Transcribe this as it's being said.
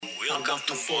Welcome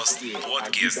to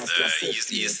podcast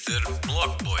is Easter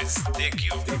Block Boys. Thank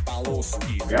you.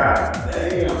 God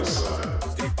damn, son.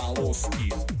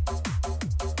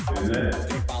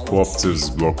 Chłopcy z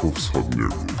bloku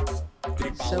wschodniego.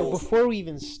 So before we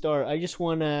even start, I just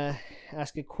want to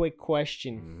ask a quick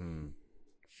question.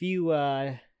 Few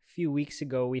weeks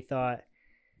ago, we thought,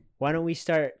 why don't we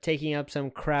start taking up some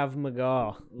Krav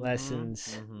Maga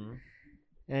lessons?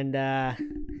 And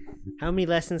how many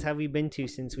lessons have we been to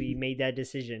since we made that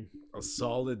decision? A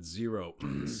solid zero.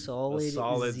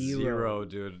 Solid zero,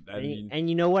 dude. I mean, and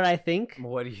you know what I think?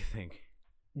 what do you think?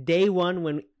 Day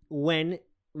one, when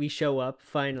we show up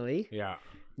finally, Yeah.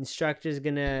 instructor's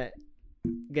gonna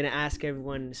ask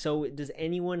everyone, so does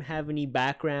anyone have any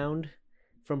background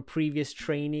from previous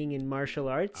training in martial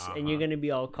arts? And you're gonna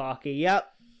be all cocky.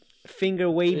 Yep. Finger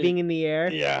waving in the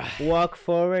air. Yeah. Walk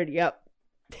forward. Yep.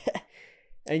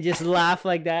 And just laugh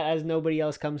like that as nobody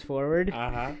else comes forward.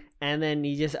 And then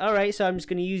he just, all right, so I'm just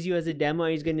gonna use you as a demo.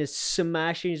 He's gonna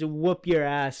smash you, just whoop your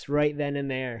ass right then and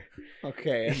there.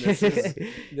 Okay, and this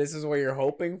is what you're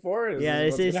hoping for?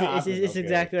 This is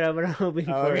exactly what I'm hoping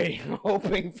for. Okay, you're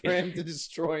hoping for him to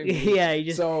destroy me. Yeah,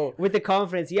 you just with the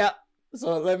confidence. Yep.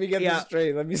 So let me get this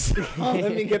straight. Let me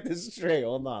get this straight.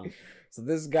 Hold on. So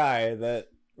this guy that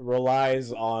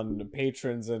relies on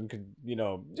patrons and, you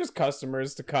know, just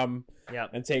customers to come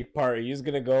and take part, he's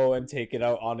gonna go and take it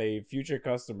out on a future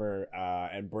customer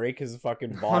and break his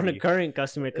fucking body. On a current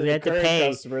customer, because they had to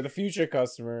pay. The future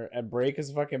customer, and break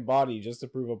his fucking body just to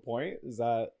prove a point.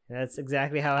 That's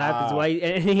exactly how it happens.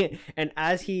 Why? And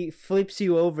as he flips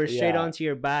you over straight onto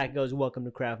your back, goes, "Welcome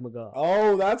to Krav Maga."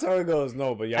 Oh, that's how it goes.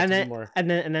 No, but you have to do more. And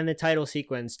then the title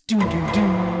sequence.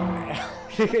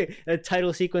 The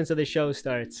title sequence of the show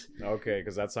starts. Okay,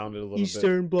 because that sounded a little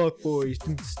Eastern Block Boys.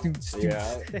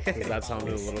 Yeah, because that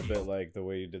sounded a little bit like the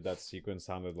way you did that sequence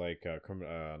sounded like not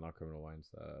Criminal Minds,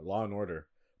 Law and Order.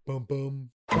 Bum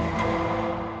bum.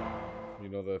 You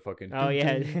know the fucking. Oh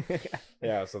yeah.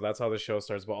 Yeah, so that's how the show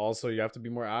starts. But also you have to be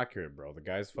more accurate, bro. The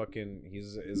guy's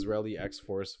he's an Israeli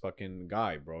X-Force fucking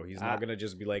guy, bro. He's not gonna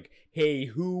just be like, hey,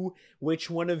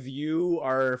 which one of you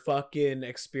are fucking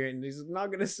experienced? He's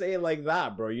not gonna say it like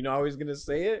that, bro. You know how he's gonna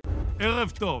say it?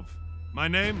 Erev Tov. My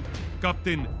name,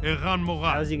 Captain Eran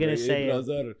Morat. How's he gonna say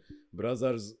it?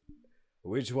 Brothers,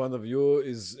 which one of you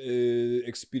is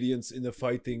experienced in the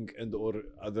fighting and or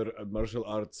other martial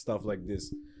arts stuff like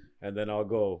this? And then I'll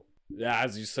go, yeah,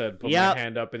 as you said, put my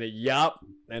hand up in it,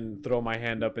 and throw my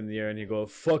hand up in the air, and you go,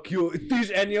 fuck you,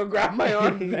 and you'll grab my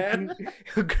arm, man.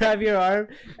 Grab your arm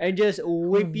and just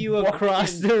whip you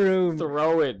across the room.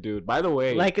 Throw it, dude. By the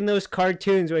way, like in those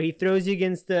cartoons where he throws you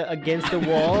against the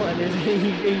wall, and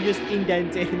you just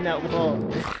indent it in that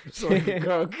wall.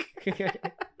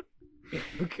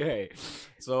 Okay,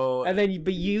 so and then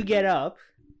you get up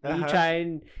and you try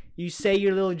and you say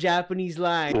your little Japanese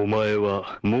line. お前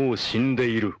はもう死んで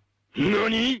いる。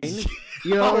何?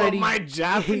 You're already my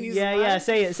Japanese line? Yeah,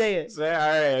 say it. Say, all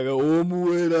right, I go,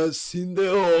 Omuera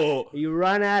Shindeo. You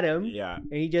run at him,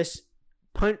 and he just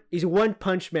he's a one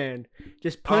punch man.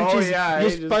 Just punches,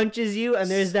 punches you,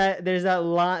 and there's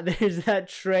that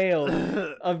trail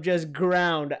of just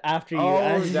ground after you.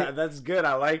 Oh, that's good.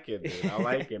 I like it, dude. I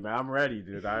like it, man. I'm ready,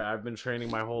 dude. I've been training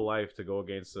my whole life to go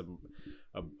against a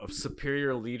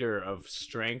superior leader of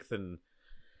strength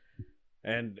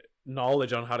and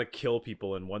knowledge on how to kill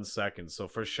people in 1 second. So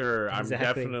for sure, exactly. I'm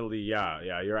definitely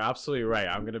you're absolutely right.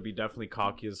 I'm gonna be definitely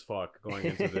cocky as fuck going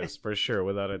into this for sure,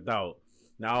 without a doubt.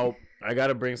 Now I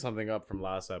gotta bring something up from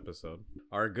last episode.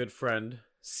 Our good friend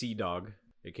Sea Dog,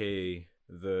 aka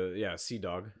Sea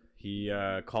Dog, he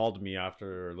called me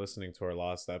after listening to our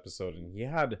last episode, and he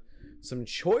had some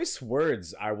choice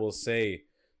words, I will say,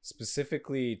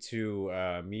 specifically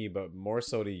to me, but more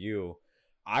so to you.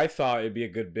 I thought it'd be a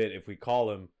good bit if we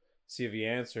call him, see if he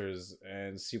answers,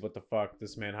 and see what the fuck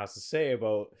this man has to say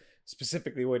about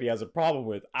specifically what he has a problem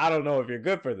with. I don't know if you're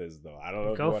good for this, though. I don't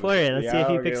know. Go for it. Let's see if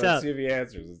he picks up. Let's see if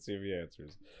he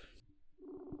answers.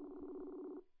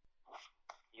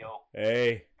 Yo.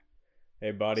 Hey,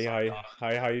 buddy.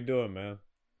 How you doing, man?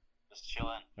 Just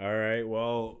chilling. All right.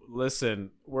 Well,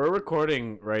 listen, we're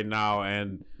recording right now,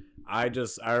 and I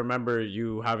remember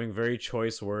you having very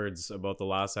choice words about the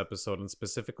last episode, and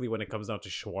specifically when it comes down to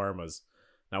shawarmas.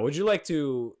 Now, would you like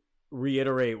to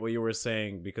reiterate what you were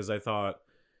saying? Because I thought,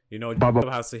 you know, Jacob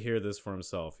has to hear this for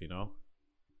himself, you know?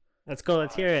 Let's go.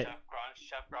 Let's hear it.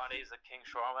 Chef Grande is a king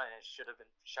shawarma, and it should have been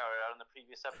shouted out in the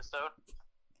previous episode.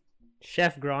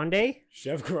 Chef Grande?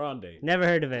 Chef Grande. Never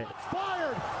heard of it.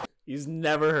 He's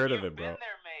never heard of it, bro. You've been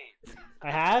there, mate.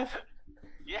 I have?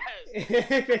 Yes.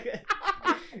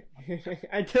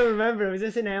 I don't remember. Was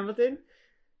this in Hamilton?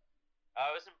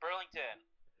 I was in Burlington.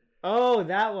 Oh,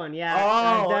 that one. Yeah.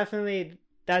 Oh.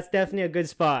 That's definitely a good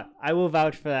spot. I will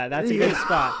vouch for that. That's a good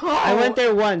spot. I went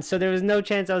there once, so there was no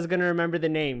chance I was gonna remember the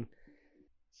name.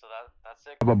 So that's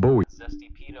it. Baba Bowie.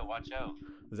 Zesty Pita, watch out.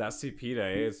 Zesty Pita,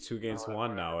 eh? It's 2 against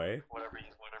 1 now, eh? Whatever you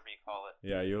call it.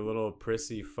 Yeah, you little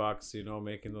prissy fucks, you know,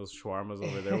 making those shawarmas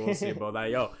over there. We'll see about that.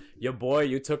 Yo, your boy,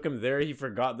 you took him there. He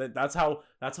forgot that. That's how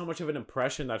much of an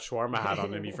impression that shawarma had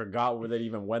on him. He forgot where they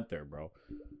even went there, bro.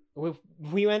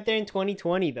 We went there in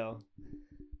 2020 though.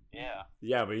 Yeah.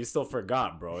 Yeah, but he still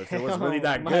forgot, bro. If it was really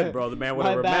that good, bro, the man would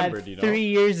have remembered, you know. 3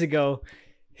 years ago.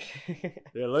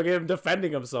 Yeah, look at him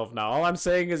defending himself now. All I'm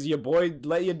saying is your boy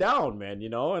let you down, man, you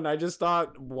know? And I just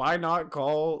thought, why not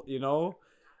call, you know,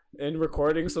 in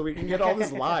recording so we can get all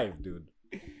this live, dude.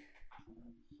 Don't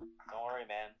worry,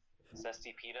 man.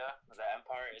 Zesty Pita, the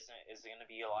Empire isn't gonna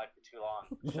be alive for too long.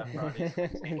 Chef Roddy's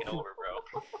taking over,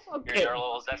 bro. Okay. Your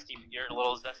little zesty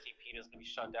Pita's gonna be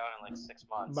shut down in like 6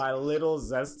 months. My little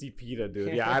Zesty Pita,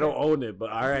 dude. Yeah, I don't own it, but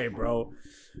all right, bro.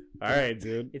 All right,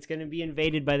 dude. It's gonna be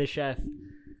invaded by the chef.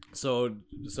 So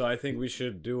I think we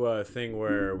should do a thing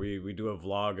where we do a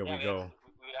vlog and Yeah, we go.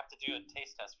 We would have to do a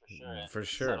taste test for sure. and For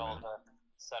sure, man.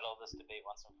 Settle this debate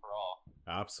once and for all.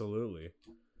 Absolutely.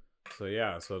 So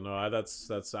yeah, so no,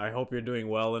 that's. I hope you're doing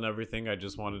well and everything. I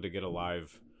just wanted to get a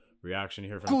live reaction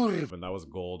here from him, and that was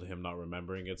gold. Him not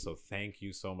remembering it. So thank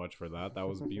you so much for that. That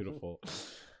was beautiful.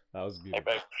 That was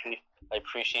beautiful. I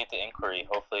appreciate the inquiry.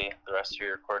 Hopefully, the rest of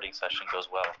your recording session goes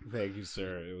well. Thank you,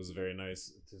 sir. It was very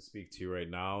nice to speak to you right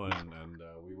now, and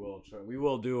we will try. We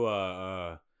will do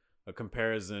a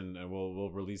comparison, and we'll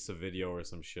release a video or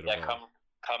some shit. Yeah, about it.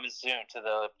 coming soon to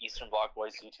the Eastern Bloc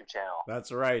Boys YouTube channel.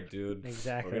 That's right, dude.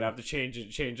 Exactly. We're gonna have to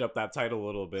change up that title a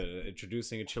little bit,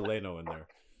 introducing a Chileno in there.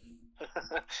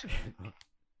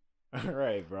 All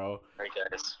right, bro. Alright,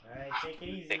 guys. Alright, take it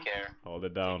easy. Take care. Hold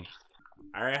it down.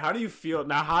 All right, how do you feel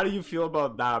now? How do you feel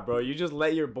about that, bro? You just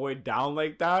let your boy down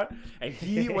like that, and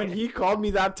when he called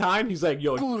me that time, he's like,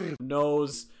 "Yo,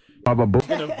 knows." Baba Bowie.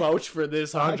 I'm gonna vouch for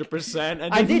this 100%.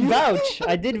 And I did vouch.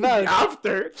 I did vouch.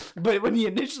 after, but when he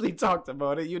initially talked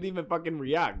about it, you didn't even fucking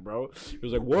react, bro. He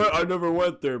was like, "What? I never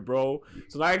went there, bro."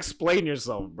 So now explain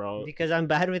yourself, bro. Because I'm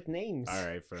bad with names. All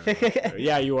right, fair enough.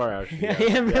 Yeah, you are actually. I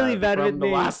am really bad from with the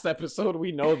names. last episode,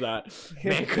 we know that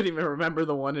man couldn't even remember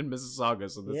the one in Mississauga,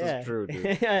 so this is true,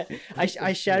 dude.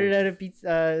 I shouted out a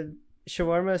pizza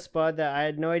shawarma spot that I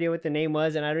had no idea what the name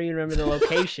was, and I don't even remember the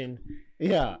location.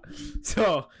 Yeah,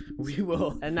 so we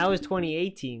will. And that was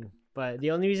 2018. But the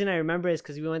only reason I remember is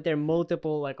because we went there a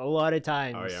lot of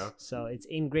times. Oh, yeah? So it's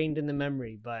ingrained in the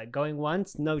memory. But going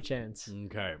once, no chance.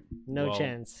 Okay. No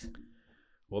chance.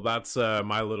 Well, that's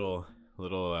my little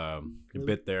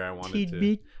bit there. I wanted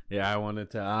Tidbit. I wanted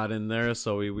to add in there.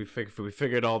 So we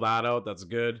figured all that out. That's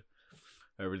good.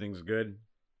 Everything's good.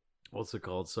 What's it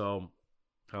called? So,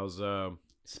 how's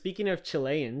Speaking of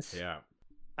Chileans, yeah.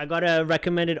 I got a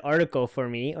recommended article for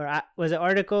me, or was it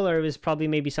article, or it was probably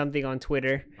maybe something on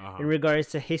Twitter in regards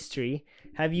to history.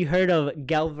 Have you heard of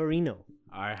Galvarino?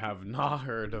 I have not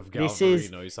heard of This Galvarino. is-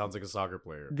 He sounds like a soccer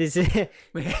player. This is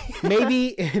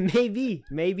maybe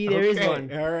there is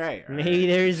one. All right. Maybe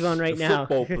there is one right The now.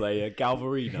 Football player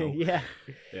Galvarino. Yeah.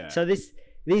 Yeah. So this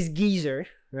geezer,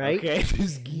 right? Okay.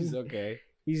 This geese. Okay.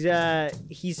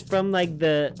 He's from like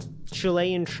the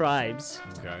Chilean tribes,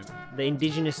 Okay. the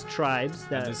indigenous tribes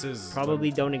that this is-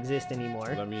 probably don't exist anymore.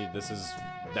 This is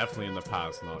definitely in the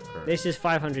past, not current. This is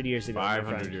 500 years ago. my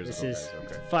 500 friend. years This ago, is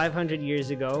guys, okay. 500 years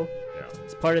ago. Yeah.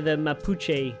 It's part of the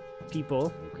Mapuche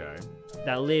people Okay.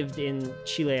 that lived in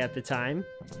Chile at the time.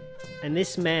 And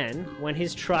this man, when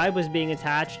his tribe was being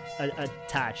attacked by the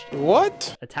Spanish.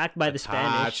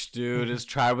 Attached, dude. His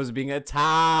tribe was being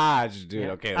attached, dude.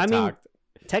 Yeah. Okay, I attacked. mean,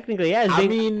 technically, yeah,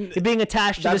 it's being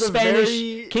attached to the that's a Spanish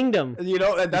very- kingdom. You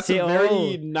know, that's say, a very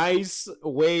oh. nice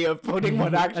way of putting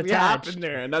what actually Attached. happened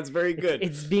there, and that's very good.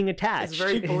 It's being attached. It's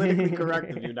very politically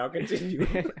correct of you. Now continue.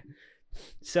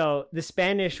 So the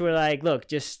Spanish were like, look,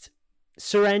 just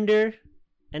surrender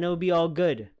and it'll be all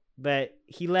good. But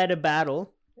he led a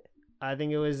battle. I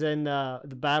think it was in the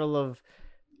Battle of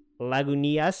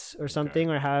Lagunitas or something,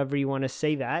 or however you want to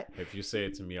say that. If you say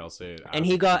it to me, I'll say it. And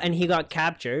he got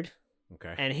captured.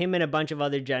 Okay. And him and a bunch of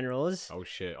other generals. Oh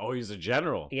shit! Oh, he's a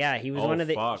general. Yeah, he was Oh, one of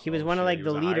the fuck. he was Oh, one of shit. like He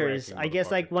the was a leaders. high-ranking I guess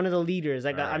like motherfucker. one of the leaders.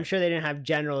 Like Alright. I'm sure they didn't have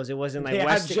generals. It wasn't like They had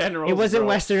Western. generals, It wasn't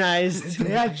bro. westernized. They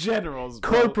had generals, bro.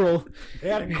 Corporal. They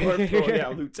had a corporal, yeah,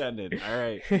 lieutenant. All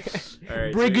right, all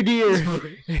right. Brigadier.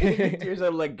 Brigadier's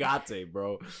a legate,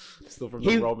 bro. Still from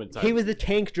the Roman times. He was the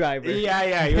tank driver.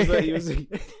 Yeah. He was.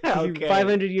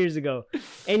 500 years ago.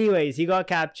 Anyways, he got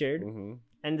captured. Mhm.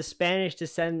 and the Spanish to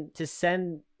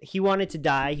send. He wanted to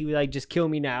die. He was like, just kill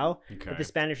me now. Okay. But the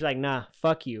Spanish were like, nah,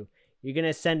 fuck you. You're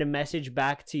gonna send a message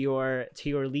back to your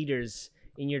leaders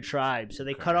in your tribe. So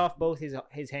they cut off both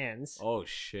his hands. Oh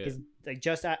shit. Like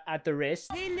just at the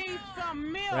wrist. He needs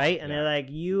some milk. Right? And they're like,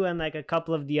 you and like a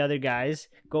couple of the other guys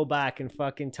go back and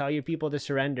fucking tell your people to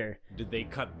surrender. Did they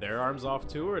cut their arms off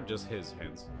too, or just his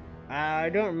hands? I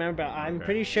don't remember. I'm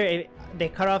pretty sure they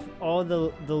cut off all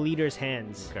the leaders'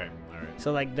 hands. Okay, all right.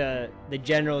 So like the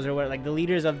generals or what, like the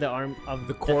leaders of the arm of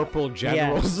The corporal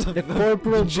generals. the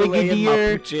corporal Chilean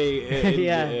brigadier.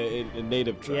 Mapuche in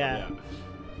native tribe. Yeah. Yeah.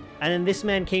 And then this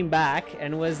man came back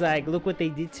and was like, look what they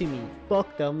did to me.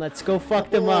 Fuck them. Let's go fuck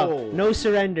them up. No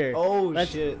surrender. Oh,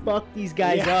 Let's shit. fuck these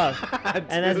guys up. Dude.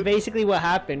 And that's basically what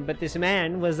happened. But this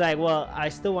man was like, well, I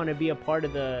still want to be a part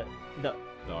of the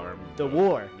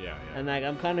war. Yeah. And like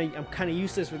I'm kind of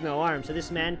useless with no arm. So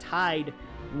this man tied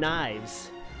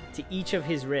knives to each of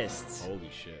his wrists Holy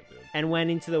shit, dude. and went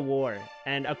into the war.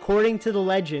 And according to the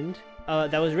legend,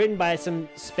 that was written by some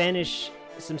Spanish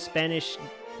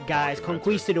guys,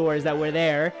 conquistadors that were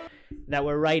there, that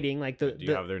were writing, like Do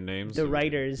you have their names? the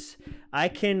writers. I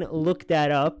can look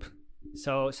that up.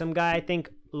 So some guy, I think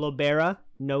Lobera,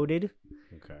 noted.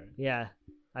 Okay. Yeah,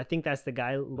 I think that's the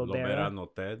guy, Lobera. Lobera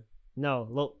noted.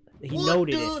 No, he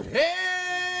noted it.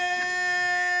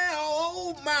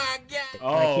 Oh my god!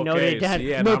 Oh, Like, he noted okay. that. So,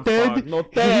 yeah, Noted.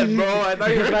 noted, bro. I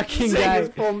thought you were Fucking saying guy. his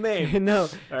full name. No.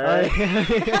 Alright.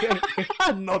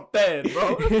 Noted,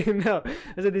 bro. No.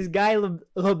 So this guy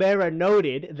Lobera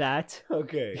noted that.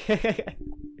 Okay.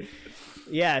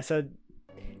 Yeah. So,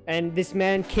 and this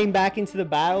man came back into the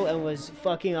battle and was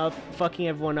fucking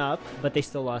everyone up, but they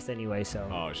still lost anyway. So.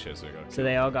 Oh shit! So, So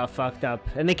they all got fucked up,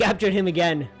 and they captured him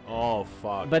again. Oh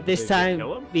fuck! But this Did they time,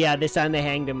 kill him? yeah, this time they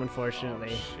hanged him,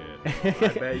 unfortunately. Oh,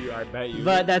 shit. I bet you.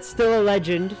 But that's still a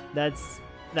legend. That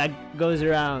goes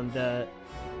around. The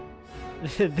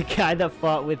guy that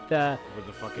fought with the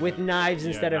fucking, with knives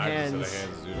instead of knives hands. instead of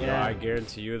hands, dude. Yeah. Yo, I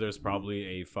guarantee you, there's probably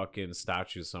a fucking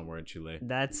statue somewhere in Chile.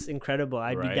 That's incredible.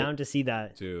 I'd be Right? down to see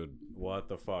that. Dude, what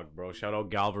the fuck, bro? Shout out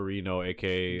Galvarino,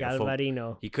 aka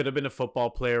Galvarino. He could have been a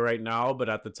football player right now, but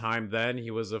at the time then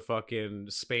he was a fucking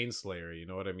Spain slayer. You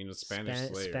know what I mean? A Spanish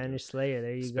slayer. Spanish Slayer.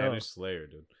 There you Spanish go. Slayer,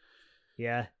 dude.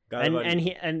 Yeah.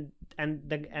 Galvarino.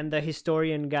 And the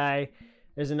historian guy.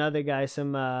 There's another guy.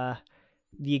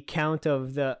 The account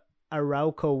of the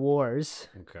Arauco Wars,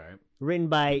 Okay. written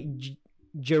by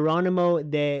Geronimo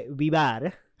de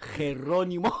Vivar.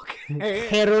 Jerónimo.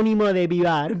 Jerónimo de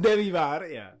Vivar. De Vivar,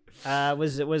 yeah.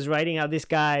 Was writing how this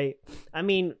guy. I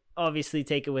mean, obviously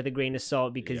take it with a grain of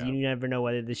salt because Yeah. you never know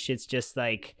whether this shit's just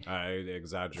like I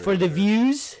exaggerate. for the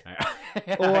views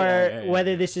or Yeah.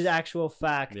 whether this is actual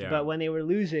fact. Yeah. But when they were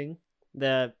losing,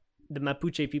 the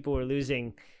Mapuche people were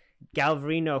losing.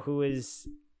 Galvarino, who is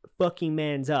fucking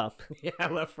man's up, Yeah,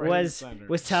 left, right, and was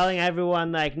center. telling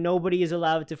everyone like nobody is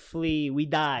allowed to flee. We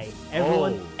die.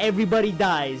 Oh. Everybody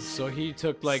dies. So he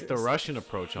took like the Russian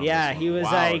approach on Yeah, this one. he was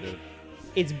Wow, like, dude.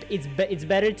 it's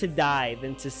better to die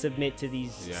than to submit to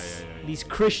these Yeah. these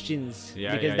Christians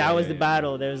Yeah, because yeah, that yeah, was yeah, the yeah.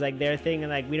 battle. There was like their thing,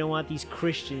 and like we don't want these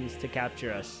Christians to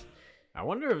capture us. I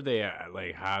wonder if they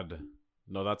like had.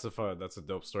 No, that's a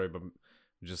dope story. But I'm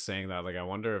just saying that, like, I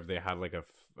wonder if they had like a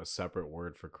separate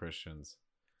word for Christians,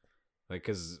 like,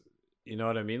 cause you know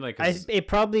what I mean, like, It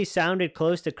probably sounded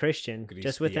close to Christian,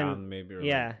 just within Cristian, maybe, or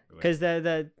yeah, like- because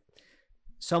the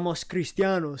somos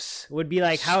cristianos would be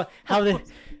like how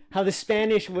the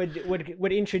Spanish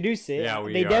would introduce it. Yeah,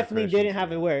 we they are definitely didn't Christians,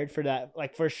 have yeah. a word for that,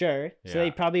 like for sure. So they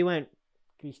Yeah. probably went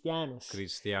Cristianos.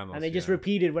 Cristianos, And they just yeah.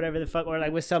 repeated whatever the fuck, or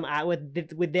like with some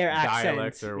with their accent,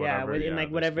 Dialect or yeah, whatever, in yeah, like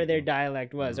those whatever their people.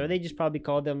 dialect was, or they just probably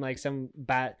called them like some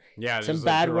bad, Yeah, some just,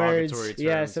 bad words, derogatory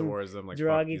yeah, terms some towards them, like,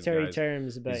 fuck these derogatory guys,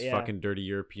 terms. But these yeah, fucking dirty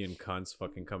European cunts,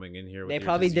 fucking coming in here. With they your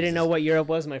probably didn't know diseases. what Europe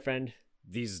was, my friend.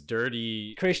 These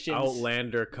dirty Christians.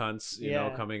 outlander cunts, you know,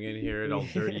 Yeah. coming in here and all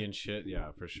dirty and shit.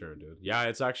 Yeah, for sure, dude. Yeah,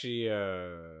 it's actually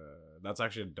that's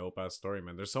actually a dope ass story,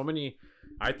 man. There's so many.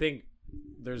 I think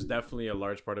there's definitely a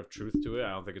large part of truth to it.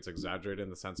 I don't think it's exaggerated in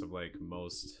the sense of like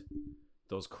most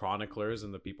those chroniclers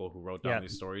and the people who wrote down Yeah.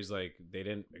 these stories, like they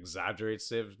didn't exaggerate.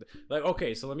 Like,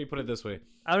 okay, so let me put it this way.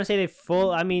 I want to say they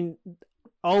full. I mean,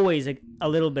 always a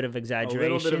little bit of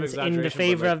exaggeration in the exaggeration, but,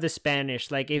 favor like- of the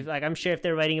Spanish. Like if I'm sure if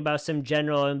they're writing about some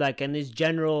general and this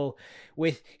general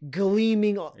with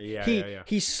gleaming, Yeah.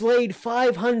 he slayed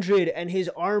 500 and his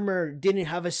armor didn't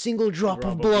have a single drop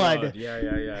of blood.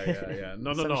 Yeah.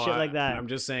 No, Some shit like that. I'm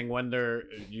just saying when they're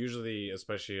usually,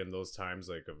 especially in those times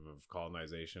like of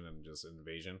colonization and just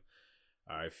invasion,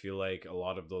 I feel like a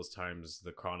lot of those times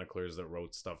the chroniclers that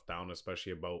wrote stuff down,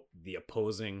 especially about the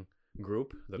opposing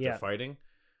group that Yeah. they're fighting,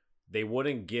 they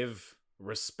wouldn't give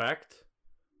respect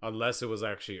unless it was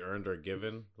actually earned or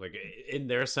given, like in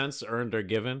their sense, earned or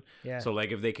given. Yeah. So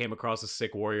like if they came across a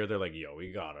sick warrior, they're like, yo, I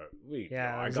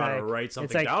it's gotta like- write it's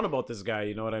something like- down about this guy.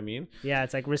 You know what I mean? Yeah,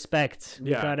 it's like respect. We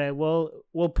Yeah. gotta.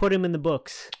 We'll put him in the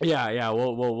books. Yeah.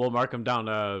 We'll mark him down.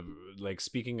 Like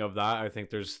speaking of that, I think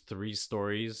there's three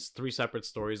separate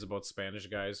stories about Spanish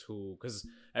guys who, because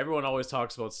everyone always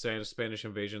talks about Spanish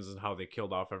invasions and how they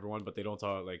killed off everyone, but they don't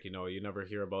talk, like, you never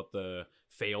hear about the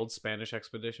failed Spanish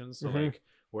expeditions. So like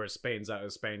where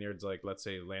Spaniards, like, let's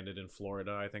say, landed in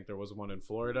Florida. I think there was one in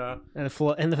Florida. And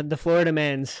the Florida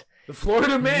mans. The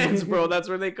Florida mans, bro. That's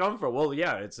where they come from. Well,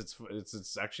 yeah,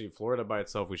 it's actually Florida by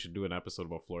itself. We should do an episode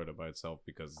about Florida by itself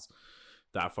because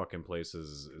that fucking place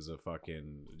is a fucking,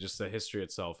 just the history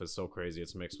itself is so crazy.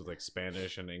 It's mixed with like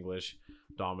Spanish and English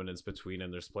dominance between,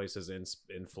 and there's places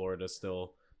in Florida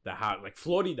still that have, like,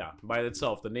 Florida by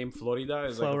itself. The name Florida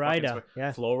is Florida, like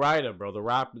yeah. Florida, bro. The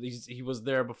rap, he was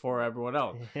there before everyone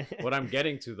else. What I'm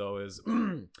getting to though is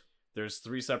there's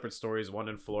three separate stories, one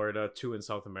in Florida, two in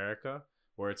South America,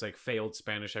 where it's like failed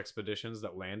Spanish expeditions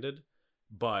that landed,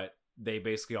 but they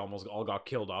basically almost all got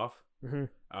killed off.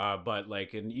 But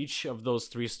like in each of those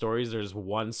three stories, there's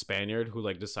one Spaniard who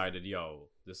like decided, yo,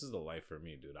 this is the life for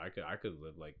me, dude. I could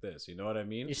live like this. You know what I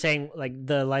mean? You're saying like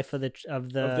the life of the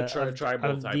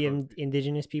tribal type of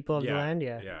indigenous people of the land.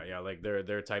 Yeah. Like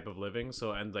their type of living.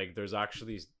 So, and like there's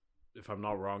actually, if I'm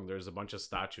not wrong, there's a bunch of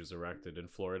statues erected in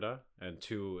Florida and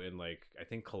two in, like, I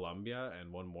think Colombia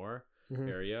and one more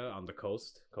area on the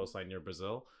coastline near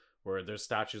Brazil, where there's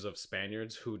statues of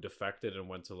Spaniards who defected and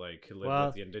went to like live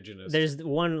with the indigenous. There's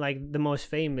one, like the most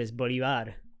famous,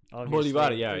 Bolivar. Obviously.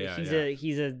 Bolivar, yeah.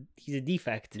 He's a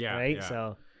defect, right?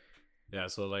 Yeah. Yeah,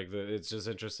 so like it's just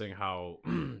interesting how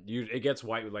it gets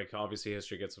white, like obviously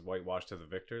history gets whitewashed to the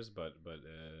victors, but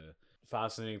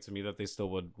fascinating to me that they still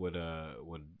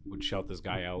would shout this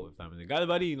guy out if I'm the guy,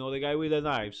 buddy, you know, the guy with the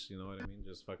knives, you know what I mean,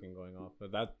 just fucking going off.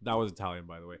 But that was Italian,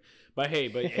 by the way. But hey,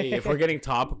 if we're getting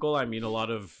topical, I mean, a lot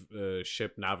of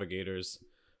ship navigators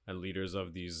and leaders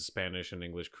of these Spanish and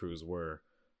English crews were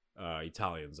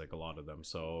Italians, like a lot of them.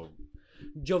 So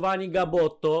Giovanni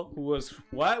Gabotto, who was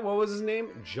what was his name?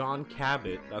 John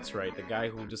Cabot. That's right, the guy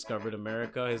who discovered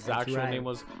America. His actual name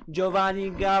was Giovanni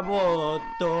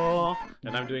Gabotto.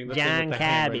 And I'm doing the thing with the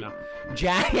hand right now.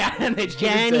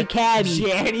 Gianni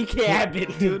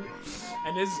Cabot, dude.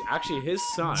 And his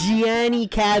son, Gianni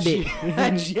Cabot.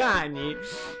 Gianni,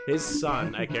 his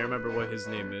son, I can't remember what his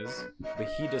name is, but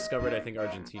he discovered, I think,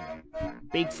 Argentina.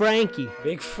 Big Frankie.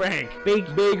 Big Frank. Big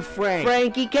Frank.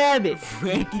 Frankie Cabot.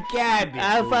 Frankie Cabot.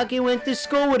 I fucking went to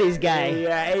school with this guy.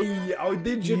 Hey, oh,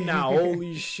 did you now?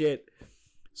 Holy shit.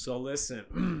 So listen,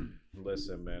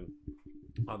 man.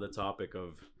 On the topic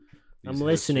of these I'm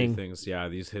listening. history things, yeah,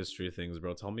 these history things,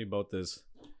 bro. Tell me about this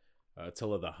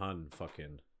Attila the Hun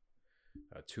fucking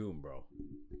tomb, bro.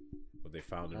 What they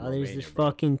found in Romania, There's this bro.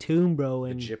 fucking tomb, bro,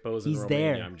 and The Jippos he's in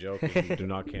Romania. there. I'm joking. Do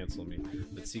not cancel me.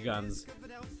 The Tsigans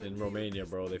in Romania,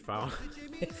 bro. They found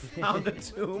a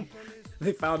tomb.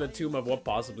 They found a tomb of what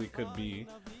possibly could be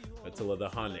Attila the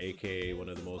Hun, aka one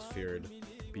of the most feared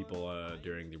people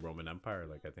during the Roman Empire.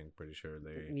 Like, I think, pretty sure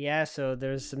they. Yeah, so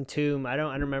there's some tomb. I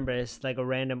don't remember. It's like a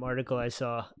random article I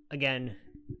saw. Again,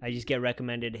 I just get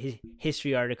recommended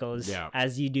history articles,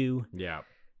 as you do. Yeah.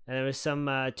 And there was some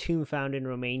tomb found in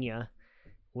Romania,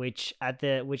 which at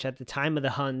the time of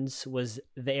the Huns was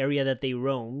the area that they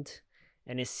roamed,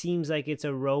 and it seems like it's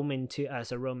a royal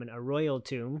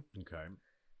tomb. Okay.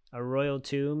 A royal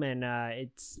tomb, and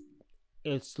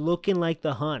it's looking like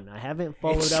the Hun. I haven't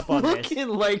followed up on this. Looking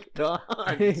like the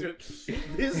Hun. Dude.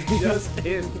 This just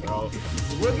in, bro.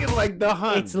 It's looking like the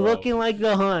Hun. It's bro. looking like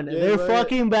the Hun. Yeah, They're but-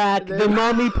 fucking back. The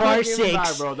Mummy Part Fucking 6.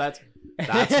 back, bro. That's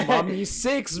Mummy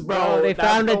 6, bro. Bro, they That's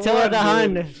found the Attila one,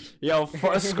 the dude. Hun. Yo,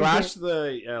 scratch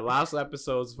the last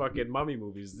episode's fucking mummy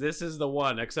movies. This is the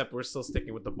one, except we're still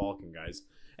sticking with the Balkan guys.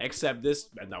 Except this,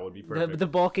 and that would be perfect. The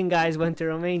Balkan guys went to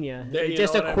Romania. Yeah, you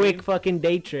Just know a what I quick mean? fucking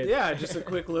day trip. Yeah, just a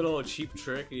quick little cheap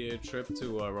trip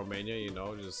to Romania, you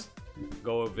know, just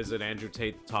go visit Andrew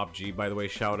Tate, Top G. By the way,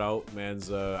 shout out,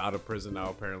 man's out of prison now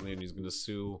apparently, and he's gonna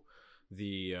sue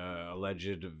the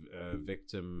alleged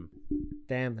victim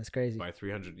Damn, that's crazy. by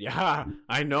 300. Yeah,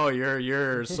 I know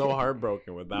you're so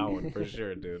heartbroken with that one for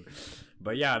sure, dude.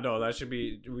 But yeah, no,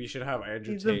 we should have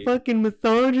Andrew He's a Tate. fucking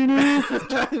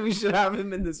misogynist. We should have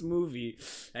him in this movie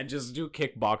and just do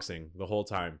kickboxing the whole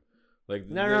time. Like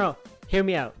No. Hear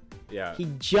me out. Yeah. He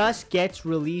just gets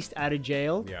released out of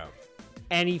jail, Yeah.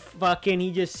 and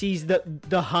he just sees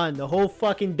the Hun, the whole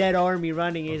fucking dead army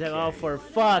running. He's like, oh, for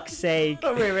fuck's sake.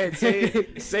 Oh, wait, say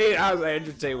it as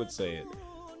Andrew Tate would say it.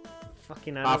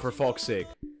 Fucking For fuck's sake.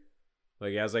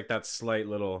 Like, he has like that slight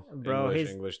little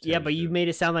English yeah, but you made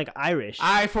it sound like Irish.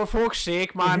 For fuck's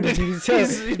sake, man. he's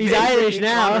Irish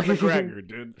now. McGregor,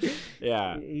 dude.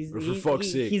 Yeah, for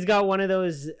fuck's sake. He's got one of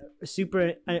those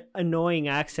super annoying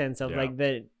accents of like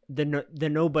the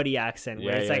nobody accent,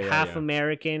 where it's like half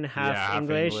American, half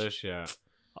English. Yeah.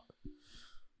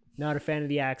 Not a fan of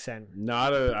the accent.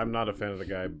 I'm not a fan of the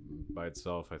guy by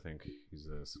itself. I think he's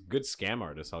a good scam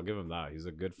artist. I'll give him that. He's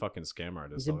a good fucking scam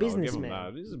artist. He's a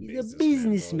businessman. He's a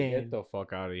businessman. Get the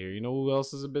fuck out of here. You know who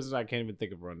else is a business? I can't even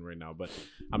think of one right now, but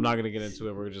I'm not gonna get into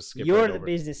it. We're just skip. You're right the over.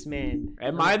 businessman.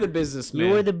 Am I the businessman?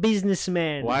 You're the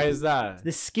businessman. Why is that?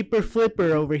 The skipper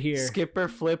flipper over here. Skipper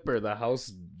flipper, the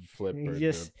house flipper. He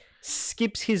just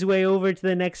skips his way over to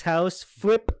the next house,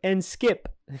 flip and skip.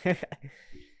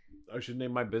 I should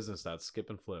name my business that Skip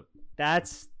and Flip.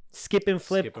 That's Skip and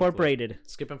Flip Incorporated.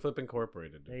 Skip and Flip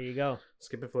Incorporated. There you go.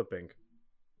 Skip and Flipping.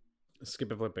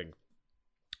 Skip and Flipping.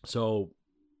 So,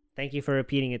 thank you for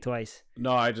repeating it twice.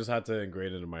 no, I just had to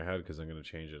ingrain it in my head because I'm gonna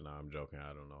change it now. I'm joking.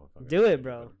 I don't know. If I'm Do gonna it, change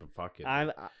bro. But fuck it.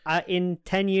 I in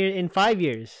 10 years, in 5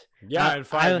 years. Yeah, in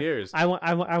 5 years. I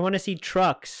want to see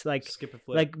trucks like Skip and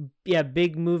Flip. like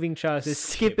big moving trucks. It's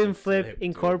Skip and Flip dude.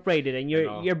 Incorporated, and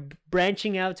you're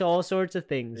branching out to all sorts of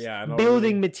things. Yeah, I know,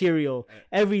 building really. material,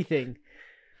 everything.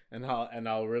 And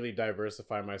I'll really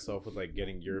diversify myself with like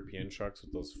getting European trucks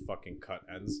with those fucking cut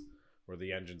ends where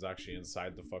the engine's actually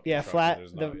inside the fucking truck, flat and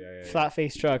there's the flat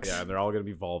face trucks. Yeah, and they're all gonna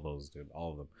be Volvos, dude,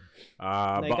 all of them.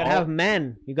 You But gotta have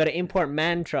MAN. You gotta import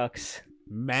MAN trucks.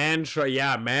 Man,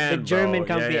 man, The German bro.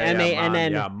 company, yeah,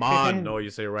 MANN. Yeah, Man. No, you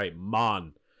say it right,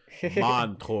 Man.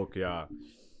 Man truck, yeah.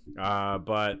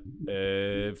 But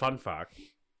fun fact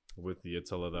with the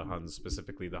Attila the Huns,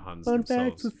 specifically the Huns Fun themselves.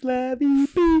 facts with Flabby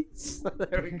Beats.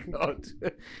 There we go.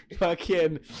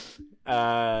 Fucking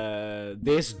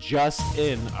this just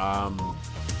in.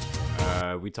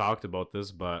 We talked about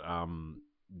this, but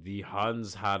the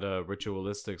Huns had a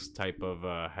ritualistic type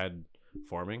of head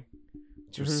forming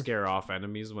to scare off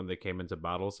enemies when they came into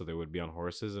battle, so they would be on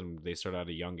horses, and they started at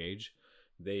a young age.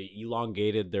 They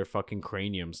elongated their fucking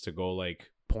craniums to go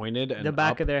like pointed and The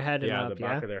back up. of their head and yeah, up, the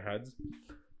back of their heads,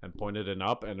 and pointed and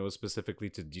up, and it was specifically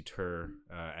to deter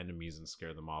enemies and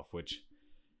scare them off. Which,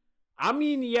 I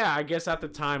mean, yeah, I guess at the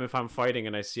time, if I'm fighting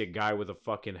and I see a guy with a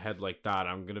fucking head like that,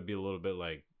 I'm gonna be a little bit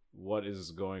like, what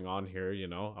is going on here? You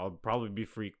know, I'll probably be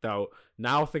freaked out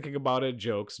now thinking about it.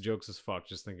 Jokes as fuck,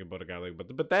 just thinking about a guy like,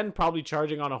 but then probably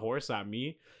charging on a horse at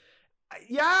me.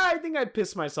 Yeah, I think I'd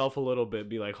piss myself a little bit,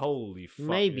 be like, holy fuck.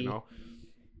 Maybe. You know?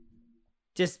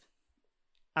 Just,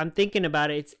 I'm thinking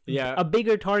about it. It's a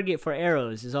bigger target for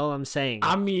arrows. Is all I'm saying.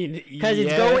 I mean, because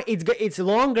it's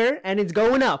longer and it's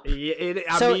going up. I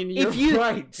mean, you're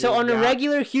right. Dude. So on a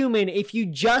regular human, if you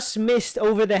just missed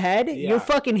over the head, you're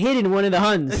fucking hitting one of the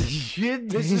Huns.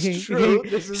 This is true.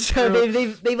 So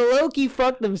they've low-key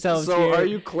fucked themselves. So here. are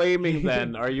you claiming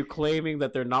then? Are you claiming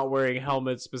that they're not wearing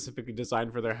helmets specifically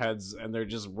designed for their heads and they're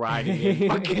just riding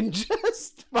it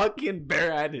fucking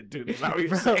bareheaded, dude? Is that what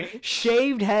you're saying?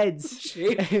 Shaved heads.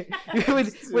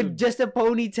 with just a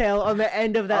ponytail on the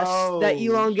end of that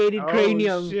elongated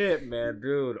cranium. Oh shit, man,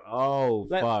 dude. Oh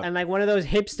fuck. And like one of those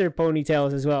hipster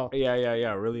ponytails as well.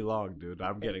 Yeah, really long, dude.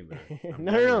 I'm getting there.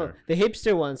 No, the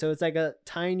hipster one. So it's like a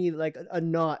tiny, like a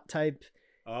knot type,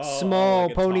 small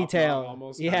like a ponytail.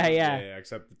 Almost. Yeah.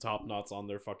 Except the top knot's on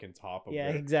their fucking top. Of Yeah,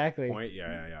 their exactly. Point.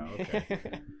 Yeah. Okay.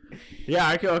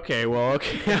 Yeah. Okay. Well.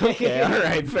 Okay. All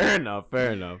right. Fair enough.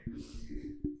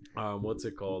 What's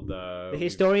it called? The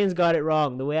historians got it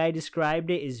wrong. The way I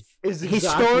described it is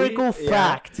historical historical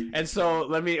fact. And so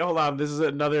let me hold on. This is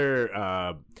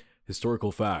another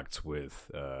historical fact with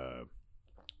the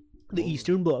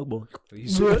Eastern Bloc.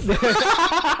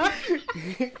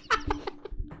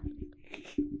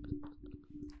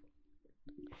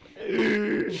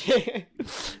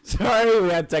 Sorry, we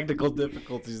had technical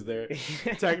difficulties there.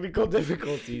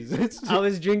 I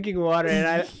was drinking water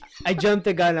and I jumped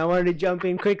the gun. I wanted to jump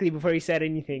in quickly before he said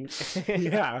anything.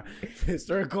 Yeah,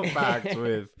 historical fact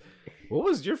with. What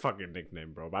was your fucking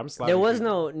nickname, bro? I'm slapping. There was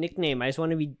no nickname. I just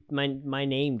want to be my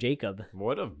name, Jacob.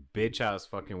 What a bitch ass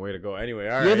fucking way to go. Anyway,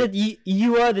 all right.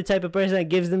 You are the type of person that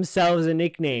gives themselves a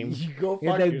nickname. You go fuck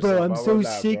You're like, yourself. bro, I'm so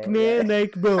sick, man. Yeah.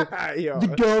 Like, bro,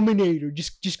 the Dominator.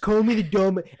 Just call me the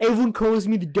Dominator. Everyone calls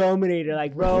me the Dominator.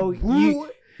 Like, bro,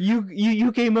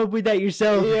 you came up with that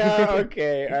yourself. Yeah.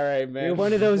 Okay. All right, man. You're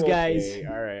one of those guys.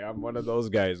 All right, I'm one of those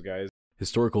guys.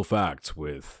 Historical facts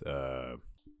with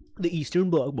The Eastern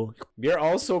Bloc, boy. You're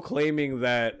also claiming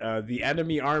that the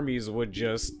enemy armies would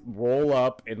just roll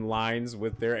up in lines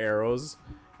with their arrows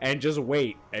and just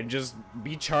wait and just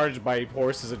be charged by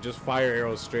horses and just fire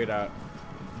arrows straight out.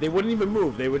 They wouldn't even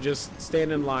move. They would just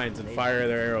stand in lines and fire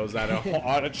their arrows at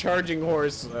a charging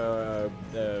horse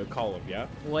column, yeah?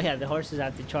 Well, yeah, the horses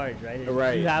have to charge, right?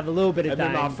 Right. You have a little bit of And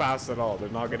time. they're not fast at all. They're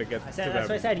not going to get to That's what I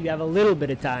them. said. You have a little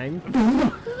bit of time.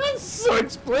 So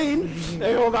explain.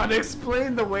 Hey, hold on.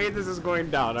 Explain the way this is going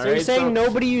down, all So right? you're saying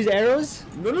nobody use arrows?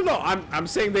 No. I'm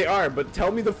saying they are, but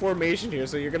tell me the formation here.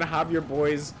 So you're gonna have your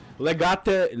boys legate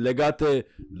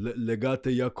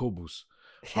Jacobus.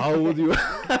 How would you?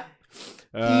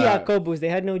 Jacobus. They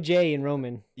had no J in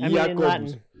Roman. I mean, in Jacobus.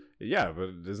 Latin. Yeah, but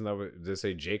isn't that what they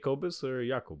say? Jacobus or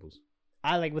Jacobus?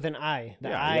 I like with an I. The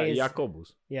Yeah, I is.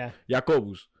 Jacobus. Yeah.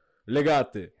 Jacobus.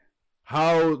 Legate.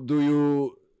 How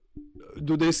do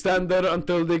they stand there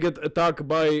until they get attacked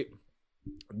by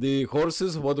the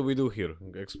horses? What do we do here?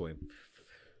 Explain.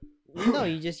 No,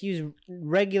 you just use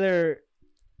regular.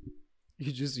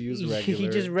 You just use You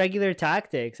regular. just regular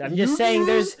tactics. I'm just saying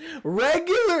there's.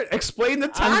 regular. Explain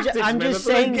the I'm tactics. I'm man. just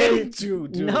That's what saying getting there's. to,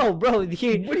 dude. No, bro. What do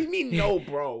you mean no,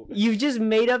 bro? You've just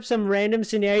made up some random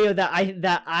scenario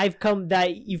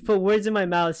that you've put words in my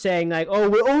mouth saying like, oh,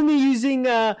 we're only using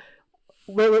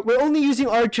we're only using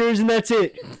archers and that's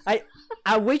it.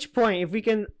 At which point, if we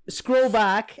can scroll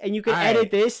back and you can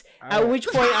edit this, at which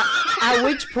point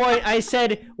I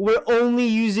said we're only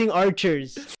using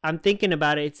archers. I'm thinking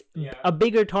about it. It's a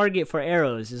bigger target for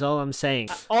arrows. Is all I'm saying.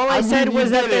 All I said mean, was you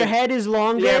that their didn't. head is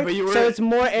longer, Yeah, but you were- so it's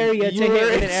more area to You hit were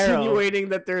with an arrow. insinuating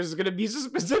that there's gonna be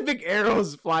specific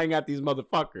arrows flying at these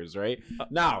motherfuckers, right?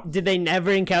 Now, Did they never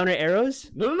encounter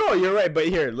arrows? no, you're right. But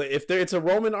here, if it's a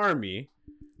Roman army,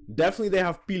 definitely they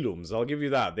have pilums. I'll give you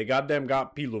that. They got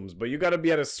pilums, but you got to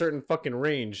be at a certain fucking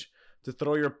range to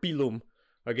throw your pilum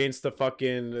against the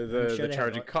fucking sure the they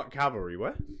charging have cavalry.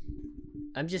 What?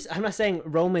 I'm not saying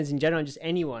Romans in general, just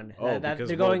anyone that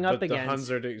they're going up the against.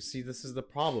 Huns are. See, this is the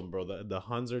problem, bro. The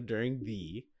Huns are during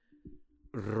the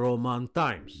Roman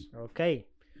times, Okay,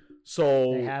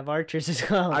 so they have archers as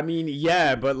well. I mean,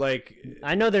 yeah, but like,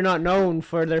 I know they're not known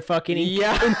for their fucking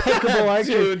yeah, impeccable archers,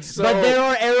 dude, so, but there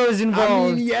are arrows I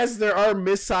involved. mean, yes, there are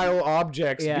missile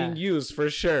objects Yeah. being used for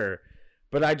sure,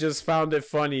 but I just found it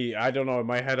funny. I don't know. In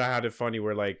my head, I had it funny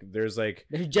where like there's like.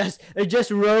 They're just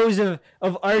rows of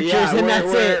archers, Yeah, and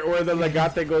that's it. where the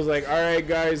legate goes like, all right,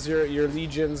 guys, your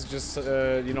legions just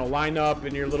line up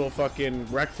in your little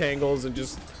fucking rectangles and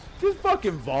just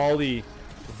fucking volley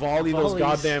those Volleys.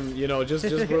 goddamn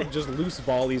just loose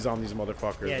volleys on these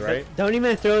motherfuckers, Yeah, right? don't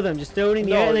even throw them. Just throw it in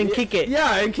the air and then kick it.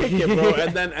 Yeah, and kick it, bro.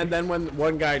 and then when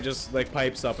one guy just like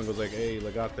pipes up and goes like, hey,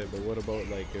 legate, but what about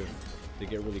like if they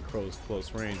get really close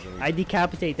range? And I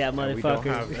decapitate that and we don't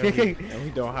motherfucker. have and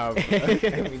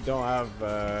we don't have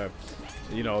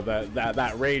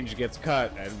that range gets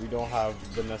cut and we don't have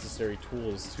the necessary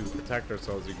tools to protect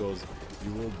ourselves. He goes,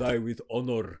 you will die with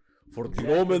honor for the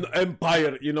Roman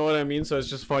Empire. You know what I mean? So it's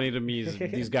just funny to me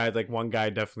these guys, like one guy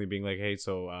definitely being like, hey,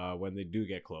 so when they do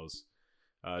get close,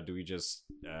 do we just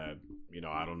I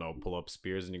don't know, pull up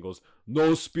spears? And he goes,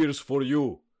 no spears for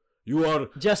you. You are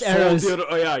Just arrows.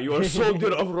 soldier. You are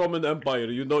soldier of Roman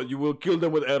Empire. You know, you will kill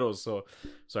them with arrows. So,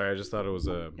 sorry, I just thought it was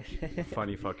a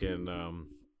funny fucking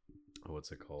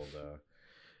what's it called?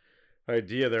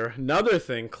 Idea there. Another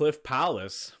thing, Cliff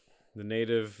Palace, the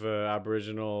native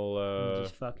Aboriginal.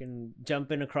 Just fucking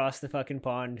jumping across the fucking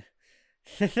pond.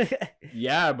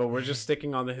 Yeah, but we're just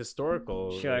sticking on the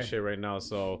historical Sure. shit right now.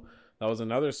 So that was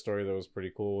another story that was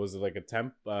pretty cool. Was it like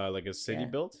like a city Yeah.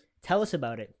 built? Tell us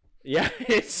about it. Yeah,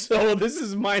 so this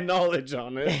is my knowledge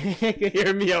on it.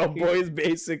 Hear me out, boys.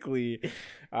 Basically,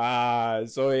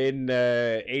 so in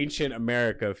ancient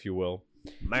America, if you will,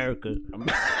 America.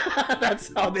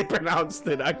 that's how they pronounced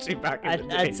it. Actually, back in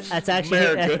the day. That's actually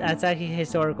America. that's actually a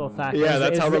historical fact. Yeah,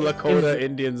 that's how the it was- Lakota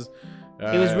Indians.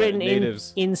 It was written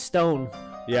natives. in stone.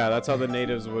 Yeah, that's how the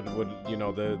natives would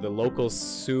the local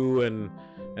Sioux and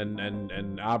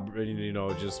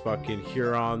just fucking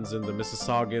Hurons and the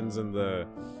Mississaugas and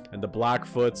the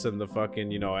Blackfoots and the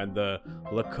fucking and the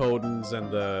Lakotans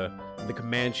and the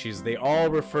Comanches, they all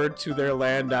referred to their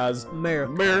land as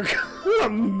America,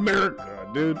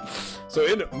 dude. So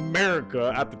in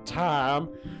America at the time,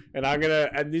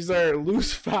 and these are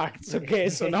loose facts, okay?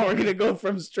 So now we're gonna go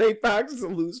from straight facts to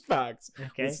loose facts.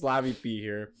 Okay. With Slavy P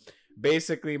here.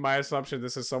 Basically, my assumption,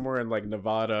 this is somewhere in like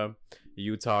Nevada,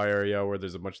 Utah area where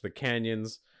there's a bunch of the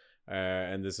canyons,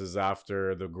 and this is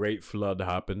after the Great Flood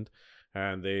happened.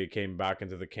 and they came back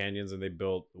into the canyons and they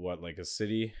built what, like a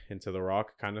city into the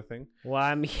rock kind of thing. Well,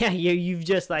 I mean, yeah, you've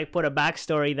just like put a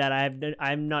backstory that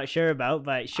I'm not sure about,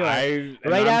 but sure. I'm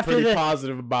after pretty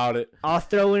positive about it. I'll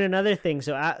throw in another thing.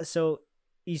 So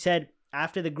you said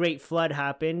after the Great Flood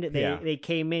happened, they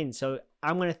came in. So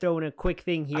I'm gonna throw in a quick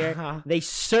thing here. They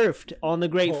surfed on the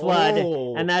Great Flood,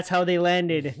 and that's how they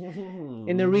landed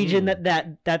in the region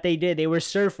that they did. They were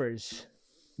surfers.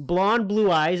 Blonde,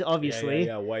 blue eyes, obviously.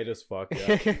 Yeah, white as fuck.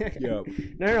 Yeah. Yep.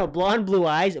 No, blonde, blue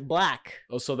eyes, black.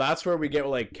 Oh, so that's where we get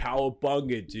like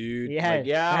cowabunga, dude. Yeah, like,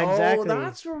 yeah, exactly. Oh,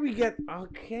 that's where we get.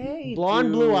 Okay, blonde,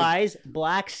 dude. blue eyes,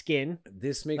 black skin.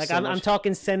 This makes like so I'm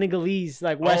talking Senegalese,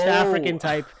 like West African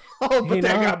type. Oh, but you they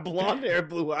know? got blonde hair,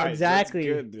 blue eyes.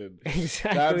 Exactly. That's good, dude.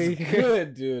 Exactly. That's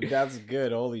good, dude. That's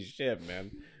good. Holy shit, man.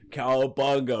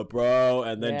 Cowabunga, bro,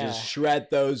 and then just shred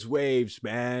those waves,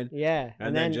 man. Yeah,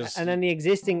 and then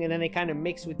they kind of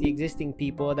mixed with the existing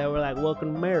people that were like,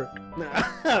 "Welcome to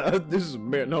America." This is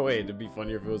no way. It'd be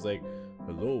funnier if it was like,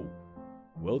 "Hello,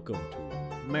 welcome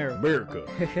to America."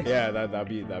 Yeah, that'd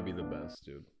be the best,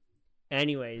 dude.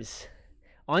 Anyways,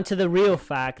 on to the real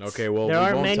facts. Okay, well, there we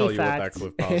aren't won't many tell facts. you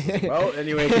what that cliff house is. Well,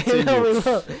 anyway, continue. No, we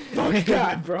won't. Oh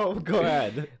God, bro, go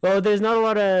ahead. Well, there's not a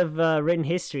lot of written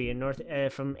history in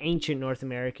from ancient North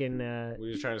American What are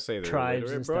you trying to say? tribes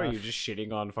illiterate, and bro? stuff. You're just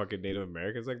shitting on fucking Native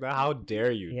Americans like that? How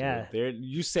dare you? Yeah. Dude?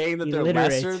 You saying that they're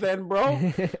Illiterate. lesser than, bro?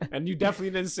 And you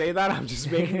definitely didn't say that. I'm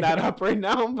just making that up right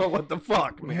now. But what the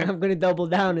fuck, man? I'm gonna double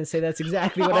down and say that's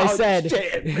exactly what I Oh, said.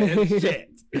 Shit, man, shit.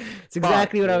 It's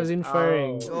exactly what I was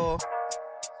inferring. So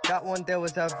that one there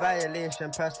was a violation.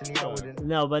 Personally, I wouldn't.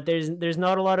 No, but there's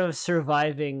not a lot of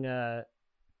surviving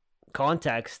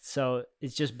context, so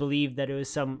it's just believed that it was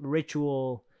some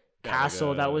ritual castle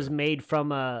like that was made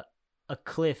from a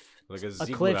cliff, Like a a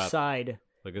ziggurat. cliff side,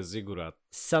 Like a ziggurat.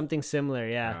 something similar.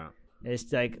 Yeah,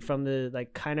 it's like from the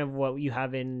like kind of what you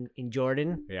have in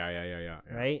Jordan, Yeah.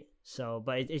 right? So,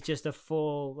 but it's just a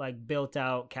full like built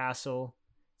out castle.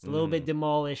 It's a little bit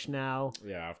demolished now.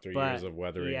 Yeah, after But, years of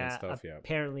weathering and stuff, yeah.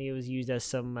 Apparently it was used as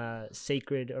some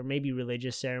sacred or maybe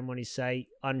religious ceremony site.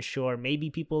 Unsure.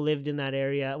 Maybe people lived in that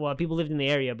area. Well, people lived in the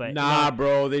area, but Nah,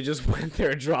 bro, they just went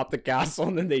there, dropped the castle,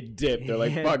 and then they dipped. They're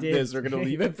like, Yeah, fuck dipped. this, we're gonna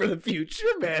leave it for the future,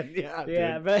 man. Yeah,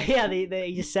 yeah, dude. but yeah,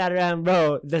 they just sat around,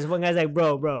 bro. There's one guy's like,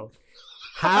 bro,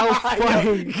 how Yeah,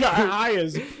 funny? got high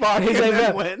as fuck. He's and like,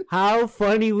 then bro, went. how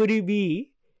funny would it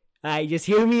be? Alright, just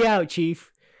hear me out, Chief.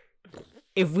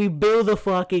 If we build a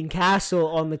fucking castle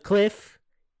on the cliff,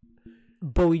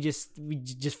 but we just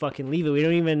fucking leave it. We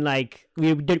don't even like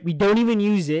we don't even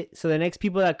use it. So the next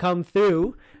people that come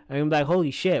through are gonna be like,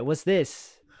 holy shit, what's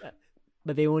this?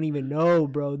 But they won't even know,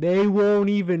 bro. They won't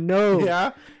even know.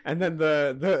 Yeah, and then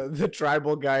the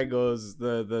tribal guy goes,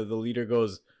 the leader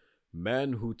goes,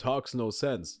 man who talks no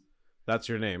sense. That's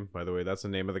your name, by the way. That's the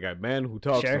name of the guy. Man who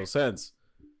talks Sure. no sense.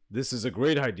 This is a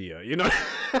great idea. You know,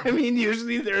 I mean,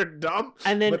 usually they're dumb,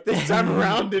 And then but this time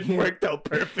around it worked out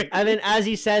perfect. And then as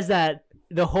he says that,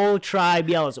 the whole tribe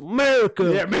yells,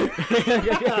 America! Yeah, man.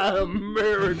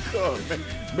 America, man.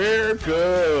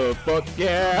 America, fuck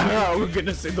yeah, we're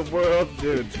gonna save the world,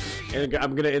 dude. And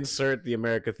I'm gonna insert the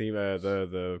America theme,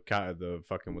 the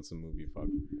fucking, what's the movie? Fuck.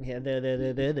 Yeah,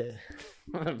 the.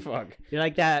 Fuck. You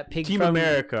like that pig Team from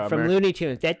America, from Ameri- Looney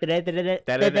Tunes? That's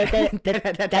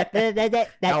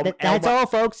Elma- all,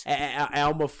 folks.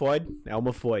 Elma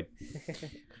Floyd.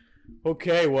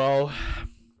 Okay, well,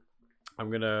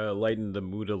 I'm gonna lighten the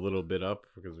mood a little bit up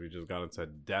because we just got into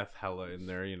death hella in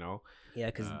there, you know. Yeah,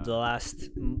 because the last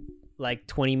like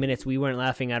 20 minutes we weren't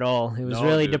laughing at all. It was No,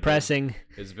 really dude, depressing.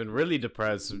 It's been really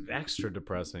extra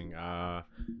depressing.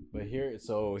 But here,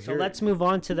 So let's move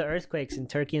on to the earthquakes in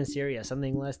Turkey and Syria.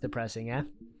 Something less depressing, yeah?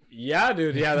 Yeah,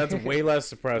 dude. Yeah, that's way less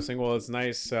depressing. Well, it's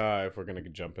nice if we're gonna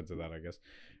jump into that, I guess.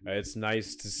 It's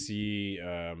nice to see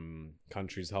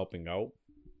countries helping out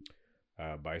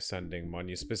by sending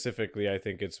money. Specifically, I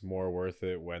think it's more worth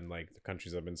it when like the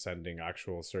countries have been sending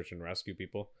actual search and rescue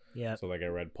people. Yeah. So like I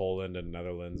read Poland and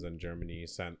Netherlands and Germany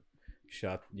sent.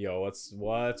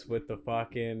 What's with the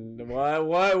fucking what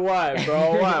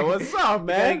bro, what's up,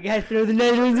 man? Gotta throw the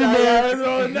Netherlands in Yeah, there.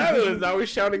 throw the Netherlands. Now we're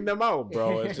shouting them out,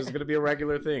 bro. It's just gonna be a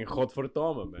regular thing.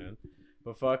 Godverdomme, man.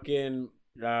 But fucking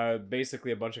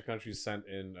basically a bunch of countries sent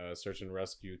in search and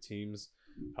rescue teams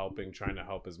trying to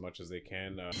help as much as they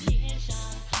can.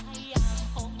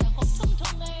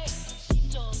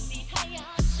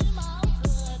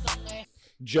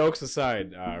 Jokes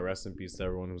aside, rest in peace to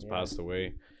everyone who's passed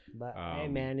away. But hey,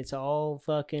 man, it's all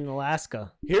fucking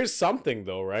Alaska. Here's something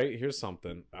though, right? Here's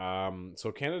something.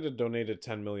 So Canada donated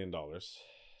 $10 million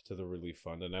to to the relief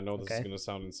fund. And I know this is Okay. going to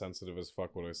sound insensitive as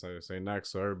fuck what I say next,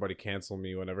 so everybody cancel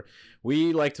me whenever.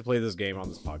 We like to play this game on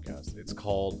this podcast. It's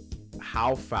called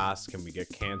How Fast Can We Get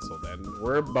Canceled? And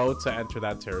we're about to enter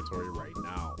that territory right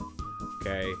now.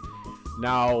 Okay?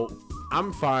 Now,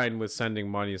 I'm fine with sending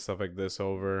money and stuff like this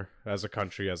over as a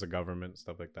country, as a government,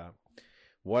 stuff like that.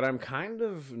 What I'm kind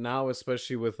of now,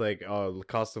 especially with like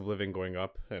cost of living going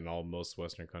up in most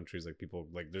Western countries, like people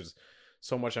like there's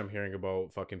so much I'm hearing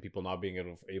about fucking people not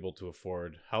being able to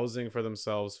afford housing for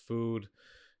themselves, food,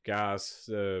 gas,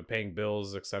 paying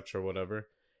bills, etc., whatever.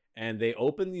 And they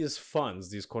open these funds,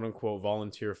 these quote unquote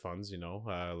volunteer funds,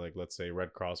 like let's say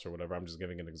Red Cross or whatever. I'm just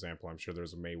giving an example. I'm sure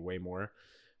there's way more.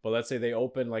 But let's say they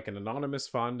open like an anonymous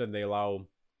fund and they allow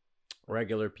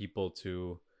regular people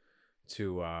to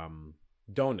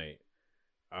donate.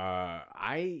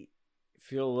 I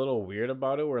feel a little weird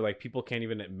about it where like people can't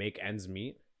even make ends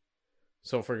meet.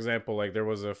 So for example, like there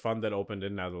was a fund that opened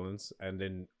in Netherlands, and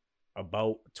in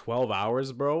about 12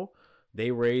 hours, bro, they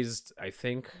raised I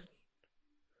think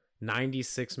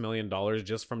 $96 million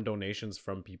just from donations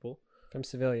from people. From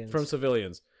civilians. From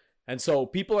civilians. And so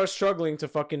people are struggling to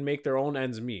fucking make their own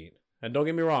ends meet. And don't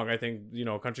get me wrong, I think,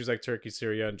 countries like Turkey,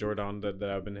 Syria, and Jordan that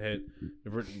have been hit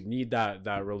need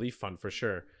that relief fund for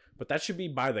sure. But that should be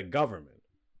by the government.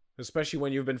 Especially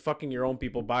when you've been fucking your own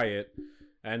people by it.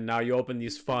 And now you open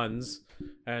these funds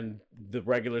and the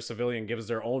regular civilian gives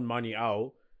their own money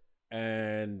out.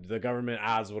 And the government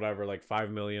adds whatever, like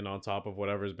 5 million on top of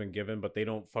whatever has been given, but they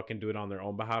don't fucking do it on their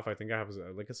own behalf. I think I have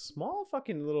like a small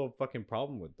fucking little fucking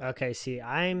problem with that. Okay, see,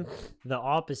 I'm the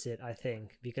opposite, I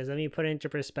think, because let me put it into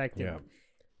perspective. Yeah.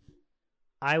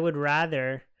 I would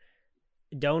rather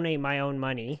donate my own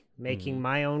money, making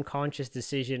my own conscious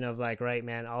decision of like, right,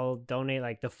 man, I'll donate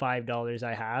like the $5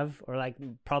 I have, or like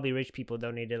probably rich people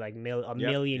donated like a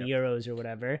million euros or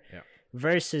whatever,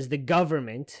 versus the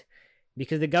government.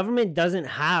 Because the government doesn't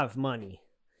have money.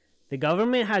 The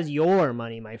government has your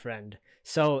money, my friend.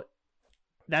 So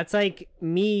that's like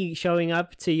me showing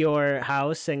up to your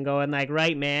house and going like,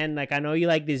 right, man, like I know you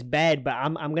like this bed, but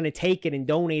I'm going to take it and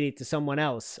donate it to someone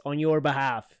else on your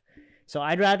behalf. So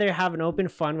I'd rather have an open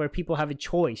fund where people have a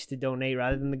choice to donate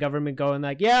rather than the government going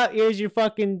like, yeah, here's your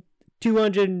fucking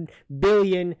 200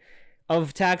 billion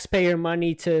of taxpayer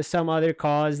money to some other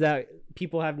cause that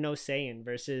people have no say in,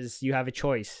 versus you have a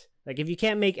choice. Like, if you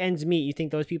can't make ends meet, you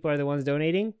think those people are the ones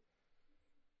donating?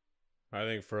 I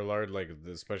think for a large, like,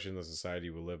 especially in the society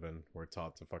we live in, we're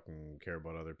taught to fucking care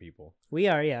about other people. We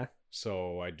are, yeah.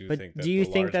 So I do But think that do you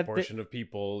the think large that portion of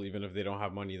people, even if they don't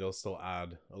have money, they'll still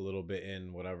add a little bit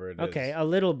in whatever it is. Okay, a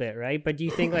little bit, right? But do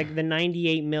you think like the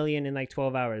 98 million in like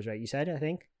 12 hours, right? You said, I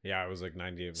think? Yeah, it was like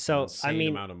 98. So, I mean,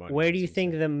 amount of money. where It do was you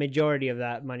think insane. the majority of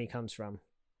that money comes from?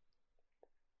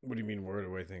 What do you mean, where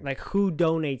do I think? Like, who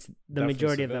donates the Definitely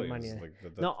majority of that money? civilians,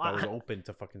 Like, No, that was open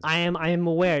to fucking. I am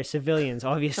aware, civilians,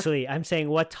 obviously. I'm saying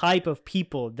what type of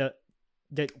people that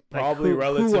Probably like, who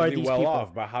relatively are these well people?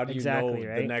 off, but how do you Exactly, know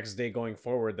right? the next day going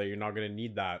forward that you're not going to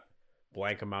need that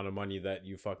blank amount of money that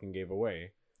you fucking gave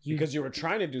away because you were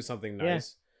trying to do something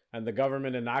nice and the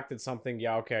government enacted something?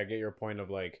 Yeah, okay, I get your point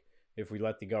of like, if we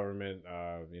let the government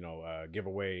give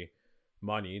away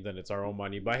money, then it's our own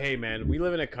money. But hey, man, we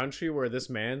live in a country where this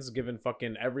man's given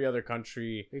fucking every other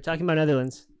country. You're talking about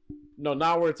Netherlands. No,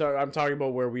 now I'm talking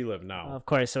about where we live now. Of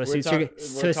course. So it We're suits your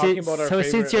we're talking about our so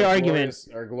it suits your our argument.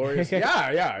 glorious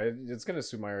yeah, it's gonna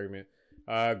suit my argument.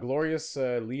 Glorious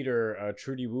leader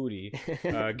Trudy Woody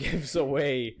gives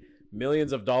away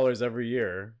millions of dollars every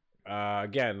year.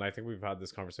 Again, I think we've had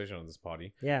this conversation on this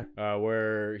potty. Yeah.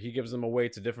 Where he gives them away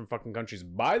to different fucking countries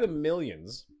by the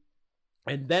millions,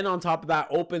 and then on top of that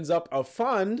opens up a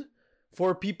fund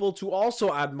for people to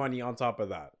also add money on top of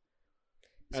that.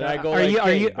 And So I go, are you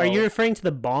 "Hey, are you bro." referring to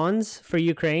the bonds for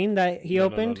Ukraine that he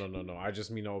opened? No. I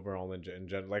just mean overall in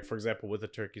general. Like, for example, with the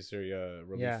Turkey Syria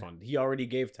relief Yeah. fund, he already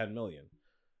gave 10 million.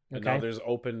 And now there's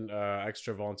open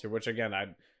extra volunteer, which again,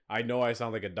 I know I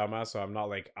sound like a dumbass, so I'm not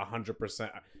like 100%.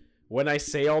 When I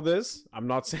say all this, I'm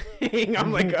not saying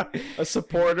I'm like a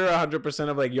supporter 100%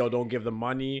 of like, yo, don't give them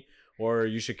money or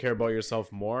you should care about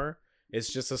yourself more.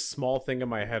 It's just a small thing in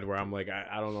my head where I'm like,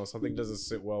 I don't know, something doesn't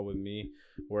sit well with me,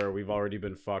 where we've already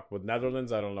been fucked. With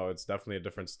Netherlands, I don't know, it's definitely a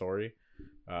different story.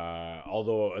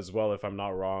 Although, as well, if I'm not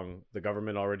wrong, the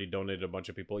government already donated a bunch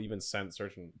of people, even sent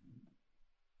search and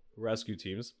rescue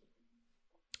teams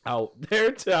out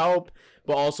there to help,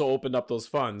 but also opened up those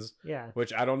funds. Yeah.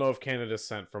 Which I don't know if Canada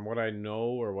sent. From what I know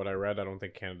or what I read, I don't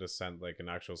think Canada sent like an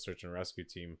actual search and rescue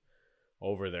team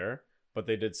over there. but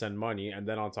they did send money, and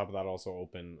then on top of that, also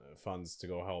open funds to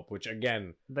go help. Which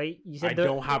again, But you said I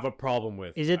don't have a problem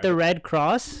with. Is it the Red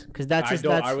Cross? Because that's I just,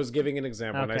 don't. that's I was giving an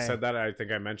example. When I Okay. said that, I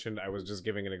think I mentioned I was just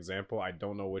giving an example. I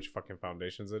don't know which fucking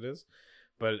foundations it is,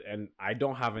 and I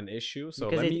don't have an issue. So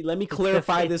because let me it's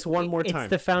clarify the- this one more It's time.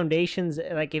 the foundations.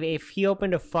 Like if he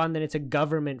opened a fund, then it's a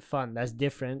government fund. That's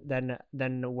different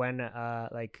than when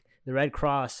like the Red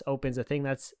Cross opens a thing.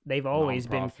 They've always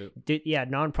Non-profit. been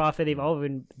non-profit.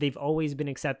 They've always been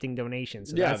accepting donations.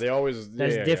 So They always.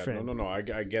 that's Yeah. different. No. I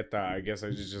get that. I guess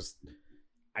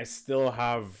I still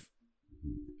have.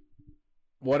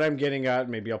 What I'm getting at,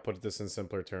 maybe I'll put this in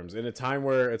simpler terms. In a time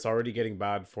where it's already getting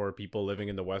bad for people living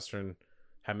in the Western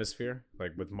Hemisphere,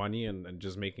 like with money and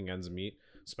just making ends meet,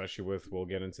 especially we'll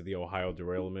get into the Ohio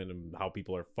derailment and how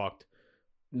people are fucked,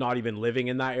 not even living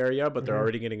in that area, but they're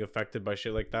already getting affected by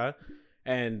shit like that.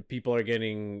 And people are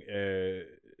getting,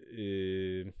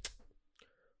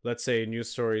 let's say, news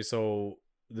stories. So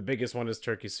the biggest one is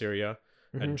Turkey, Syria.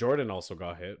 And Jordan also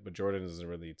got hit, but Jordan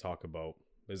isn't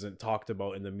talked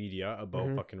about in the media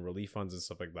about fucking relief funds and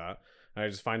stuff like that. And I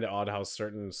just find it odd how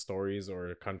certain stories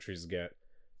or countries get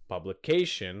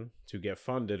publication to get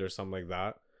funded or something like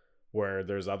that, where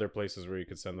there's other places where you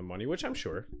could send the money, which I'm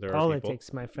sure there are people.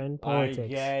 Politics, my friend. Politics. I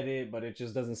get it, but it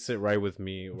just doesn't sit right with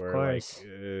me. Where course. like,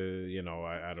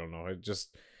 I don't know. It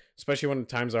just, especially when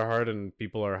times are hard and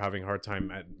people are having a hard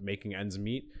time at making ends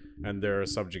meet, and they're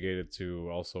subjugated to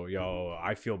also,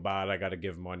 I feel bad, I gotta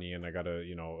give money and I gotta,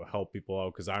 help people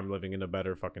out because I'm living in a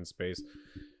better fucking space.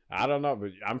 I don't know,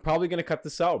 but I'm probably gonna cut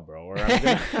this out, bro. Or you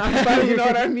know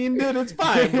what I mean, dude? It's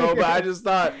fine, bro. But I just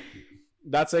thought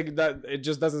that's like that. It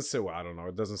just doesn't sit well. I don't know.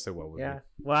 It doesn't sit well with me.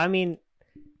 Well, I mean,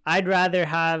 I'd rather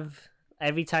have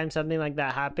every time something like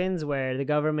that happens where the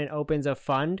government opens a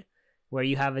fund where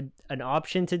you have an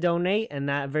option to donate, and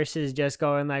that versus just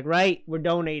going like, right, we're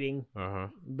donating.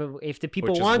 But if the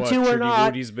people want to or not,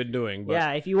 Trudy's been doing.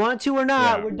 But if you want to or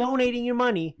not, we're donating your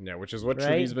money. Yeah, which is what right?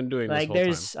 Trudy's been doing. Like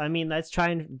this whole time. I mean, let's try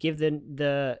and give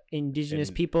the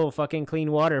indigenous people fucking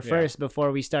clean water first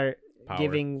before we start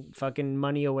giving fucking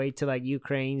money away to like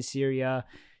Ukraine, Syria,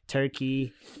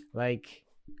 Turkey, like.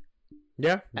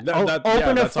 Yeah, open a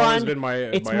that's always fund. been my.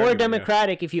 It's my more argument,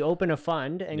 democratic if you open a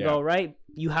fund and go right.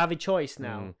 You have a choice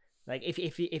now. Like if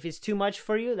it's too much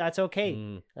for you, that's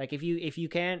okay. Like if you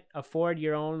can't afford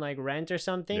your own like rent or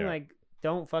something, like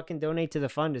don't fucking donate to the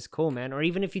fund. It's cool, man. Or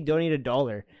even if you donate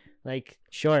 $1, like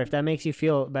sure, if that makes you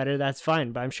feel better, that's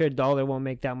fine. But I'm sure $1 won't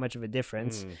make that much of a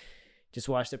difference. Just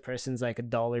watch the person's like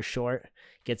 $1 short,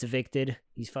 gets evicted.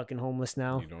 He's fucking homeless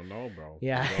now. You don't know, bro.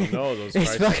 Yeah. You don't know. Those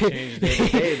It's prices fucking- change day to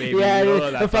day, baby. Yeah, you know,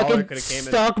 that the dollar fucking could have came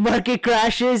stock market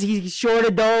crashes. He's short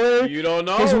 $1. You don't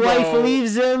know, His wife bro.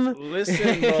 leaves him.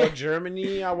 Listen, bro.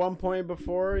 Germany at one point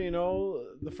before,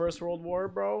 the First World War,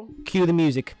 bro. Cue the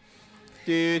music.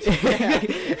 Dude.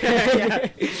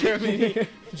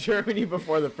 Germany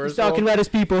before the First He's talking World about his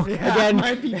people again.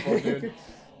 My people, dude.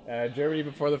 Germany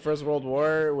before the First World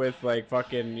War with like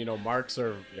fucking, marks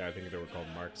I think they were called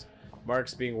marks.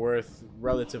 Marks being worth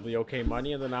relatively okay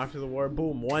money, and then after the war,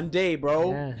 boom, one day,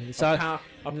 bro, Yeah,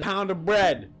 a pound of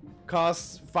bread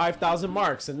costs 5,000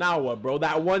 marks, and now what, bro?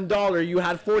 That $1, you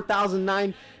had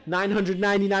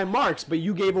 4,999 marks, but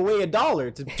you gave away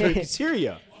 $1 to Turkey,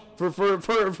 Syria. For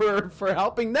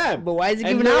helping them. But why is he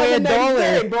And giving now away the next $1?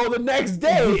 day, bro, the next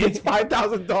day it's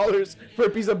 $5,000 for a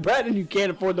piece of bread, and you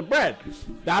can't afford the bread.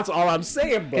 That's all I'm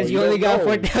saying, bro. Because you only got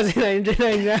don't know.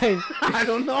 4,999. I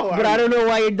don't know. But I don't know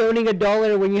why you're donating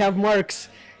 $1 when you have marks.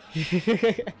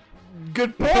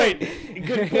 Good point.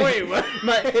 Good point.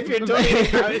 If you're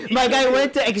donating, My guy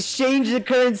went to exchange the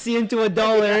currency into $1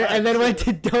 and then went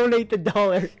to donate the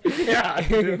 $1. Yeah,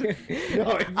 dude.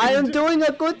 No, if I you am do- doing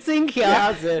a good thing here.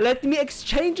 That's it. Let me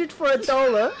exchange it for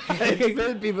 $1.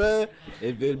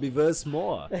 It will be worth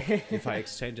more if I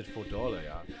exchange it for $1.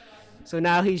 Yeah. So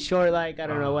now he's short, like, I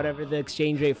don't know, whatever the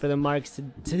exchange rate for the marks to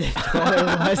the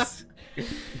 $1 was.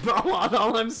 But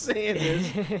all I'm saying is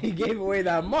he gave away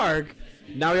that mark.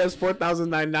 Now he has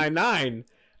 4,999.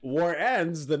 War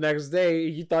ends the next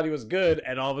day. He thought he was good,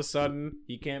 and all of a sudden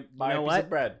he can't buy a piece of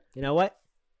bread. You know what?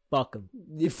 Fuck him.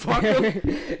 You fuck him. You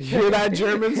hear that,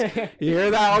 Germans? You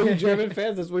hear that, all you German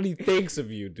fans? That's what he thinks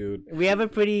of you, dude. We have a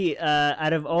pretty,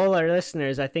 out of all our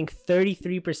listeners, I think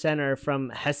 33% are from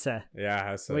Hesse. Yeah,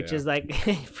 Hesse, Which is like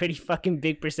a pretty fucking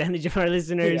big percentage of our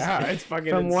listeners. Yeah, it's fucking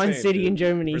from one insane, city dude. in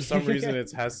Germany. For some reason,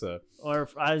 it's Hesse. Or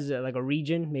as like a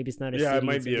region. Maybe it's not a city. Yeah, it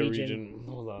might it's be a region.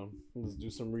 Hold on. Let's do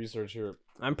some research here.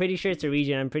 I'm pretty sure it's a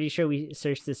region. I'm pretty sure we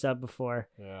searched this up before.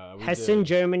 Yeah, Hessen,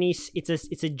 Germany.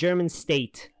 It's a German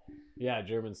state. Yeah,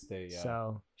 German state, yeah.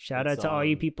 So shout It's, out to all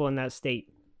you people in that state.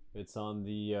 It's on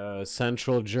the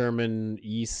central German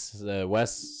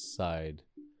west side.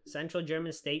 Central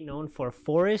German state known for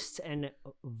forests and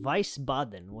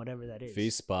Wiesbaden, whatever that is.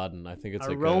 Wiesbaden, I think it's a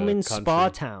like Roman a spa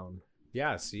country. town.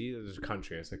 Yeah, see, there's a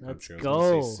country. I said country. Let's I was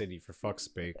gonna go. say city for fuck's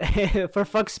sake. For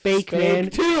fuck's spake, man.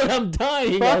 Dude, I'm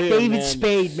dying. Fuck out here, David man.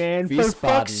 Spade, man. For Wiesbaden.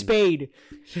 fuck's Spade.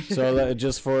 So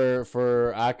just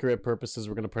for accurate purposes,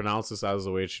 we're gonna pronounce this as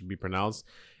the way it should be pronounced.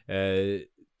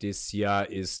 Das Jahr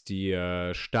ist die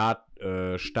Stadt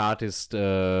ist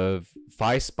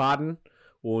Wiesbaden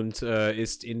und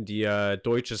ist in der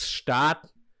deutsche Stadt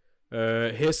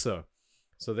Hesse.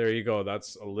 So there you go.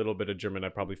 That's a little bit of German. I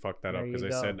probably fucked that up because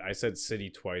I said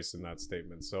city twice in that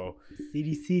statement. So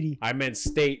City. I meant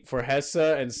state for Hesse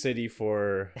and city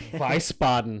for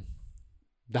Wiesbaden.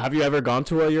 Have you ever gone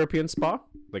to a European spa?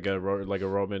 Like a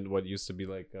Roman, what used to be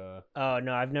like Oh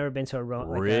no, I've never been to a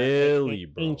Roman. Really,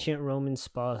 bro? Ancient Roman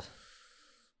spa.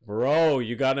 Bro,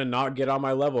 you gotta not get on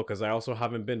my level because I also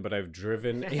haven't been, but I've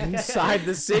driven inside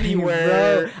the city Bro,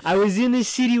 where I was in the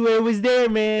city where it was there,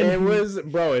 man. it was.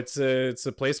 Bro, it's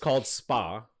a place called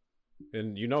Spa,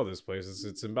 and you know this place.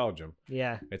 It's in Belgium.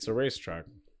 Yeah. It's a racetrack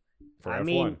for I F1.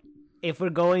 mean, if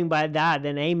we're going by that,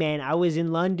 then hey, man, I was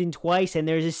in London twice, and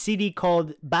there's a city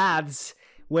called Baths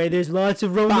where there's lots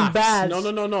of Roman baths. No.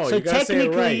 So You gotta say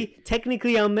it right.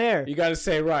 technically, I'm there. You gotta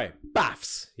say it right.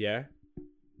 Baths. Yeah.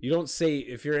 You don't say,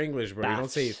 if you're English, bro, you don't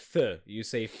Baths. say th. You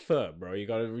say th, bro. You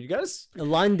gotta.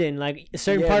 London, like a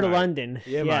certain Yeah, part of man. London.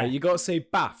 Yeah, man. You gotta say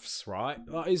baths, right?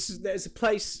 There's a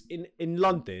place in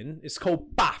London. It's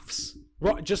called Baths,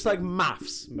 right? Just like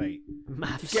maths, mate.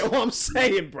 Maths. Get what I'm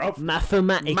saying, bro?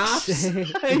 Mathematics. Maths.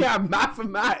 Yeah,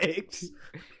 mathematics.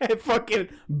 And fucking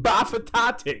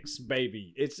bathematics,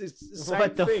 baby. It's the same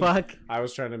What the thing. fuck? I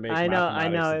was trying to make I know.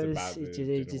 mathematics into It bath, was- it it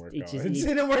didn't just- work it out. just- It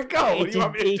didn't work out. What do you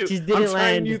want me to do? it just I'm didn't trying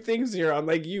land. new things here,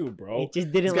 unlike you, bro. It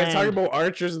just This didn't guy's talking land. about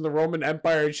archers in the Roman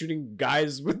Empire and shooting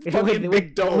guys with fucking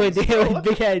big domes. with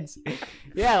big heads.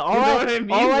 Yeah, all You know I, what I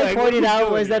mean? all I Like, what pointed are we out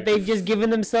doing was that here? they've just given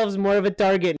themselves more of a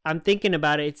target. I'm thinking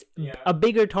about it. It's a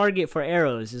bigger target for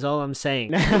arrows, is all I'm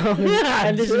saying.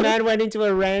 And this dude. man went into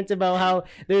a rant about how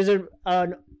there's a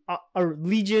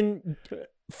legion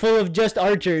full of just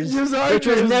archers, Just which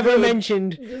was archers, never dude.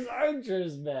 mentioned. Just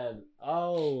archers, man.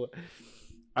 Oh.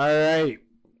 All right.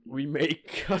 We may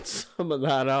cut some of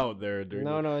that out there, dude.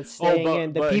 No, it's staying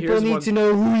in. The but people here's need one- to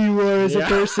know who you are as a Yeah.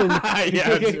 person.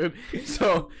 Yeah, dude.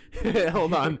 So,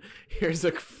 hold on. Here's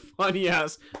a funny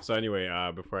ass. So anyway,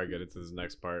 before I get into this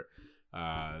next part,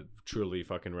 truly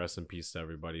fucking rest in peace to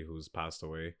everybody who's passed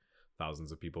away.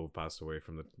 Thousands of people who passed away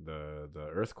from the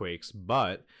earthquakes.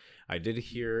 But I did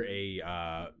hear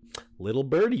a little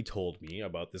birdie told me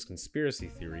about this conspiracy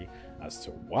theory as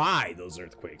to why those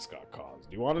earthquakes got caused.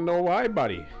 Do you want to know why,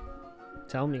 buddy?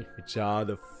 Tell me. It's all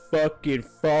the fucking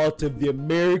fault of the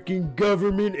American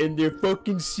government and their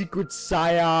fucking secret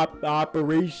psyop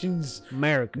operations.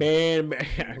 America. Man,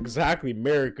 exactly,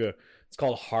 America. It's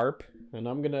called HARP, and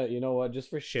I'm gonna, you know what, just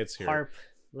for shits here. Harp,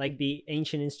 like the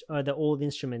ancient the old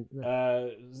instrument.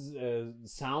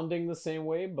 Sounding the same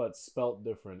way, but spelt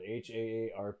different.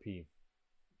 HAARP.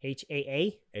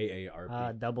 HAA?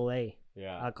 AARP. Double A.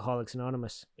 Yeah. Alcoholics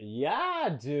Anonymous.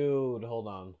 Yeah, dude. Hold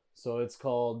on. So it's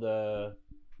called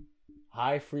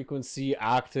High Frequency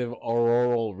Active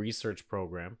Auroral Research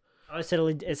Program. Oh,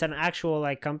 it's an actual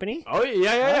like company? Oh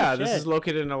yeah. This shit. is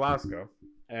located in Alaska,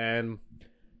 and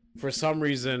for some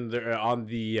reason, they're on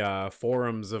the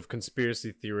forums of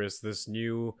conspiracy theorists, this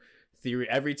new theory.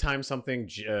 Every time something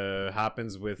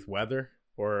happens with weather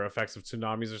or effects of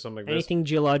tsunamis or something like this, Anything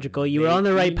geological. You were on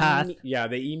the right path. Yeah,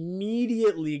 they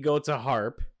immediately go to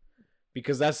HARP.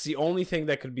 Because that's the only thing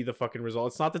that could be the fucking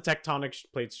result. It's not the tectonic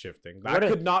plates shifting. That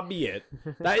could not be it.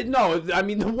 No, I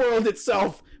mean the world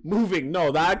itself moving. No,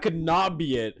 that could not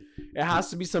be it. It has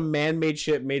to be some man-made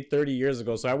shit made 30 years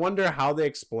ago. So I wonder how they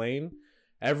explain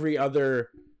every other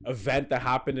event that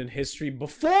happened in history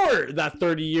before that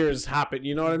 30 years happened.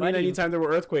 You know what I mean? Buddy. Anytime there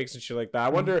were earthquakes and shit like that. I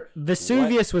wonder.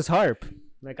 Vesuvius was harp.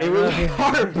 Like, I It don't know was if you-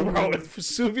 hard, bro.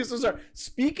 Vesuvius was hard.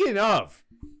 Speaking of,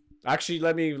 actually,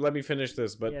 let me finish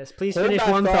this. But Yes, please hold finish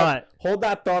that one thought. Hold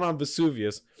that thought on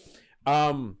Vesuvius.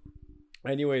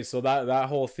 Anyway, so that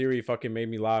whole theory fucking made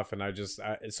me laugh, and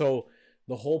so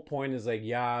the whole point is like,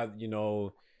 yeah, you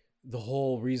know, the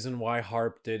whole reason why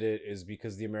HARP did it is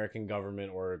because the American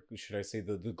government, or should I say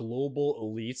the global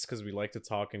elites, because we like to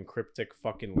talk in cryptic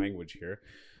fucking language here.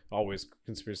 Always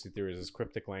conspiracy theories is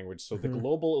cryptic language. So the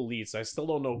global elites, I still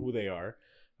don't know who they are.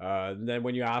 And then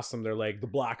when you ask them, they're like the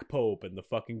Black Pope and the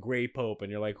fucking Gray Pope,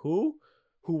 and you're like, who?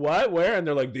 Who, what, where? And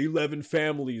they're like, the 11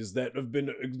 families that have been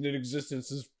in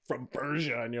existence from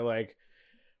Persia. And you're like,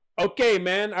 Okay,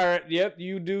 man. All right. Yep.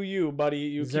 You do you, buddy.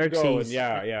 You keep going. Xerxes.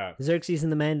 Yeah. Xerxes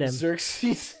and the Mandem.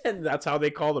 Xerxes, and that's how they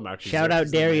call them. Actually, Shout out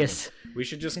Xerxes and Darius. Mandem. We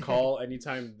should just call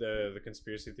anytime the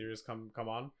conspiracy theorists come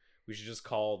on. We should just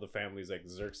call the families like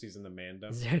Xerxes and the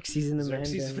Mandem. Xerxes and the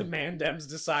Xerxes and the Mandem. Mandems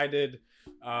decided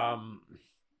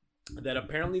that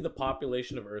apparently the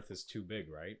population of Earth is too big,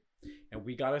 right? And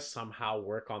we gotta somehow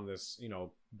work on this,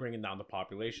 bringing down the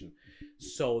population.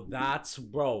 So that's,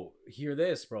 bro, hear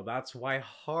this, bro. That's why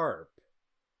HARP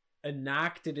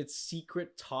enacted its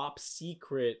top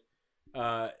secret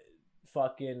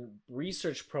fucking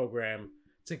research program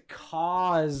to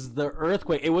cause the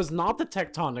earthquake. It was not the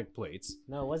tectonic plates.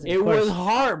 No, it wasn't. It was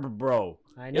HARP, bro.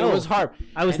 I know. It was HARP.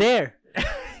 I was there.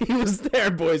 He was there,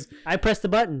 boys. I pressed the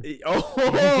button.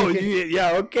 Oh,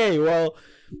 yeah, okay. Well,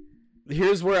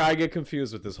 here's where I get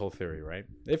confused with this whole theory, right?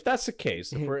 If that's the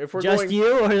case, if we're Just going,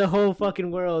 you or the whole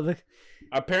fucking world?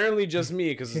 apparently just me,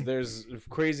 because there's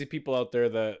crazy people out there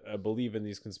that believe in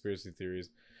these conspiracy theories.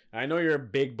 I know you're a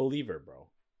big believer, bro.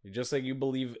 Just like you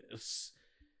believe.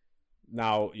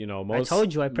 Now, most. I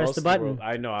told you I pressed the button. World,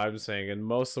 I know. I'm saying in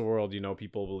most of the world,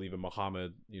 people believe in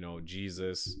Muhammad,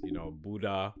 Jesus,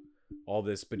 Buddha, all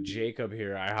this. But Jacob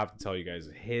here, I have to tell you guys,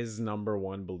 his number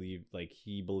one belief, like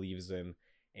he believes in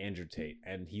Andrew Tate,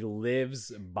 and he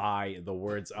lives by the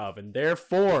words of, and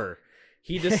therefore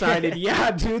he decided,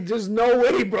 yeah, dude, there's no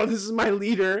way, bro. This is my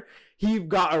leader. He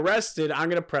got arrested. I'm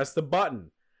gonna press the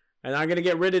button. And I'm going to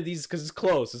get rid of these because it's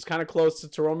close. It's kind of close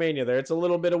to Romania there. It's a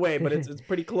little bit away, but it's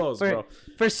pretty close, bro.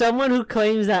 For someone who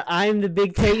claims that I'm the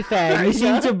big Tate fan, you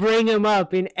seem to bring him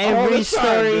up in every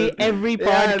story, every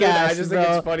podcast, dude, I just think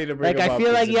it's funny to bring him up. I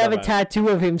feel like you have a tattoo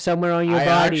of him somewhere on your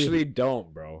body. I actually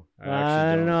don't, bro.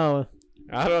 I don't know.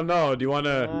 I don't know. Do you want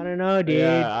to? I don't know, dude.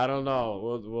 Yeah, I don't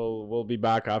know. We'll be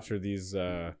back after these.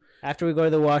 After we go to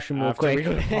the washroom real quick.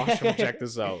 After we go to the washroom, check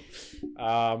this out.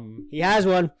 He has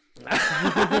one.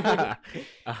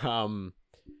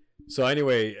 So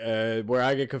anyway, where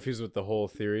I get confused with the whole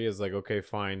theory is like, okay,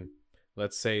 fine.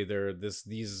 Let's say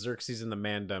these Xerxes and the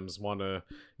Mandems want to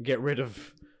get rid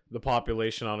of the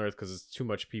population on Earth because it's too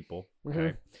much people. Okay.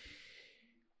 Mm-hmm.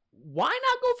 Why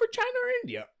not go for China or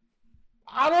India?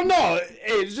 I don't know.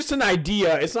 It's just an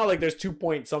idea. It's not like there's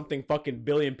 2-point-something fucking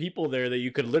billion people there that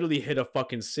you could literally hit a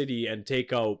fucking city and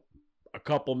take out a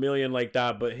couple million like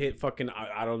that, but hit fucking,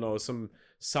 I don't know, some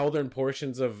southern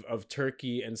portions of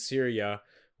Turkey and Syria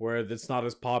where it's not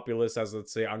as populous as,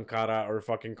 let's say, Ankara or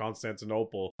fucking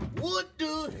Constantinople. What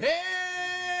the hell?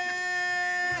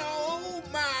 Oh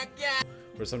my god.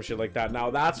 Or some shit like that. Now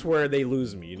that's where they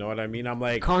lose me, you know what I mean? I'm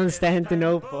like,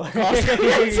 Constantinople.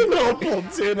 Constantinople,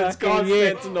 dude. It's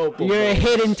Constantinople. You're a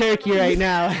hit in Turkey right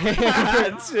now.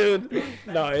 Dude.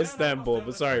 No, Istanbul.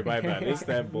 But sorry, my bad.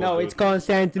 Istanbul. No, dude. It's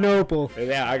Constantinople.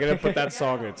 Yeah, I gotta put that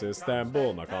song into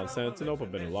Istanbul, not Constantinople.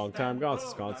 Been a long time gone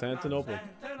since Constantinople.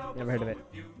 Never heard of it.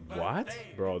 What?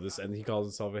 Bro, and he calls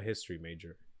himself a history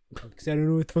major. Because I don't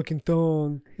know what fucking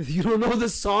song. You don't know the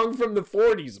song from the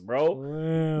 40s, bro.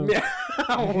 Wow. Yeah.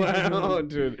 Wow,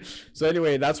 dude. So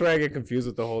anyway, that's where I get confused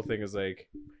with the whole thing is like,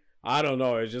 I don't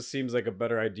know. It just seems like a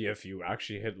better idea if you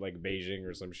actually hit like Beijing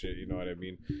or some shit. You know what I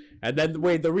mean? And then,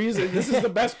 wait, the reason, this is the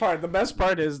best part. The best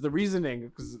part is the reasoning,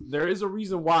 because there is a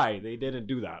reason why they didn't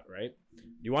do that, right?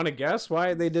 You want to guess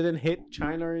why they didn't hit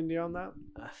China or India on that?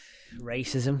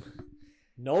 Racism.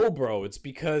 No, bro. It's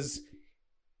because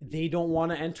they don't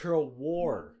want to enter a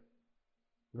war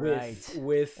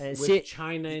with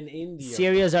China and India.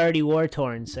 Syria's already war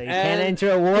torn, so you can't enter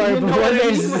a war. But when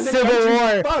there's a civil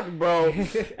war, fuck, bro.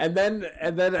 and then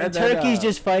Turkey's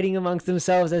just fighting amongst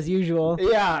themselves as usual.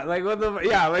 Yeah, like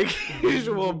like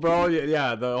usual, bro.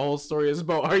 Yeah, the whole story is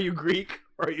about, are you Greek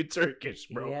or are you Turkish,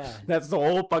 bro? Yeah, that's the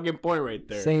whole fucking point right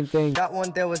there. Same thing. That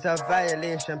one there was a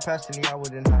violation. Personally, I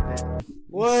wouldn't have it.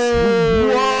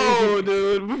 Whoa,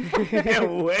 dude.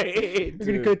 Wait. We're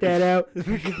gonna cut that out.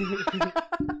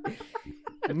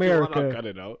 America. I'll cut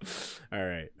it out. All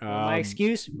right. My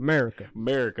excuse? America.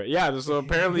 Yeah. So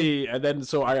apparently, and then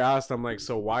so I asked them like,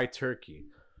 so why Turkey?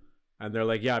 And they're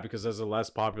like, yeah, because there's a less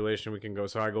population we can go.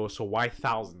 So I go, so why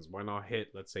thousands? Why not hit,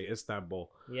 let's say, Istanbul?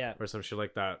 Yeah. Or some shit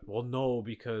like that. Well, no,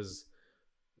 because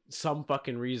some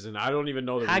fucking reason. I don't even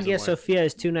know the reason Hagia why. Sophia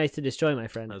is too nice to destroy, my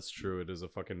friend. That's true. It is a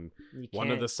fucking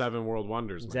one of the 7 world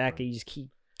wonders. Exactly. You just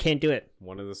can't do it.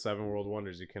 One of the 7 world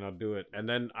wonders. You cannot do it. And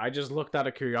then I just looked out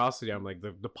of curiosity. I'm like,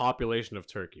 the population of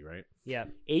Turkey, right? Yeah.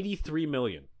 83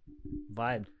 million.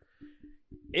 Vibe.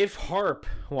 If HARP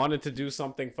wanted to do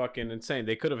something fucking insane,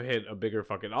 they could have hit a bigger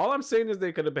fucking... All I'm saying is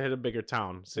they could have hit a bigger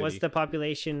town, city. What's the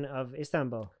population of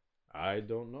Istanbul? I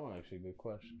don't know, actually. Good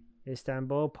question.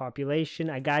 Istanbul population.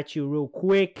 I got you real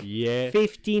quick. Yeah.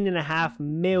 15.5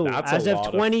 mil That's as a of lot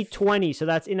of- 2020. So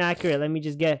that's inaccurate. Let me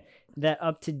just get that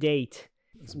up to date.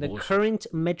 The bullshit. current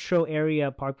metro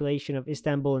area population of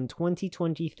Istanbul in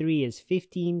 2023 is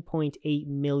 15.8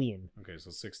 million. Okay, so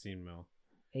 16 mil.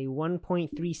 A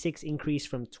 1.36 increase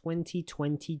from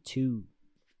 2022.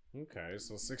 Okay,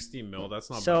 so 16 mil.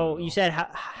 That's not bad So at you all. said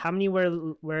how many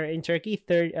were in Turkey?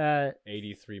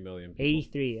 83 million people.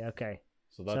 83. Okay.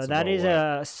 So So that's that about is what?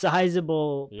 a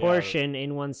sizable Yeah. portion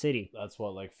in one city. That's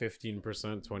what, like 15%,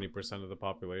 20% of the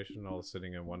population all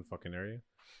sitting in one fucking area?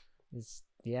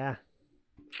 Yeah.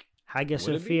 Hagia Would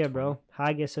it be Sophia, bro.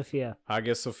 Hagia Sophia.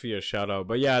 Hagia Sophia, shout out.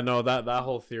 But yeah, no, that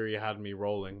whole theory had me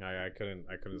rolling. I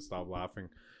couldn't stop laughing.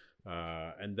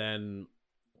 And then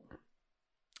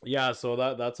yeah, so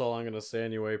that's all I'm gonna say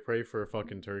anyway. Pray for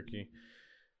fucking Turkey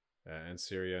and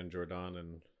Syria and Jordan,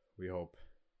 and we hope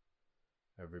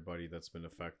everybody that's been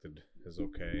affected is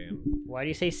okay. And Why do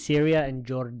you say Syria and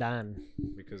Jordan?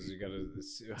 because you gotta,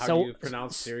 how So- do you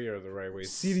pronounce Syria the right way?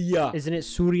 Syria. Isn't it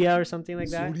Surya or something like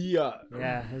that? Syria.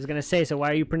 Yeah, I was gonna say. So why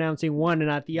are you pronouncing one and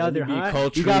not the other, Let me be huh? You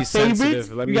culturally got favorites?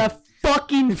 sensitive. Let You me- got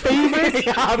fucking favorites?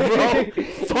 Yeah, bro.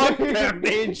 Fuck them.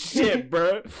 They ain't shit,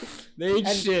 bro. They ain't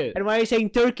shit. And why are you saying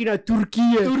Turkey, not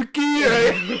Turkey? Turkey.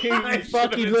 You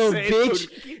fucking little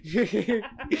bitch.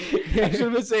 I should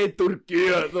have been saying Turkey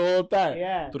the whole time.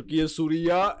 Yeah. Turkey,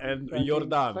 Syria, and Jordan,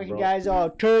 Fucking bro. guys all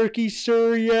Turkey,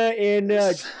 Syria, and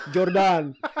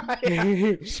Jordan.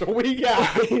 So we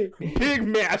got big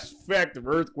mass effect of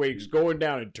earthquakes going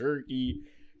down in Turkey,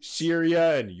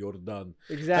 Syria, and Jordan.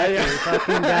 Exactly,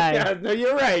 fucking guy. Yeah, no,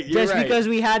 you're right. You're Just right. because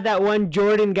we had that one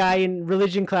Jordan guy in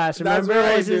religion class. That's Remember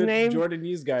what was his dude. name?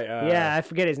 Jordanese guy. Yeah, I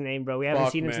forget his name, bro. We haven't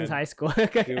fuck, seen him since man. high school.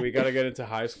 Dude, we gotta get into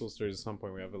high school stories at some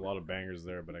point. We have a lot of bangers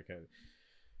there, but I can't.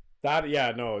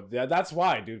 That's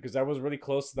why, dude, because I was really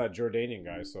close to that Jordanian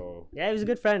guy. So Yeah, he was a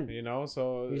good friend. you know,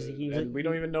 so He was and we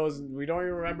don't even know we don't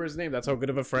even remember his name. That's how good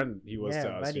of a friend he was Yeah, to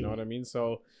us. buddy. You know what I mean?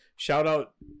 So shout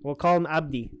out We'll call him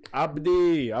Abdi.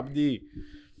 Abdi.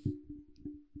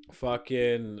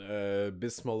 Fucking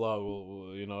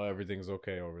Bismillah. You know, everything's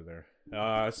okay over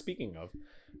there. Speaking of,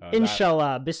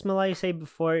 Inshallah. Bismillah, you say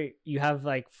before you have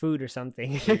like food or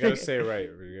something. you gotta say it right.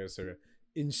 You gotta say it right.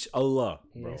 Inshallah,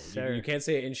 bro. Yes, sir. You can't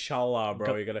say inshallah,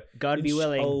 bro. You gotta God be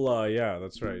willing. Inshallah, yeah,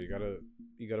 that's right.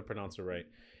 You gotta pronounce it right.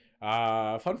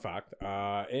 Fun fact: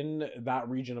 in that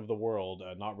region of the world,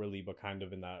 not really, but kind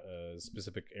of in that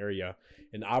specific area,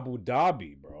 in Abu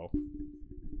Dhabi, bro,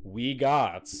 we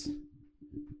got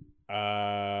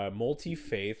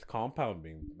multi-faith compound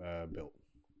being built,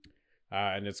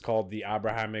 and it's called the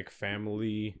Abrahamic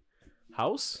Family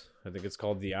House. I think it's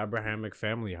called the Abrahamic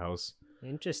Family House.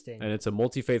 Interesting. And it's a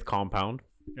multi-faith compound,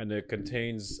 and it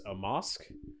contains a mosque,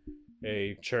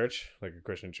 a church, like a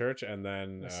Christian church, and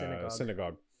then A a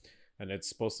synagogue. And it's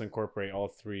supposed to incorporate all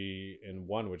three in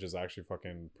one, which is actually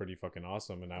pretty fucking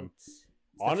awesome. And I'm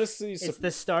honestly, It's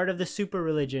the start of the super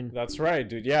religion. that's right,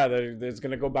 dude. Yeah, it's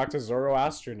gonna go back to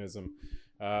Zoroastrianism.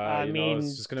 I you know, mean,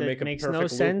 it's just gonna that make a makes perfect no loop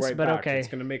sense, right but back. okay. It's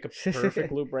gonna make a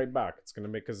perfect loop right back. It's gonna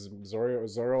make, because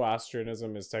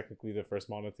Zoroastrianism is technically the first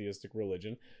monotheistic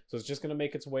religion, so it's just gonna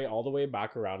make its way all the way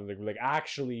back around, and they're like,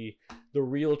 actually, the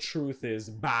real truth is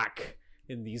back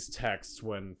in these texts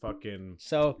when fucking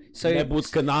So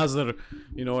Nebuchadnezzar,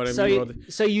 you know what I so mean?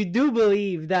 so you do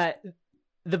believe that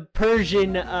the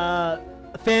Persian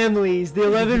families, the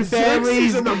 11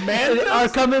 families, and the Mandans? are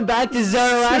coming back to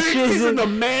Zoroastrianism.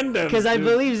 Because I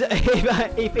believe,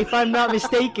 if I'm not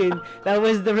mistaken, that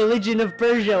was the religion of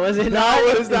Persia, was it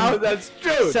not? That's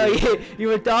true. So you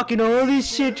were talking all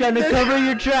this shit, trying to cover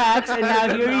your tracks, and now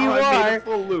here you Now I made a are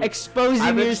full loop. exposing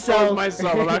I've yourself. exposed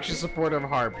myself. I'm actually supportive of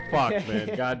Harp. Fuck,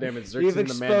 man. God damn it. Xerxes You've and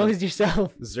the Mandem. exposed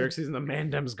yourself. Xerxes and the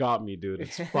Mandems got me, dude.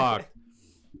 It's fucked.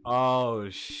 Oh,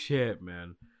 shit,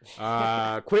 man.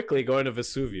 Quickly going to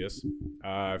Vesuvius.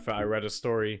 I read a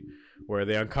story where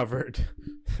they uncovered.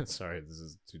 Sorry, this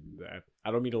is too. I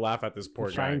don't mean to laugh at this poor I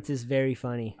guy. find this very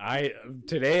funny.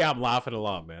 Today I'm laughing a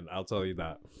lot, man. I'll tell you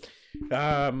that.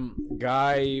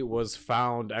 Guy was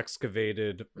found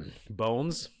excavated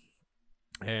bones,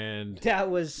 and That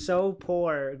was so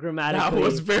poor grammatically. that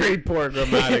was very poor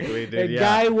grammatically, The dude.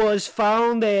 guy Yeah. was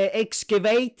found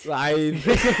excavate.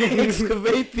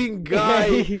 Excavating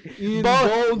guy in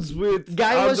bones with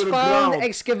Guy was found underground.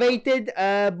 excavated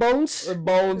bones.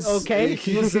 Bones. Okay.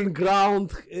 He's in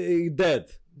ground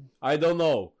dead. I don't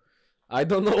know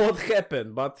what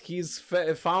happened, but he's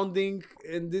founding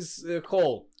in this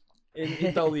hole in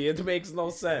Italy. It makes no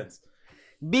sense.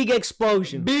 Big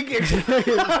explosion. Big explosion.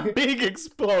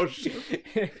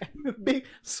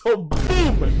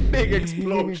 Boom, big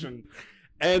explosion.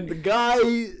 And the guy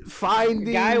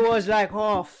The guy was like,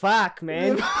 oh, fuck,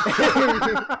 man.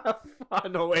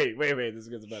 No, wait. This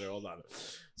gets better. Hold on.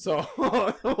 So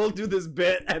we'll do this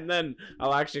bit, and then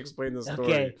I'll actually explain the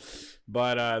story. Okay.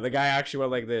 But the guy actually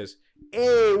went like this.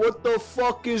 Hey, what the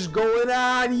fuck is going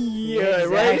on here?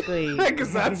 Exactly. Right?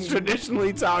 Because that's traditional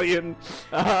Italian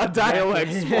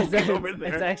dialect spoken over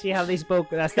there. That's actually how they spoke.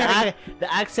 That's the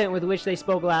accent with which they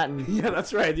spoke Latin. Yeah,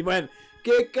 that's right. He went,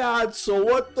 "Que cazzo?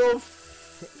 What the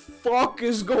fuck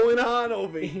is going on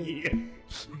over here?"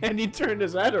 And he turned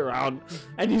his head around,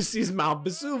 and he sees Mount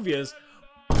Vesuvius.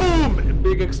 Boom!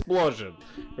 Big explosion,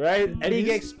 right? And Big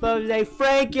explosion. Hey,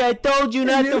 Frankie, I told you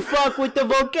not to fuck with the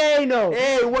volcano.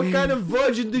 Hey, what kind of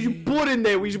virgin did you put in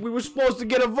there? We were supposed to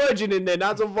get a virgin in there,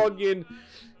 not some fucking...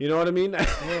 You know what I mean?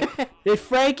 Did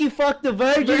Frankie fuck the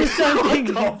virgin or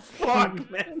something? What the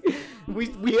fuck, man?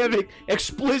 We have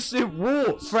explicit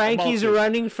rules. Frankie's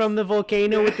running from the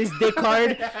volcano with his dick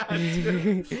hard.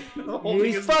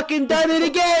 He's fucking done it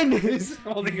again. He's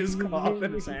holding his cough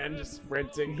in his hand, just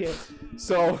sprinting. Yeah.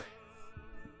 So,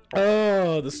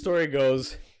 the story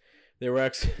goes, they were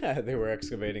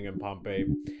excavating in Pompeii,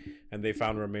 and they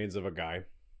found remains of a guy.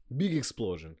 Big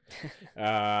explosion.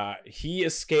 He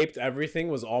escaped everything,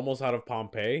 was almost out of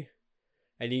Pompeii,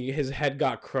 and his head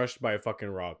got crushed by a fucking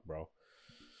rock, bro.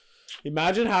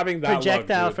 Imagine having that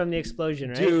projectile luck, from the explosion,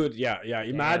 right? Dude, yeah.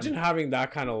 Imagine having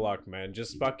that kind of luck, man.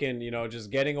 Just fucking,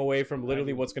 just getting away from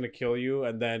literally what's gonna kill you,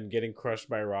 and then getting crushed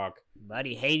by a rock.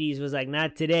 Buddy, Hades was like,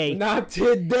 not today. Not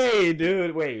today,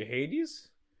 dude. Wait, Hades?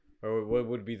 Or what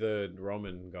would be the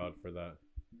Roman god for that?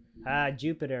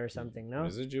 Jupiter or something, no?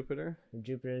 Is it Jupiter?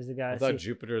 Jupiter is the god. I thought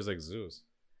Jupiter is like Zeus.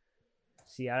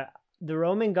 See, the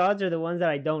Roman gods are the ones that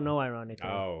I don't know, ironically.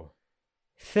 Oh.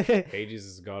 Hades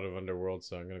is god of underworld,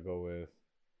 so I'm going to go with...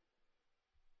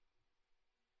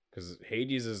 Because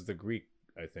Hades is the Greek,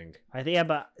 I think. Yeah,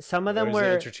 but some of them or is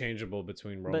were... it interchangeable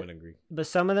between Roman and Greek? But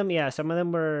some of them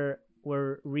were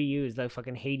reused, like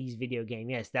fucking Hades video game.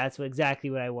 Yes, that's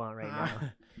exactly what I want right now.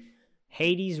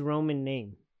 Hades Roman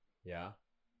name. Yeah.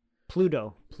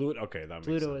 Pluto. Okay, that makes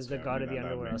Pluto sense. is the god of the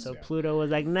underworld. So yeah. Pluto was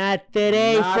like, not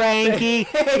today, Frankie.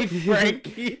 Hey,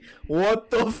 Frankie, what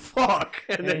the fuck?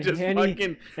 And then just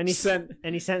he sent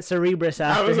Cerebrus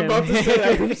after him. I was about to say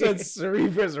that. He sent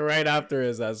Cerebrus right after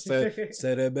his ass.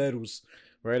 Cereberus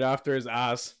right after his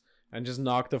ass, and just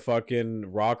knocked a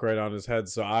fucking rock right on his head.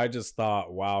 So I just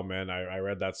thought, wow, man, I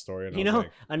read that story. And I was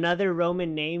like, another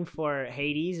Roman name for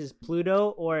Hades is Pluto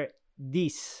or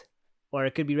Dis. Or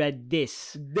it could be read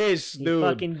this. This, dude. You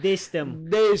fucking dissed him.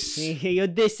 This. You're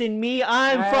dissing me?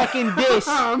 I'm fucking this.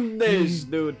 I'm this,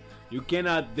 dude. You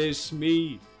cannot diss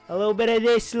me. A little bit of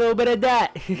this, a little bit of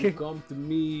that. You come to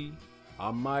me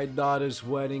on my daughter's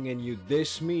wedding and you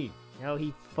diss me. No,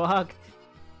 he fucked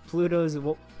Pluto's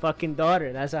fucking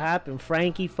daughter. That's what happened.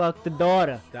 Frankie fucked the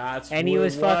daughter. He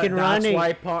was fucking running.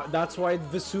 That's why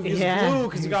Vesuvius blew,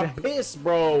 because he got pissed,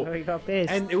 bro. Oh, he got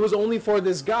pissed. And it was only for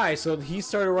this guy, so he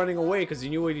started running away because he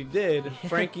knew what he did.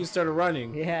 Frankie started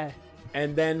running. Yeah.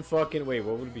 And then fucking, wait,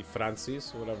 what would it be?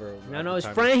 Francis? Whatever. No, it's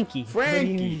Frankie.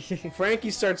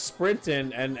 Frankie starts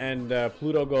sprinting, and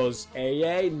Pluto goes,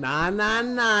 hey, nah,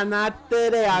 not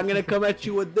today. I'm going to come at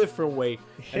you a different way.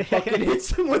 And fucking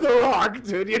hits him with a rock,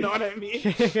 dude. You know what I mean?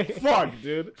 Fuck,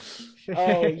 dude.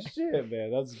 Oh, shit,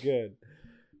 man. That's good.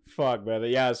 Fuck, man.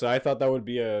 Yeah, so I thought that would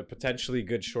be a potentially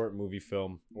good short movie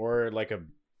film. Or like a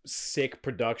sick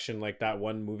production like that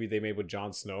one movie they made with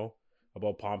Jon Snow.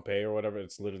 About Pompeii or whatever.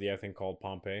 It's literally, I think, called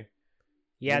Pompeii.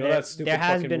 Yeah, you know there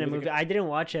has been a movie. I didn't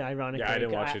watch it, ironically. Yeah, I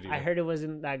didn't watch it either. I heard it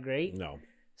wasn't that great. No.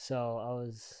 So I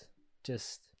was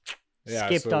just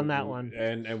skipped on that one.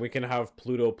 And we can have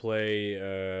Pluto play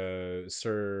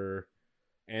Sir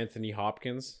Anthony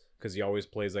Hopkins, because he always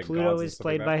plays like Pluto gods is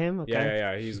played like by him? Okay.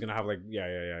 Yeah. He's going to have like,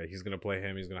 he's going to play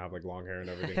him. He's going to have like long hair and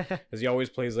everything. Because he always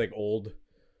plays like old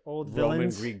Roman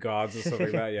villains. Greek gods and stuff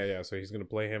like that. Yeah. So he's gonna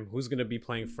play him. Who's gonna be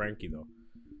playing Frankie though?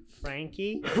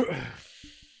 Frankie?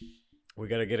 We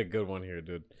gotta get a good one here,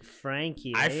 dude.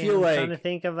 Frankie. I feel I'm trying to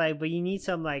think of but you need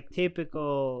some like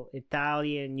typical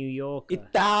Italian New Yorker.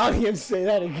 Italian, say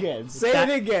that again. Say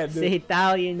it again, dude. Say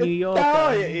Italian New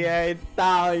Yorker.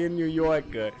 Italian New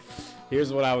Yorker.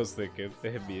 Here's what I was thinking.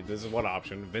 This is one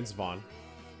option. Vince Vaughn.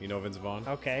 You know Vince Vaughn?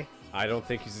 Okay. I don't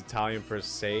think he's Italian per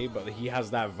se, but he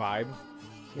has that vibe.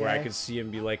 Where I could see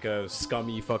him be like a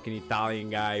scummy fucking Italian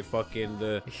guy, fucking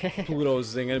the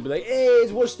Pluto's thing, and be like, hey,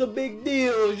 what's the big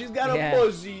deal? She's got a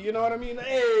pussy, you know what I mean?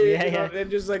 Hey, and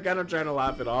just like kind of trying to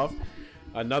laugh it off.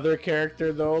 Another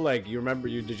character though, like you remember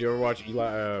did you ever watch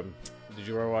did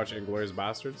you ever watch Inglourious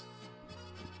Bastards?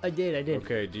 I did.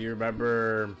 Okay, do you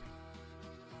remember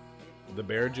the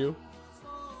Bear Jew?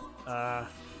 The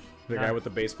guy with the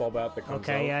baseball bat that comes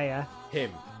out? Okay, yeah.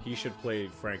 Him. He should play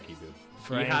Frankie, dude.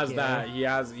 Frankie, he has that.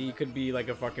 He could be like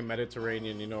a fucking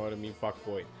Mediterranean, you know what I mean? Fuck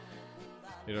boy.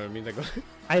 You know what I mean? Like,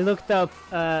 I looked up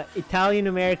Italian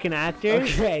American actors.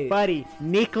 Okay. Buddy,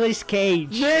 Nicolas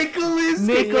Cage.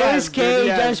 Nicolas Cage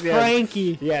yes, as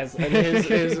Frankie. Yes, and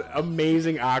his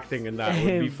amazing acting in that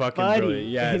would be fucking Buddy, brilliant.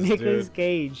 Yes, Nicolas dude.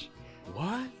 Cage.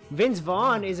 What? Vince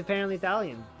Vaughn is apparently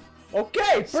Italian.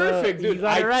 Okay, So, perfect, dude. you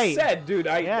got it right. Said, dude,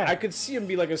 Yeah. I could see him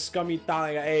be like a scummy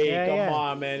Italian. Hey, Yeah, come yeah.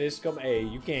 on, man. Hey,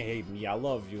 you can't hate me. I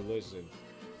love you. Listen,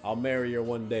 I'll marry her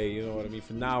one day. You know what I mean?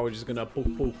 For now, we're just gonna poof,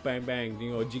 poof, bang, bang.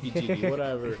 You know, jiggy, jiggy,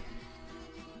 whatever.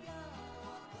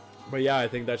 But yeah, I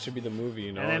think that should be the movie.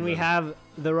 You know. And then we have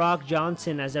The Rock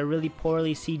Johnson as a really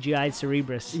poorly CGI'd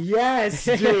Cerebrus. Yes,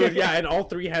 dude. Yeah, and all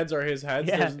three heads are his heads.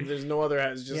 Yeah. There's no other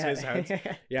heads, just Yeah. his heads.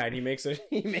 Yeah, and he makes a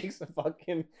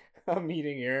fucking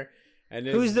meeting here. And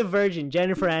Who's the virgin?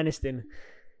 Jennifer Aniston.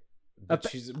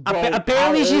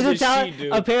 Apparently how she's old is Italian. she,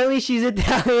 dude? Apparently she's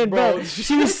Italian, bro. Bro,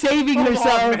 She was saving Come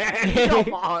herself. on, man.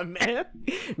 Come on, man.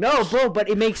 No, bro, but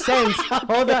it makes sense.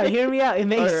 Hold on, hear me out. It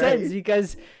makes All right. sense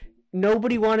because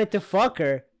nobody wanted to fuck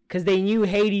her because they knew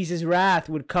Hades' wrath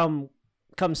would come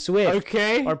swift.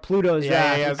 Okay. Or Pluto's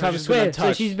wrath yeah, would so come she's been swift. So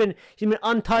untouched. she's been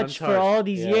untouched for Untouched. all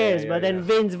these Yeah, years. yeah, But then yeah.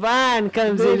 Vince Vaughn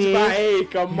comes in Vince here. Vaughn, hey,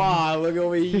 come on, look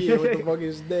over here. What the fuck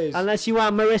is this? Unless you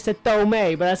want Marissa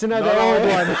Tomei, but that's another old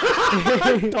one.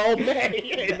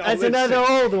 That's another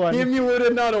old one. Hit me with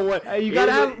another one. You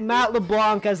gotta have Matt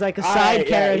LeBlanc as like a side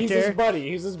character. He's his buddy.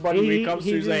 He's his buddy. When he comes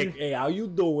through, he's he's like, hey, how you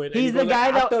doing? And He's he the goes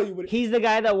guy like, I'll tell you that what it- he's the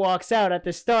guy that walks out at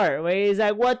the start where he's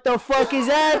like, "What the fuck is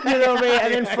happening over here?"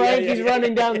 And then Frankie's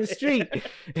running down the street.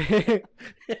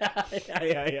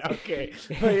 yeah. Okay.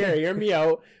 But here, hear me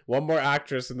out. One more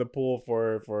actress in the pool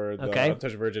for the Okay.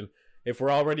 Untouched Virgin. If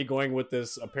we're already going with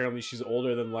this, apparently she's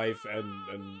older than life, and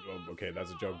okay,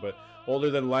 that's a joke, but older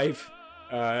than life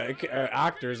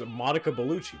actors, Monica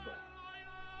Bellucci, bro.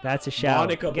 That's a shout.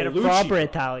 Monica Get a Bellucci, proper bro.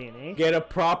 Italian, eh? Get a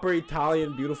proper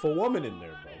Italian, beautiful woman in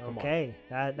there, bro. Come Okay,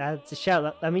 that's a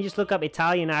shout. Let me just look up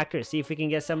Italian actors, see if we can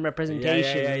get some on.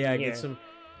 representation. Yeah. in here.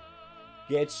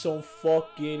 Get some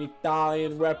fucking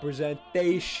Italian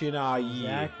representation out here.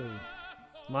 Exactly.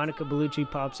 Monica Bellucci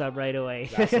pops up right away.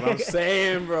 That's what I'm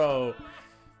saying, bro.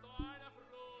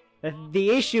 The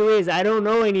issue is I don't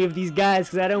know any of these guys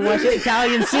because I don't watch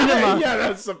Italian cinema. Yeah,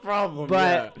 that's the problem.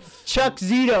 But Chuck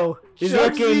Zito is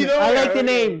Chuck looking. Zito, I like yeah, the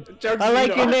name. Chuck I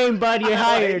like Zito. your name, bud. You're I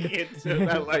hired. like it, dude.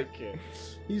 I like it.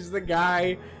 He's the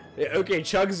guy. Okay,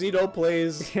 Chuck Zito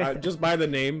plays just by the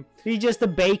name. He's just a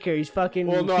baker. He's fucking.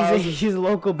 Well, no, he's a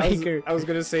local baker. I was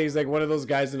gonna say he's like one of those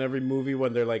guys in every movie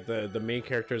when they're like the main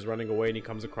character is running away and he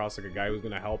comes across like a guy who's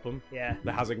gonna help him. Yeah.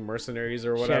 That has like mercenaries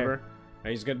or whatever.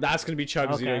 And that's gonna be Chuck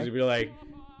Zito. Okay. He's gonna be like,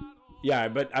 yeah,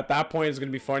 but at that point it's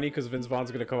gonna be funny because Vince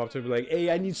Vaughn's gonna come up to him and be like, hey,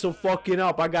 I need some fucking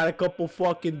help. I got a couple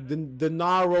fucking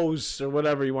dinaros or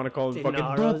whatever you want to call them, fucking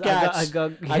Dinaros. ducats. I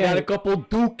got- I got a couple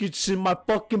ducats in my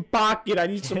fucking pocket. I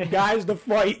need some guys to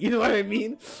fight. You know what I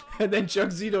mean? And then Chuck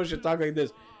Zito should talk like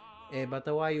this. Hey, but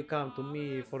why you come to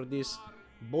me for this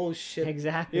bullshit?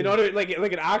 Exactly. You know, like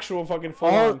an actual fucking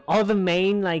full all the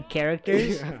main like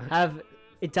characters have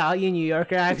Italian New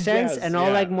Yorker accents, Yes, and all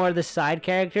yeah. like more of the side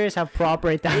characters have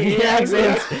proper Italian Yeah,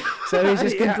 accents. yeah. So it's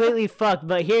just Yeah. completely fucked.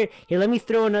 But here, let me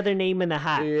throw another name in the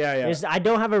hat. Yeah. I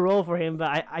don't have a role for him,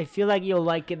 but I feel like you'll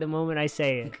like it the moment I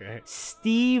say it. Okay.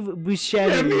 Steve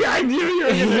Buscemi. I knew you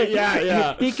were gonna.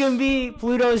 Yeah. He can be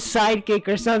Pluto's sidekick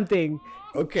or something.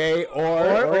 Okay,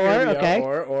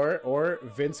 or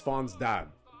Vince Vaughn's dad.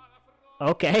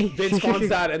 Okay. Vince Vaughn's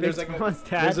dad, and there's Vince like Vaughn's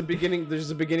dad.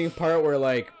 there's a beginning part where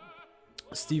like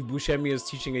Steve Buscemi is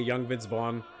teaching a young Vince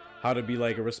Vaughn how to be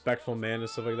like a respectful man and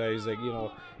stuff like that. He's like,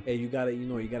 hey, you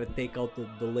gotta take out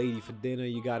the lady for dinner.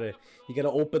 You gotta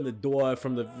open the door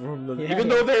from the Yeah, even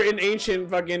yeah. though they're in ancient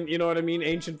fucking, you know what I mean,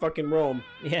 ancient fucking Rome.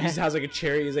 Yeah. He just has like a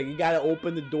chair. He's like, you gotta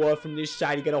open the door from this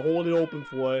side. You gotta hold it open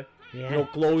for her. Yeah.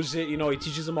 Close it. He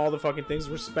teaches him all the fucking things.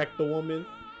 Respect the woman.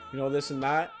 This and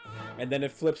that. And then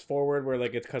it flips forward where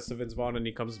like it cuts to Vince Vaughn and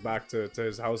he comes back to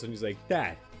his house and he's like,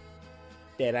 Dad,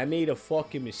 I made a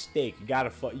fucking mistake. You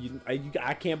gotta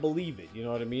I can't believe it. You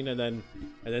know what I mean? And then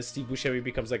Steve Buscemi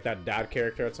becomes like that dad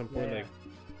character at some point. Yeah. Like,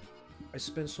 I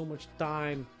spent so much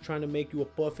time trying to make you a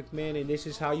perfect man, and this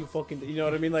is how you fucking. You know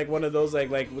what I mean? Like one of those like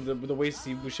with the way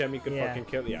Steve Buscemi could Yeah. fucking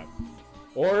kill. Yeah.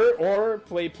 Or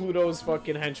play Pluto's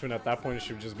fucking henchman. At that point, it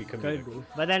should just be comedic.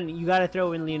 But then you gotta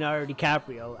throw in Leonardo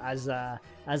DiCaprio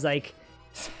as like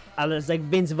It's like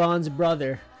Vince Vaughn's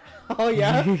brother. Oh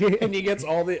yeah, and he gets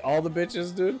all the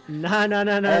bitches, dude. No.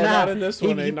 Not in this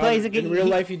one. He plays like in real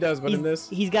life he does, but in this,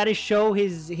 he's got to show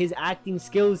his acting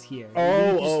skills here.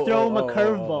 Oh, you just throw him a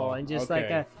curveball oh, and just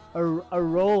okay. like a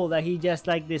role that he just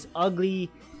like this ugly,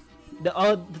 the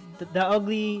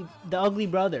ugly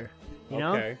brother. You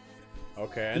know?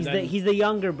 Okay. And He's the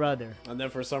younger brother. And then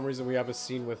for some reason we have a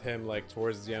scene with him like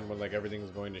towards the end when like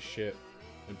everything's going to shit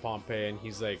in Pompeii, and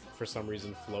he's like for some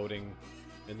reason floating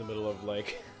in the middle of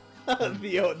like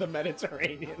the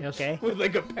Mediterranean. Okay. With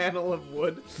like a panel of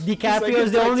wood.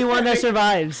 DiCaprio's the only one that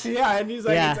survives. Yeah, and he's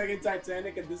like it's like in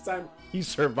Titanic, and this time he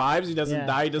survives. He doesn't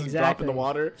die. He doesn't drop in the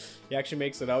water. He actually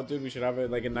makes it out, dude. We should have it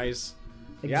like a nice.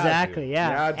 Exactly,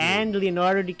 yeah. dude. And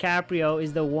Leonardo DiCaprio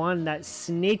is the one that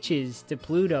snitches to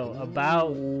Pluto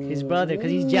about his brother because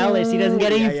he's jealous. He doesn't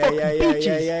get any fucking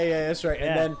bitches. Yeah, that's right.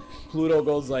 And then Pluto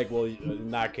goes like, well,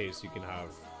 in that case, you can have,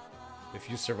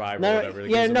 if you survive or whatever.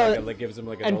 Gives him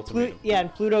like an ultimatum.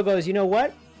 And Pluto goes, you know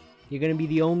what? You're going to be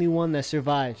the only one that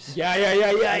survives. Yeah.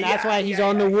 And that's why he's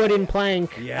on the wooden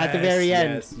plank at the very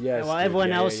end. Yes, while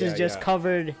everyone else is just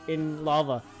covered in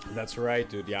lava. That's right,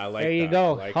 dude. Yeah, I like that. There you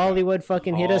go. Like Hollywood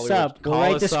fucking hit us up. Go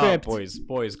write the script.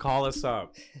 Boys, call us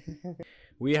up.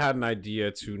 We had an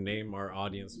idea to name our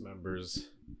audience members.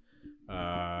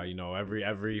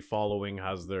 Every following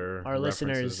has their our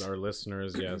references. listeners. Our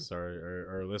listeners, yes,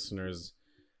 our listeners.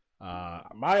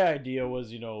 My idea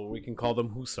was, we can call them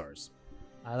Hussars.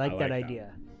 I like that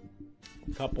idea.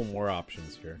 A couple more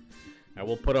options here. And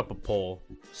we'll put up a poll.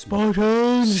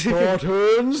 Spartans! Yeah,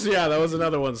 that was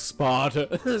another one.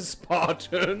 Spartans.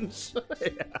 Yeah.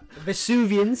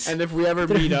 Vesuvians. And if we ever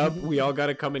meet up, we all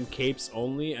gotta come in capes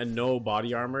only and no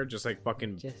body armor. Just like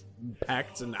fucking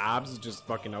pecs and abs just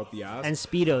fucking out the ass. And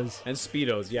Speedos.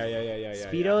 Yeah.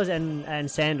 Speedos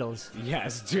and sandals.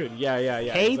 Yes, dude. Yeah.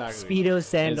 Cape, exactly. Speedos,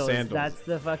 sandals. And sandals. That's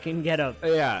the fucking getup.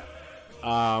 Yeah.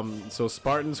 So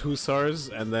Spartans, Hussars,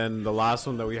 and then the last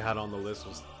one that we had on the list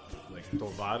was like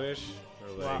Tovarish, or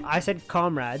like I said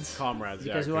comrades.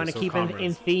 Because we want to keep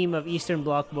in theme of Eastern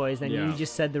Bloc boys. Then you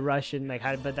just said the Russian,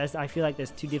 but I feel like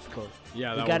that's too difficult.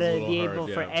 Yeah, you gotta be able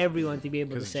for everyone to be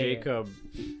able to say Jacob,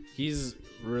 he's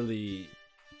really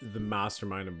the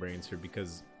mastermind of brains here,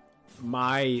 because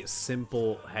my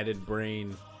simple-headed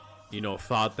brain,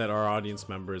 thought that our audience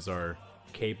members are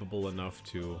capable enough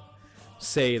to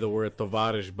say the word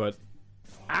Tovarish, but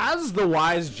as the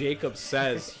wise Jacob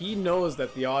says, he knows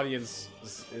that the audience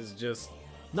is just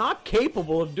not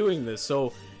capable of doing this.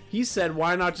 So he said,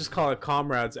 why not just call it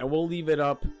comrades? And we'll leave it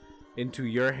up into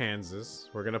your hands.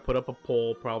 We're going to put up a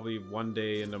poll probably one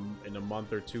day in a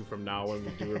month or two from now when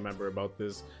we do remember about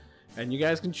this. And you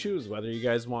guys can choose whether you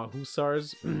guys want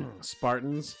Hussars,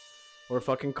 Spartans, or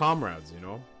fucking comrades,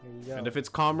 And if it's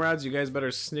comrades, you guys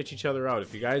better snitch each other out.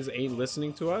 If you guys ain't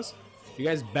listening to us, you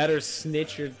guys better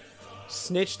snitch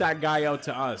that guy out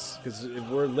to us, because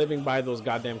we're living by those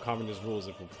goddamn communist rules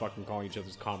if we're fucking calling each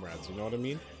other's comrades, you know what I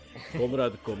mean?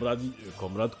 Comrade Kuba,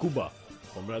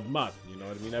 Comrade Mat, you know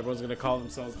what I mean? Everyone's gonna call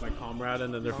themselves by comrade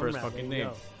and then their first fucking name.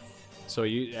 So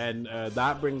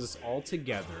that brings us all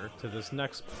together to this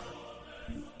next part.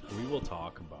 We will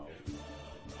talk about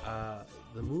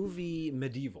the movie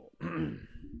Medieval.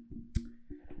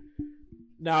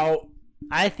 Now,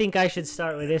 I think I should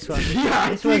start with this one.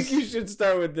 I think you should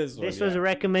start with this one. This was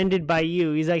recommended by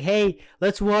you. He's like, hey,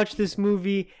 let's watch this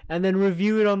movie and then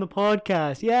review it on the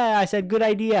podcast. Yeah, I said, good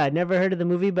idea. Never heard of the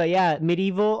movie, but yeah,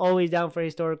 Medieval, always down for a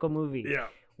historical movie. Yeah.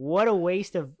 What a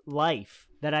waste of life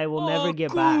that I will never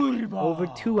get back. Over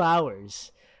 2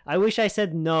 hours. I wish I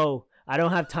said no. I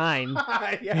don't have time.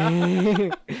 I've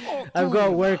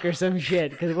got work or some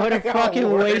shit. Because what a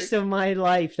fucking waste of my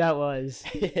life that was.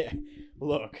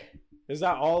 Look. Is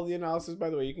that all the analysis, by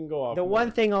the way? You can go off. The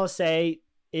one thing I'll say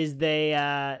is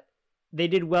they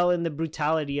did well in the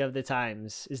brutality of the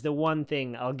times, is the one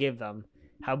thing I'll give them.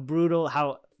 How brutal,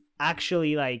 how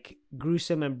actually like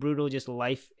gruesome and brutal just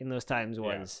life in those times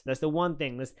was. Yeah. That's the one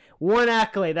thing. That's one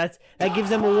accolade. That gives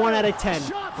them a 1 out of 10.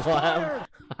 Well,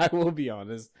 I will be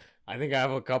honest. I think I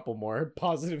have a couple more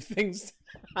positive things to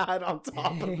add on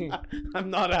top of that. I'm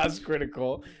not as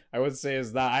critical, I would say,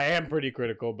 as that. I am pretty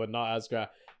critical, but not as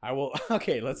critical. I will.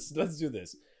 Okay, let's do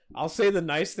this. I'll say the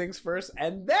nice things first,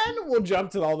 and then we'll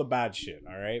jump to all the bad shit.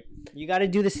 All right. You got to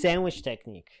do the sandwich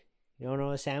technique. You don't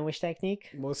know the sandwich technique?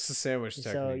 What's the sandwich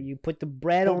technique? So you put the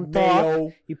bread on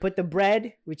top. You put the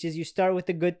bread, which is you start with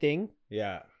the good thing.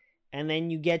 Yeah. And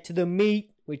then you get to the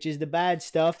meat, which is the bad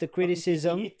stuff, the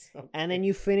criticism, and then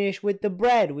you finish with the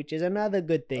bread, which is another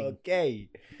good thing. Okay.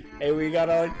 Hey, we got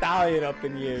all Italian up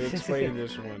in here explaining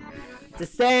this one. It's a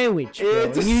sandwich, bro.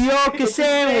 It's a New Yorker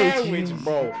sandwich.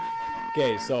 bro.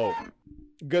 Okay, so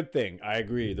good thing. I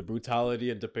agree. The brutality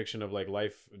and depiction of like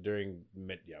life during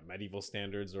medieval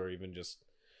standards, or even just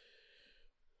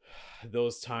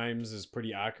those times, is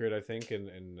pretty accurate, I think,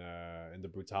 in the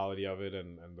brutality of it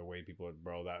and the way people are,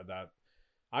 bro. That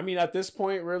I mean, at this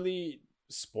point, really,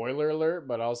 spoiler alert,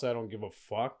 but also I don't give a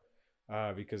fuck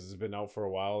because it's been out for a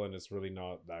while and it's really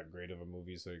not that great of a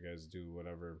movie. So you guys do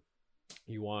whatever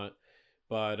you want.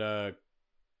 But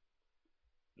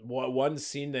one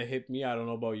scene that hit me, I don't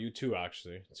know about you, two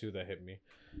actually, two that hit me.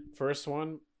 First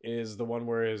one is the one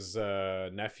where his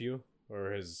nephew,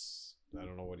 or his, I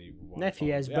don't know what he wants.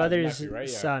 Nephew, his brother's nephew, right?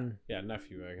 son. Yeah,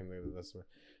 nephew. I can think that's the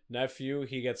nephew.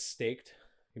 He gets staked.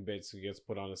 He basically gets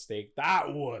put on a stake.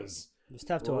 That was It's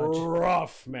tough to watch.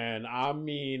 rough, man. I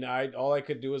mean, all I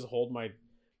could do is hold my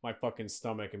fucking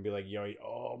stomach and be like, yo,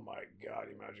 oh my god,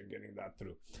 imagine getting that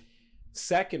through.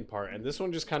 Second part, and this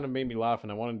one just kind of made me laugh,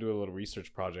 and I want to do a little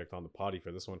research project on the potty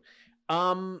for this one.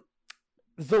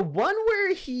 The one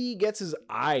where he gets his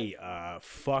eye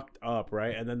fucked up,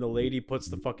 right? And then the lady puts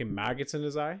the fucking maggots in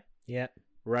his eye. Yeah.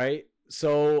 Right?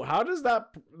 So how does that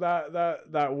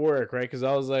work, right? Because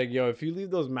I was like, yo, if you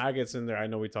leave those maggots in there, I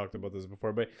know we talked about this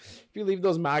before, but if you leave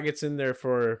those maggots in there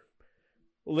for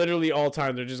literally all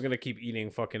time, they're just gonna keep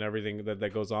eating fucking everything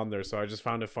that goes on there. So I just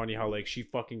found it funny how like she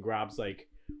fucking grabs like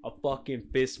a fucking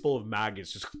fistful of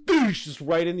maggots, just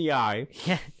right in the eye.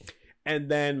 Yeah. And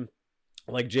then,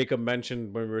 like Jacob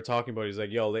mentioned when we were talking about it, he's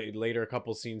like, yo, later a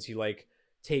couple scenes he like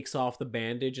takes off the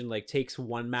bandage and like takes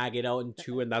one maggot out and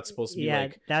two, and that's supposed to be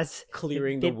like that's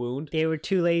clearing the wound. They were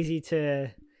too lazy to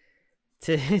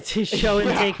show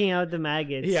him taking out the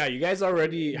maggots. Yeah, you guys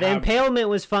already the impalement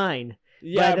was fine.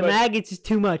 Yeah, but the maggots is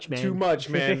too much, man. Too much,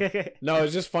 man. No,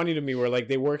 it's just funny to me where like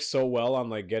they work so well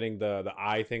on like getting the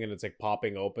eye thing, and it's like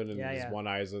popping open and this one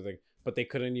eye is the thing, but they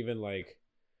couldn't even like,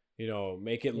 you know,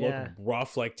 make it look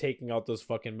rough, like taking out those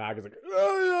fucking maggots,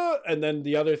 like, and then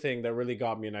the other thing that really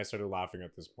got me, and I started laughing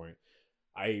at this point,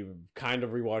 I kind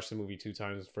of rewatched the movie 2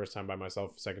 times. First time by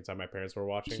myself, second time my parents were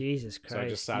watching. Jesus Christ! So I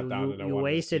just sat down and I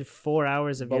wasted 4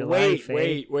 hours of your life.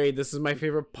 Wait! This is my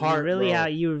favorite part. Really, bro. how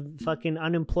you fucking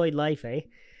unemployed life, eh?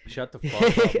 Shut the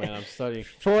fuck up, man! I'm studying.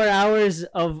 4 hours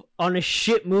on a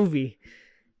shit movie.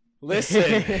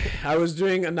 Listen, I was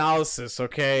doing analysis.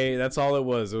 Okay, that's all it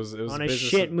was. It was on a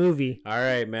shit movie. All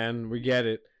right, man, we get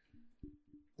it.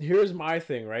 Here's my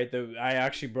thing, right? I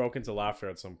actually broke into laughter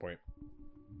at some point.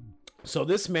 So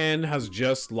this man has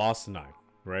just lost an eye,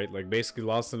 right? Like basically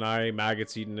lost an eye,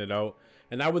 maggots eating it out,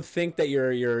 and I would think that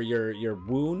your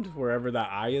wound, wherever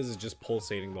that eye is just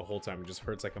pulsating the whole time. It just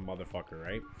hurts like a motherfucker,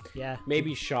 right? Yeah.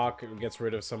 Maybe shock gets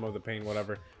rid of some of the pain,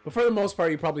 whatever. But for the most part,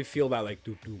 you probably feel that like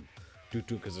doo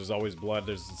because there's always blood.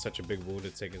 There's such a big wound.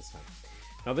 It's taking time.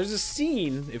 Now there's a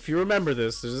scene, if you remember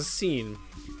this, there's a scene,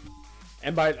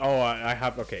 and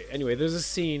anyway, there's a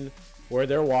scene where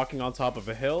they're walking on top of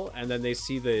a hill, and then they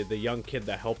see the young kid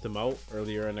that helped him out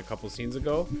earlier in a couple scenes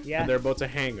ago. Yeah. And they're about to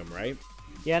hang him, right?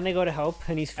 Yeah, and they go to help,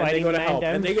 and he's fighting and they go the to man help,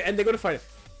 down. and they go to fight him.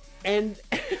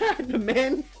 And the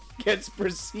man gets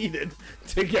proceeded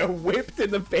to get whipped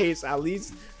in the face at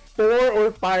least 4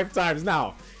 or 5 times.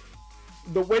 Now,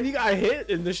 when he got hit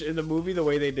in the movie, the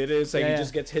way they did it, it's like he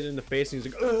just gets hit in the face, and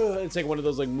he's like, ugh. It's like one of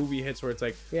those like movie hits where it's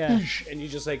like, whoosh, and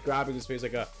he's just like grabbing his face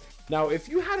like a. Now, if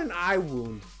you had an eye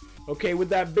wound, okay, with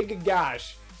that big a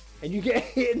gash, and you get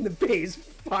hit in the face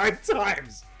 5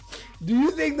 times, do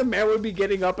you think the man would be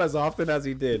getting up as often as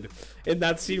he did in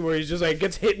that scene where he's just like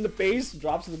gets hit in the face,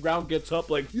 drops to the ground, gets up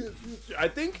like? I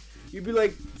think you'd be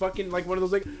like fucking like one of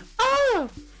those like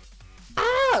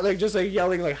like just like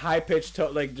yelling like high pitched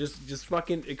like just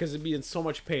fucking, because it'd be in so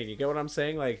much pain. You get what I'm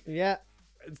saying? Like yeah.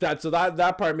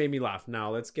 That part made me laugh.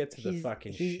 Now let's get to the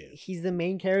fucking shit. He's the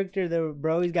main character though,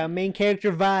 bro. He's got main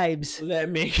character vibes. That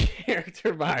main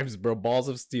character vibes, bro. Balls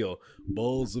of steel.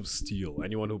 Balls of steel.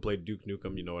 Anyone who played Duke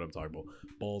Nukem, you know what I'm talking about.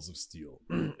 Balls of steel.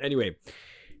 Anyway,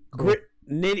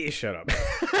 shut up.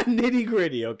 Nitty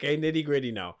gritty, okay? Nitty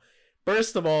gritty now.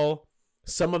 First of all,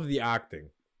 some of the acting.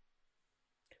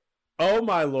 Oh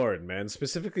my lord, man.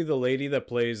 Specifically the lady that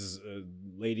plays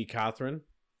Lady Catherine.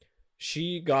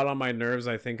 She got on my nerves,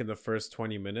 I think, in the first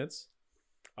 20 minutes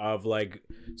of like,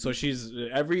 so she's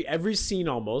every scene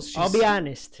almost. I'll be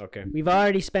honest. Okay. We've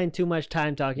already spent too much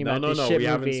time talking about this shit movie. We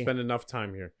haven't spent enough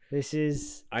time here. This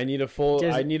is. I need a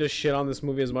shit on this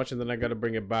movie as much, and then I got to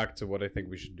bring it back to what I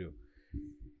think we should do.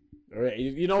 All right,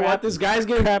 you know Crap- what? This guy's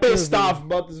getting crap pissed movie. off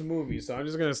about this movie, so I'm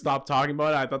just gonna stop talking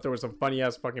about it. I thought there were some funny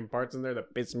ass fucking parts in there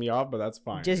that pissed me off, but that's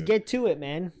fine. Just dude. get to it,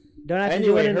 man. Don't have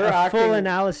Anyway, to do her a full acting-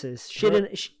 analysis.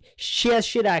 She has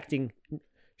shit acting.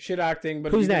 shit acting.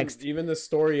 But Who's even, next? Even the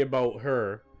story about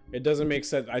her, it doesn't make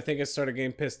sense. I think I started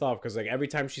getting pissed off because like every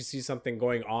time she sees something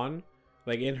going on,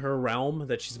 like in her realm,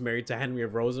 that she's married to Henry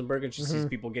of Rosenberg, and she sees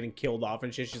people getting killed off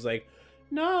and shit, she's like,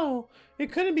 "No,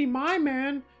 it couldn't be my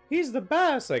man. He's the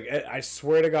best." Like I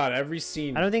swear to God, every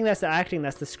scene. I don't think that's the acting.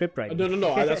 That's the script writing.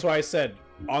 No. That's why I said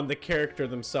on the character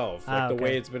themselves, like the okay.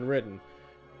 way it's been written.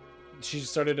 She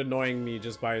started annoying me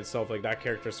just by itself. Like that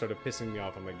character started pissing me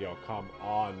off. I'm like, yo, come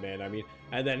on, man. I mean,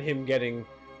 and then him getting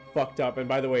fucked up. And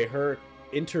by the way, her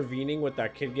intervening with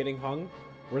that kid getting hung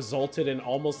resulted in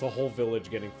almost the whole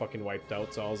village getting fucking wiped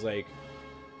out. So I was like,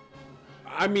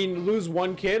 I mean, lose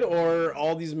one kid or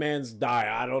all these mans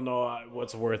die. I don't know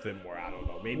what's worth it more. I don't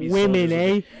know. Maybe Women,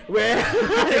 soldiers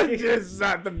eh? would- Just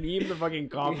not the meme, the fucking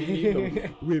coffee meme. The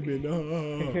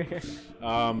women.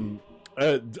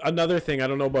 Another thing, I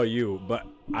don't know about you, but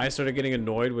I started getting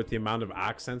annoyed with the amount of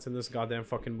accents in this goddamn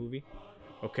fucking movie.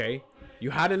 Okay, you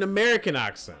had an American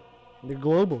accent. They're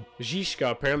global.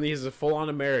 Zizka, apparently he's a full-on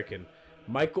American.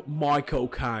 Michael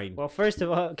Caine. Well, first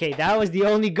of all, okay, that was the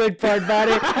only good part about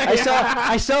it.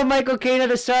 I saw Michael Caine at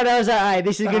the start. I was like, "Alright,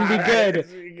 this is gonna be good,"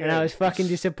 and I was fucking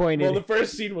disappointed. Well, the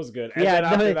first scene was good, and then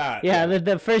after that,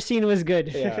 the first scene was good.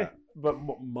 yeah. But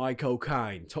Michael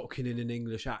Caine talking in an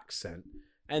English accent,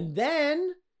 and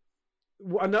then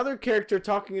another character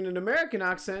talking in an American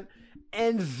accent,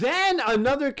 and then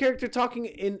another character talking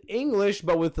in English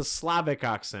but with a Slavic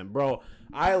accent, bro.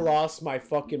 I lost my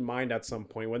fucking mind at some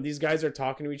point when these guys are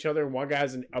talking to each other and one guy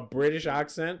has a British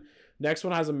accent, next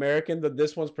one has American, that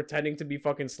this one's pretending to be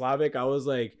fucking Slavic. I was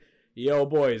like, yo,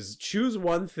 boys, choose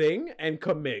one thing and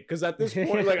commit, because at this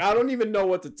point, like, I don't even know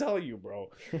what to tell you,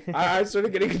 bro. I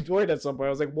started getting annoyed at some point.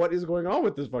 I was like, what is going on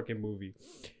with this fucking movie?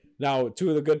 Now,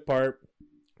 to the good part,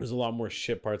 there's a lot more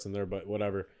shit parts in there, but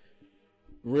whatever.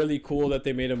 Really cool that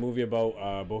they made a movie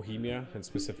about Bohemia, and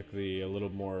specifically a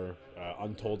little more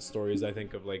untold stories, I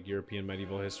think, of like European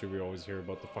medieval history. We always hear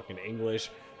about the fucking English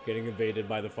getting invaded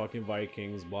by the fucking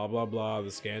Vikings, blah blah blah.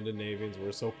 The Scandinavians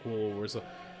were so cool.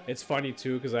 It's funny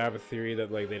too, because I have a theory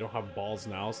that like they don't have balls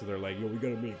now, so they're like, yo, we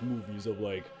gotta make movies of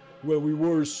like when we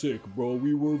were sick, bro,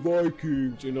 we were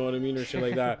Vikings, you know what I mean, or shit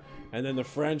like that. And then the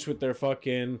French with their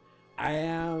fucking, I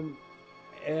am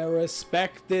a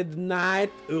respected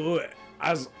knight. Ugh.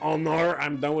 As honor,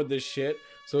 I'm done with this shit.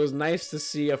 So it was nice to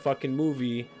see a fucking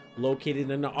movie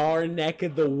located in our neck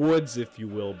of the woods, if you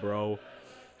will, bro.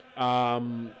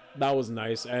 That was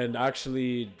nice. And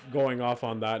actually, going off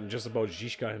on that and just about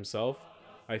Zizka himself,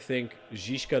 I think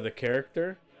Zizka the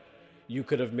character, you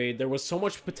could have made, there was so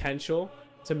much potential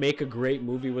to make a great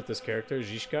movie with this character,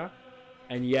 Zizka,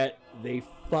 and yet they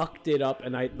fucked it up,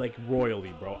 and I like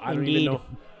royally, bro. I don't even know.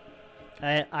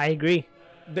 I agree.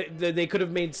 They could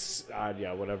have made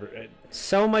yeah, whatever.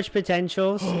 So much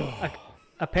potential.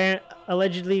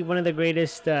 Allegedly one of the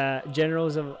greatest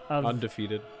generals of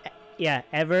Undefeated. Yeah,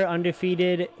 ever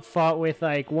undefeated. Fought with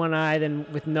like one eye, then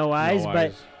with no eyes.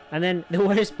 And then the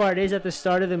worst part is at the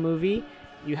start of the movie,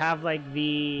 you have like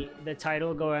the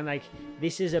title going like,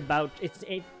 this is about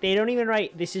they don't even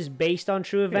write this is based on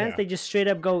true events. Yeah. They just straight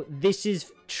up go, this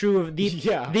is true of the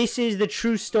Yeah. this is the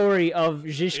true story of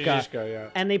Zizka. Yeah.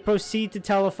 And they proceed to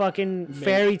tell a fucking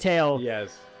fairy tale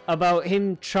Yes. about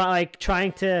him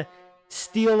trying to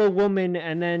steal a woman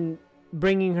and then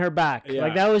bringing her back. Yeah.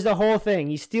 Like that was the whole thing.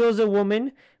 He steals a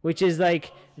woman, which is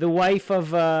like the wife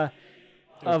of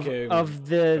Henry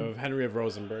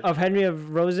of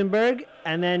Rosenberg,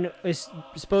 and then is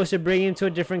supposed to bring him to a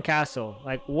different castle.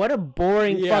 Like, what a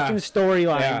boring fucking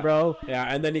storyline, bro. Yeah,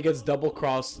 and then he gets double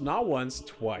crossed not once,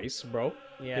 twice, bro.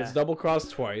 Yeah. Gets double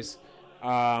crossed twice.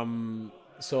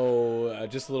 So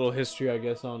just a little history, I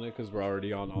guess, on it, because we're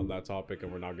already on that topic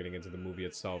and we're not getting into the movie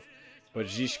itself. But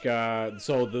Zizka,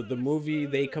 so the movie,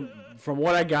 they come from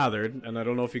what I gathered, and I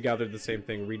don't know if you gathered the same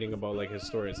thing, reading about like his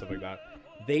story and stuff like that.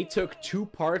 They took two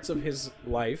parts of his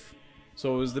life.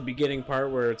 So it was the beginning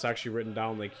part where it's actually written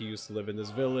down like he used to live in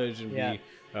this village and be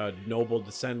a noble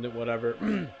descendant, whatever.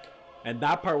 And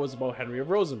that part was about Henry of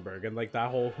Rosenberg and like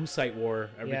that whole Hussite war,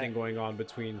 everything going on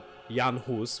between Jan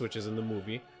Hus, which is in the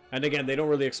movie. And again, they don't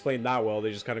really explain that well.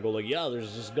 They just kind of go like, yeah,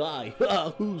 there's this guy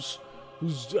who's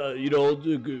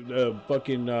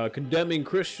fucking condemning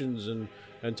Christians and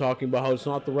talking about how it's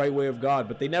not the right way of God.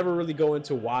 But they never really go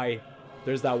into why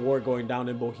there's that war going down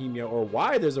in Bohemia or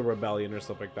why there's a rebellion or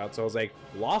stuff like that. So I was like,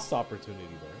 lost opportunity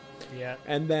there. Yeah.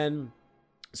 And then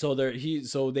so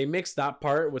they mixed that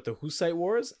part with the Hussite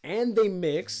wars, and they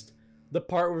mixed the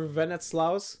part where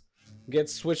Venetslaus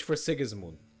gets switched for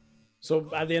Sigismund.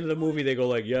 So at the end of the movie, they go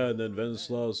like, yeah, and then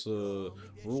Venetslaus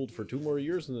ruled for 2 more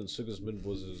years, and then Sigismund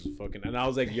was his fucking... And I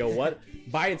was like, yo, what?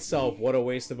 By itself, what a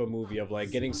waste of a movie of like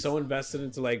getting so invested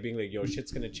into like being like, yo,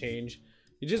 shit's gonna change.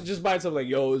 You just by itself like,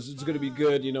 yo, it's gonna be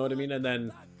good, you know what I mean? And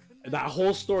then that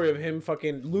whole story of him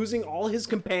fucking losing all his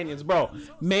companions, bro.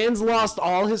 Man's lost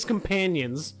all his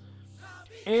companions.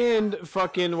 And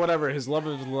fucking whatever, his love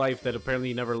of his life that apparently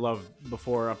he never loved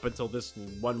before up until this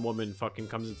one woman fucking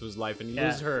comes into his life and he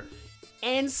loses her.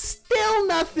 And still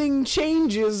nothing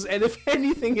changes, and if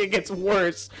anything it gets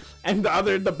worse, and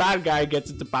the bad guy gets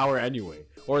into power anyway.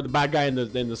 Or the bad guy in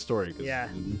the story, because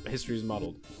history is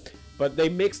muddled. But they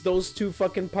mix those two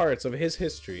fucking parts of his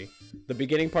history, the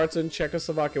beginning parts in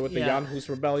Czechoslovakia with the Jan Hus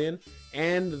rebellion,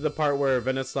 and the part where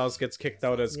Venetslaus gets kicked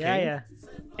out as king,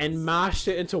 and mashed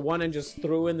it into one and just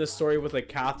threw in the story with like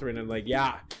Catherine and like,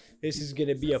 this is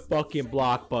gonna be a fucking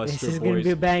blockbuster. This is gonna be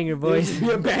a banger, boys. This is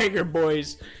gonna be a banger,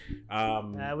 boys.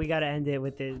 We gotta end it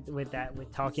with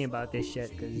talking about this shit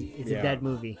because it's a dead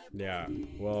movie. Yeah.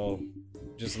 Well,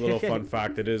 just a little fun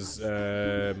fact. It is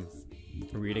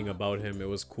reading about him. It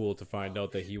was cool to find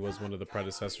out that he was one of the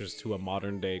predecessors to a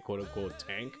modern day quote unquote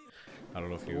tank. I don't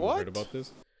know if you heard about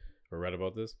this or read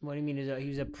about this. What do you mean? He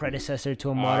was a predecessor to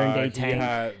a modern day tank?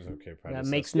 That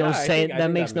makes no sense.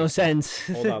 That makes no sense.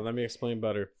 Hold on, let me explain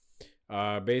better.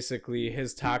 Basically,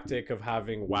 his tactic of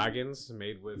having wagons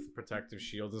made with protective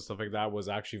shields and stuff like that was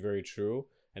actually very true,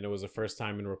 and it was the first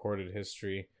time in recorded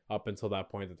history up until that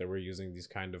point that they were using these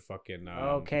kind of fucking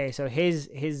okay, so his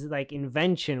like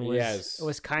invention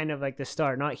was kind of like the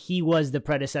start. Not he was the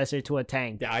predecessor to a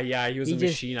tank. He was a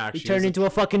machine. Actually, he turned into a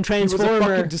fucking transformer. He was a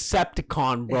fucking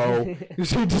Decepticon, bro. He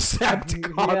was a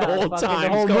Decepticon the whole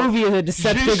time. The whole movie is a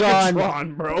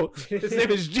Decepticon, bro. His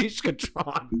name is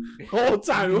Zhishkatron. The whole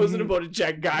time it wasn't about a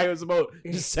Czech guy. It was about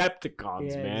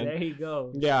Decepticons, man. There you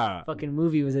go. Yeah, fucking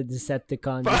movie was a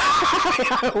Decepticon.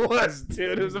 It was,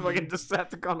 dude. It was a fucking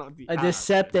Decepticon. A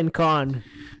Decepticon.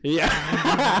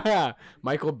 Yeah.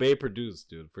 Michael Bay produced,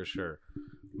 dude, for sure.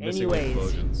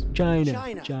 Anyways, China.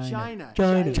 How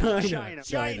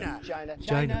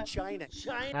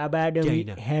about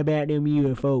them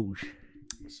UFOs?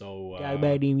 So how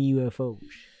about them UFOs?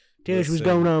 Tell us what's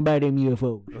going on about them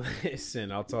UFOs.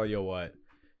 Listen, I'll tell you what.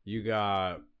 You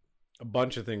got a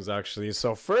bunch of things actually.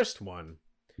 So first one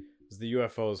is the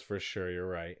UFOs for sure. You're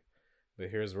right. But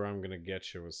here's where I'm gonna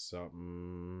get you with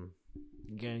something.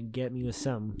 You're gonna get me with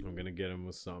something. I'm gonna get him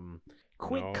with something.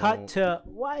 Quick cut to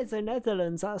why is the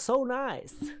Netherlands are so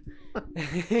nice.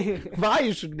 Why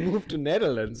you should move to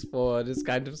Netherlands for this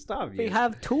kind of stuff? They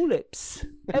have tulips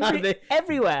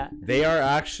everywhere. They are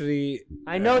actually.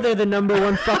 I know they're the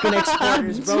 #1 fucking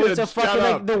exporters, bro. Dude, it's a fucking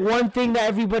like the one thing that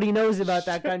everybody knows about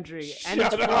that country, and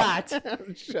it's flat.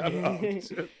 Shut up.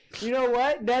 Dude. You know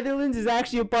what? Netherlands is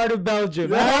actually a part of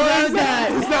Belgium. How about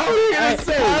that? Is that what you're gonna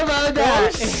say? How about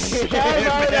that? How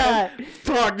about that?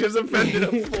 Fuck, just offended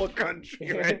a full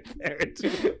country right there,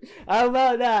 dude. How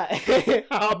about that?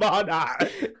 How about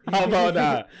that? How about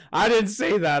that? I didn't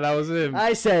say that. That was him.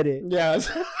 I said it.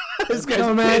 Yes. This guy's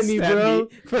come at me, bro,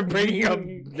 for bringing up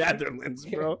Netherlands,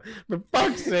 bro. For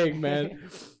fuck's sake, man.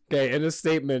 Okay, in a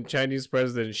statement, Chinese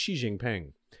President Xi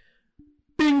Jinping.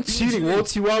 Bing Qiling, 我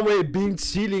喜欢为冰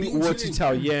淇淋，我去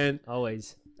讨厌.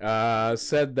 Always.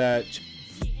 Said that.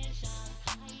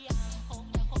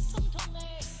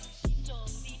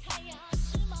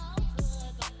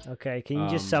 Okay, can you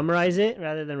just summarize it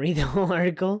rather than read the whole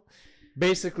article?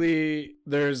 Basically,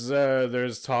 there's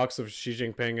talks of Xi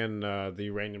Jinping and the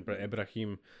Iranian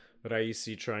Ebrahim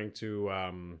Raisi trying to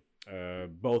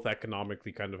both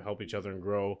economically kind of help each other and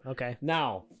grow. Okay.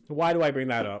 Now, why do I bring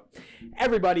that up?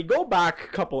 Everybody, go back a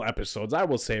couple episodes. I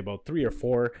will say about 3 or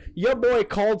 4. Your boy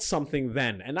called something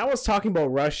then, and I was talking about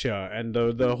Russia and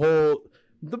the whole.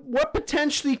 What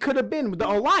potentially could have been the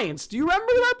alliance. Do you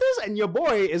remember about this? And your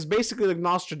boy is basically like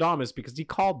Nostradamus because he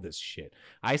called this shit.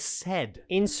 I said.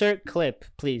 Insert clip,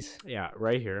 please. Yeah,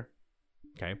 right here.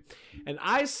 Okay. And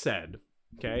I said,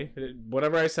 okay,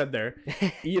 whatever I said there,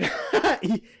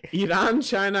 Iran,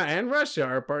 China, and Russia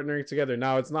are partnering together.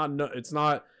 Now, it's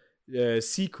not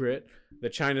secret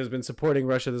that China has been supporting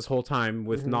Russia this whole time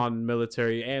with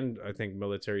non-military and I think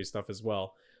military stuff as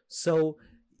well. So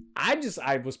I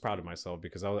was proud of myself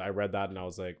because I read that and I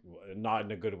was like, not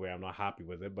in a good way. I'm not happy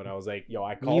with it, but I was like, yo,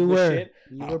 I called this shit.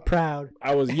 You were proud.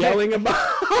 I was yelling about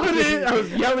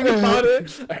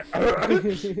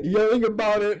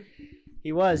it.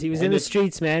 He was in And the it's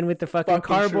streets, man, with the fucking fucking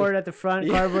cardboard true. at the front,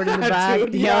 Yeah, cardboard in the back,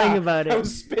 dude, yelling yeah. about it. I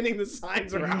was spinning the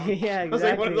signs around. Yeah, I was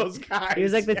like one of exactly. those guys. He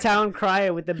was like the Yeah. town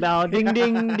crier with the bell, ding,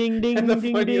 ding, ding, ding, And the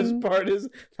ding, funniest ding. part is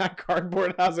that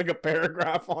cardboard has like a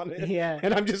paragraph on it. Yeah.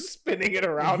 And I'm just spinning it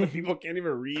around and people can't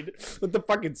even read what the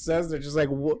fuck it says. They're just like,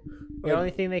 what? The only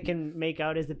thing they can make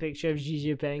out is the picture of Xi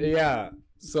Jinping. Yeah.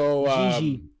 So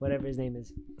Gigi, whatever his name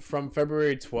is. from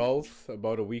February 12th,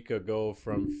 about a week ago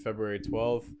from February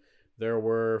 12th, there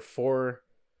were 4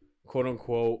 quote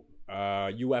unquote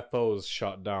UFOs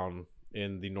shot down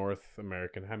in the North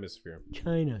American hemisphere.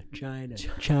 China. China.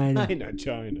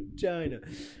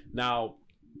 Now,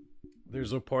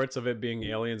 there's reports of it being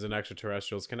aliens and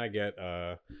extraterrestrials. Can I get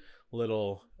a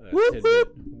little tidbit?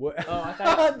 What? Oh, I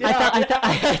thought that's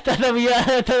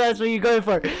what you're going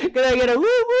for. Can I get a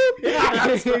whoop whoop? Yeah,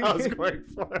 that's what I was going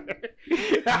for.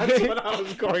 That's what I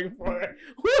was going for.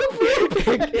 Whoop, whoop.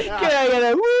 Can I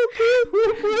get a whoop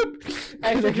whoop whoop?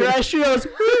 Extraterrestrials.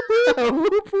 Whoop whoop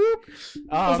whoop whoop. This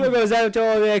one goes out to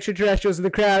all the extraterrestrials in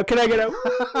the crowd. Can I get a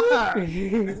whoop whoop?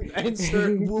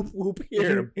 Insert whoop whoop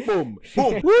here. Boom.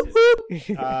 Boom. Whoop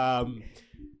whoop.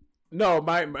 No,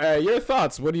 your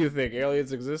thoughts. What do you think?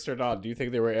 Aliens exist or not? Do you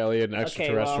think they were alien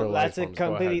extraterrestrial life that's a forms? Go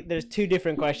completely. ahead. There's 2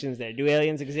 different questions there. Do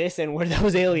aliens exist, and were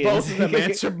those aliens? Both of them.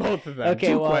 Answer both of them. Okay,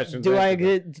 2 well, questions. do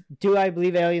answer them. I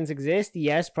believe aliens exist?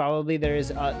 Yes, probably.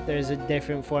 There's a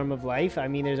different form of life. I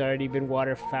mean, there's already been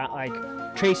water, like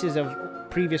traces of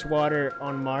previous water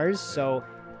on Mars, so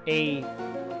a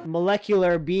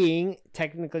molecular being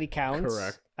technically counts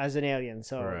Correct. as an alien.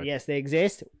 So Correct. yes, they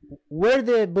exist. Were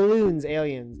the balloons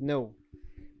aliens? No.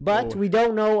 But Oh. we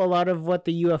don't know a lot of what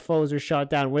the UFOs are shot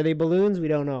down. Were they balloons? We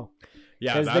don't know.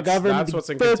 Yeah, Because that's, the government, that's what's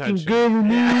in fucking contention.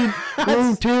 government,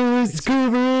 oh, terrorists,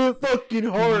 cover up. Fucking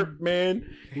HARP,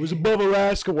 man. It was above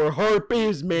Alaska where HARP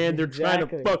is, man. They're trying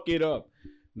Exactly. to fuck it up.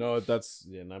 No, that's...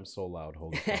 Yeah, and I'm so loud.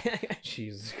 Holy fuck.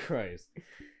 Jesus Christ.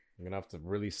 I'm gonna have to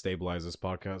really stabilize this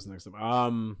podcast next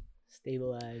time.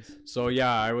 Stabilize. So,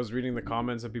 yeah, I was reading the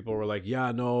comments and people were like,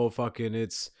 yeah, no, fucking,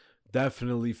 it's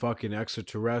definitely fucking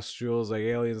extraterrestrials, like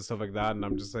aliens and stuff like that. And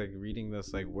I'm just like reading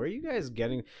this, like, where are you guys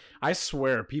getting? I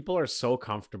swear, people are so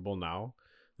comfortable now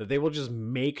that they will just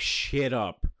make shit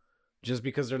up just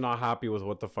because they're not happy with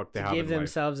what the fuck they have Give in life.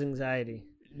 themselves anxiety.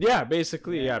 Yeah,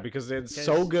 basically, yeah, because it's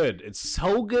so good. It's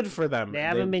so good for them. They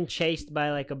haven't been chased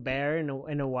by like a bear in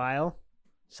a while,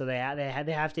 so they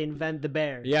have to invent the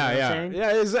bear. Yeah, You know what I'm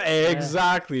yeah, saying?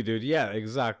 exactly, dude. Yeah,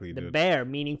 exactly, The dude. bear,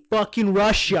 meaning fucking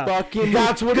Russia. Fucking,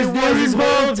 that's what it was this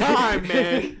whole time,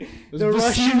 man. It was The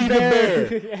Russian Vasily the bear.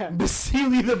 bear. Yeah.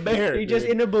 Vasily the bear. You're just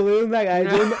dude. in a balloon, like I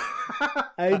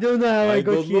don't know how I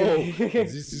got here.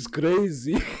 This is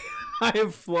crazy. I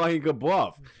am flying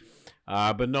above.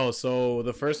 But no, so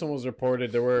the first one was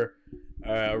reported. There were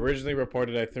originally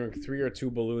reported, I think, 3 or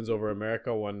 2 balloons over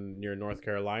America, one near North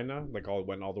Carolina, went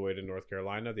all the way to North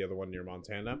Carolina, the other one near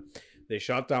Montana. They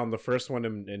shot down the first one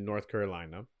in North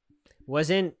Carolina.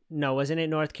 Wasn't it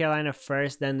North Carolina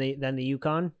first, then the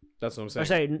Yukon? That's what I'm saying. Or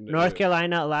sorry, North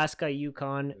Carolina, Alaska,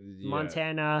 Yukon, Yeah.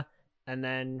 Montana, and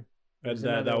then And there's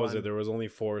that another was one. it. There was only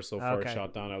 4 so far Okay.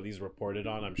 shot down, at least reported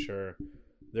on. I'm sure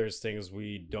there's things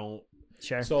we don't.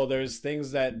 Sure. So there's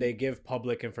things that they give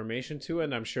public information to,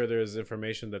 and I'm sure there's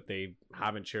information that they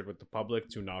haven't shared with the public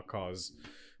to not cause,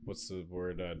 what's the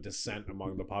word, dissent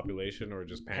among the population or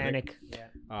just panic.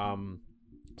 Yeah.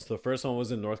 So the first one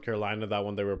was in North Carolina. That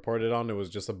one they reported on, it was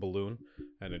just a balloon,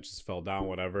 and it just fell down,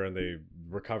 whatever, and they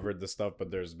recovered the stuff.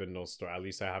 But there's been no story. At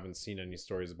least I haven't seen any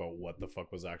stories about what the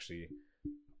fuck was actually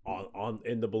on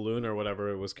in the balloon or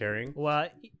whatever it was carrying. Well,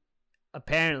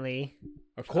 apparently,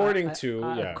 According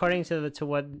to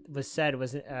what was said,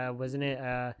 wasn't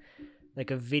it like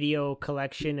a video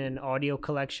collection and audio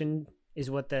collection is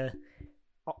what it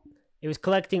was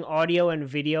collecting audio and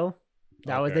video.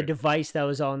 That was the Okay. device that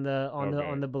was on the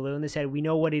Okay. balloon. They said we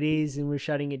know what it is and we're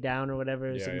shutting it down or whatever.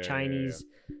 It was Yeah, some yeah, Chinese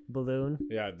balloon.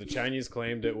 Yeah, the Chinese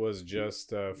claimed it was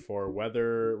just for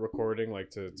weather recording, like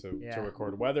to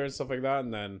record weather and stuff like that.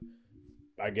 And then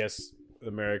I guess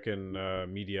American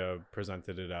media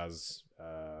presented it as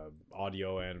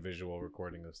audio and visual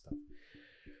recording of stuff.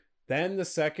 Then the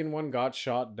second one got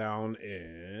shot down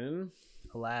in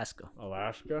Alaska.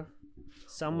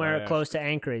 Somewhere Alaska. close to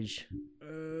Anchorage.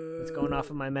 It's going off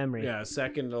of my memory. Yeah,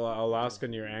 second Alaska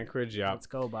near Anchorage. Yeah, Let's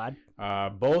go, bud.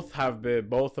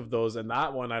 both of those, and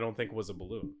that one I don't think was a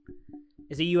balloon.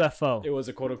 It's a UFO. It was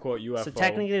a quote unquote UFO. So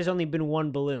technically, there's only been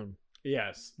one balloon.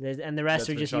 yes. And the rest That's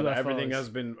are been just shot. UFOs. Everything has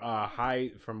been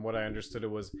high. From what I understood, it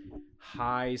was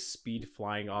high speed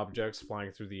flying objects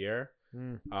flying through the air.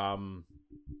 Mm.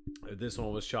 This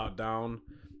one was shot down.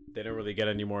 they didn't really get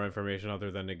any more information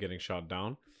other than it getting shot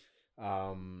down.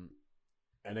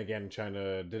 And again,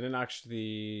 China didn't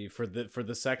actually for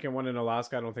the second one in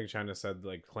Alaska. I don't think China said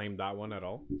like claimed that one at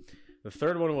all. The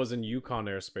third one was in Yukon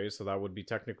airspace, so that would be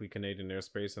technically Canadian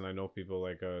airspace. And I know people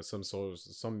like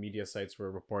some media sites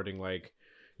were reporting like,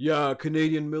 yeah,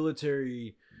 Canadian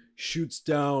military shoots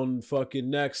down fucking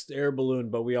next air balloon,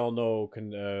 but we all know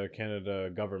Canada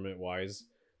government wise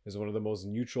is one of the most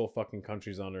neutral fucking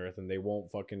countries on earth, and they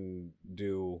won't fucking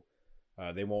do,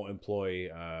 they won't employ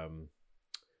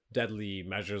deadly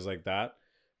measures like that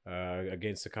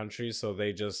against the country. So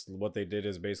they just, what they did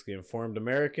is basically informed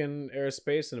American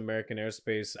airspace, and American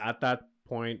airspace at that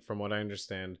point, from what I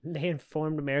understand, They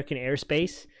informed American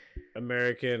airspace.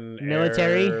 American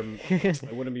Military?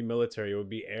 It wouldn't be military, it would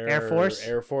be Air Force?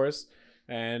 Air Force.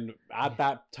 And at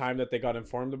that time that they got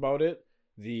informed about it,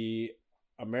 the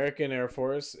American Air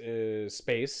Force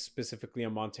space, specifically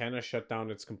in Montana, shut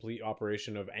down its complete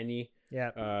operation of any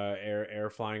air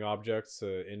flying objects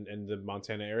in the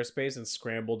Montana airspace, and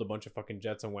scrambled a bunch of fucking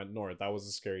jets and went north. That was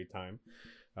a scary time.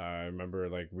 I remember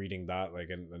like reading that, like,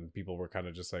 and people were kind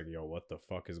of just like, yo, what the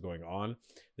fuck is going on?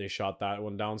 They shot that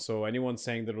one down. So anyone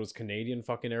saying that it was Canadian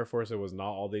fucking Air Force, it was not.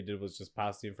 All they did was just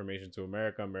pass the information to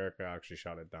America. America actually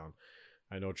shot it down.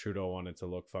 I know Trudeau wanted to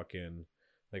look fucking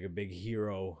like a big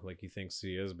hero, like he thinks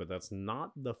he is, but that's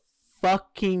not the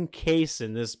fucking case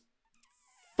in this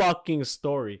fucking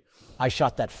story. I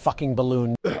shot that fucking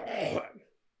balloon.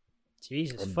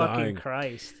 Jesus I'm fucking dying.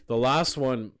 Christ. The last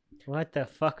one, What the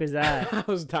fuck was that? I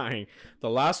was dying. The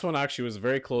last one actually was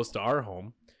very close to our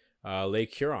home.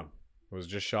 Lake Huron was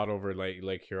just shot over.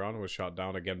 Lake Huron was shot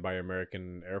down again by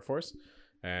American Air Force.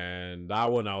 And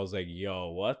that one, I was like, yo,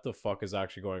 what the fuck is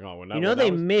actually going on?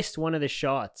 They missed one of the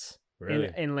shots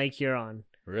Really? in Lake Huron.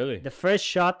 Really? The first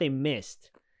shot they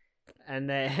missed. And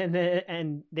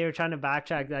they were trying to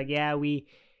backtrack. Like, yeah,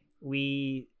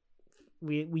 we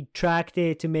tracked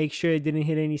it to make sure it didn't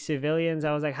hit any civilians.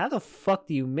 I was like, how the fuck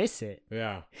do you miss it?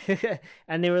 Yeah.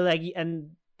 And they were like,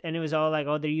 and it was all like,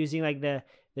 oh, they're using like the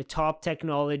top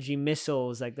technology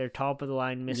missiles, like their top of the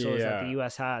line missiles that the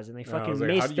US has, and they fucking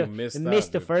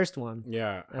missed the first one.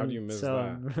 Yeah, how do you miss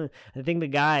that? I think the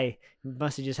guy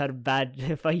must have just had a bad.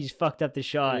 He just fucked up the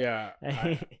shot. Yeah,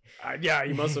 yeah,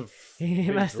 he must have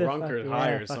been drunk or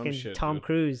high or some shit. Tom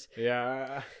Cruise.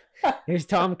 Yeah. Here's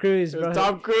Tom Cruise, bro.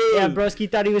 Tom Cruise. Yeah,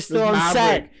 broski thought he was still on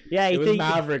set. Yeah, he was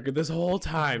Maverick this whole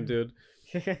time, dude.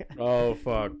 Oh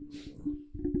fuck.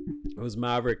 It was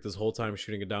Maverick this whole time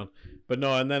shooting it down. But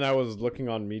no, and then I was looking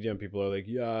on media and people are like,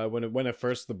 yeah, when at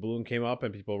first the balloon came up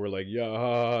and people were like,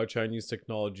 yeah, Chinese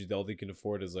technology, all they can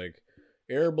afford is like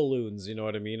air balloons, you know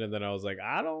what I mean? And then I was like,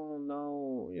 I don't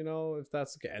know, if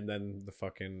that's the case. And then the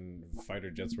fucking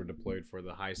fighter jets were deployed for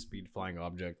the high speed flying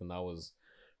object, and that was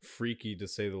freaky to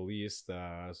say the least.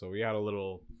 So we had a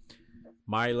little,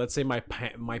 let's say my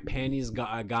panties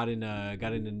got in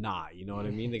a knot, you know what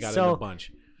I mean? They got in a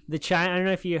bunch. I don't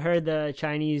know if you heard the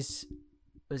Chinese,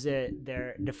 was it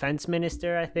their defense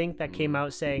minister, I think, that came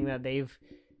out saying that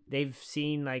they've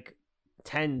seen like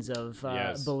tens of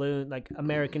balloon, like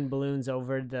American balloons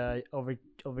over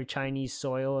Chinese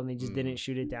soil, and they just didn't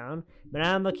shoot it down. But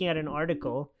now I'm looking at an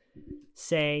article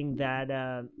saying that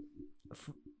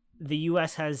the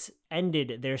U.S. has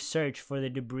ended their search for the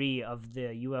debris of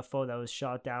the UFO that was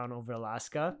shot down over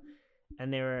Alaska,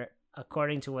 and they were,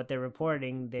 according to what they're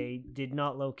reporting, they did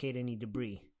not locate any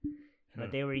debris.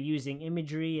 But they were using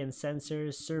imagery and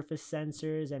sensors, surface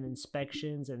sensors and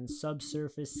inspections and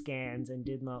subsurface scans, and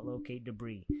did not locate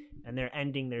debris. And they're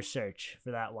ending their search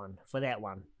for that one.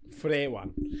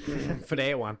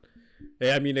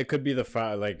 Yeah, I mean, it could be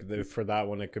for that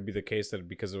one, it could be the case that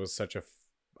because it was such a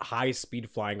high speed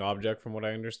flying object, from what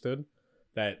I understood,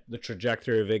 that the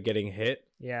trajectory of it getting hit,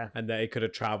 and that it could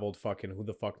have traveled fucking who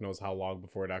the fuck knows how long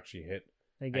before it actually hit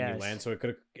any land. So it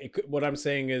could. What I'm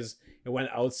saying is, it went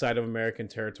outside of American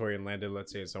territory and landed,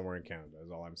 let's say, somewhere in Canada.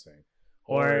 Is all I'm saying.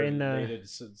 Or in the landed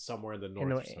somewhere in the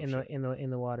north, in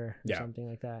the water, or something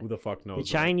like that. Who the fuck knows?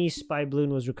 The Chinese spy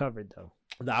balloon was recovered though.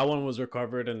 That one was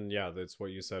recovered, and yeah, that's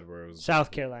what you said. Where it was South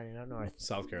Carolina, not north.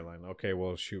 South Carolina. Okay,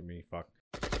 well, shoot me, fuck.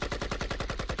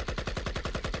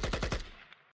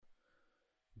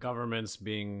 Governments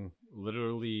being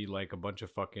literally like a bunch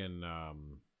of fucking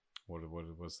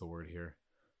what's the word here?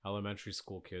 Elementary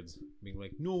school kids being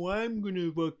like, no, I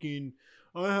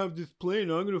have this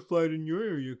plane, I'm gonna fly it in your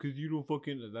area because you don't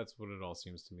fucking. That's what it all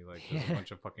seems to me like. There's a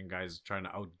bunch of fucking guys trying to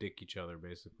outdick each other,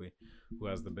 basically. Who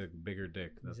has the bigger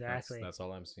dick? That's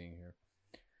all I'm seeing here.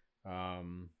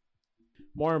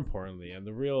 More importantly, and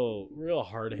the real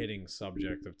hard hitting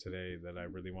subject of today that I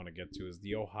really want to get to is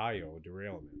the Ohio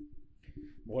derailment.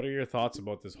 What are your thoughts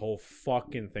about this whole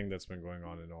fucking thing that's been going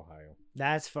on in Ohio?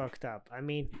 That's fucked up. I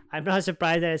mean, I'm not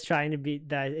surprised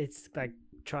that it's like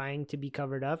trying to be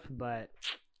covered up, but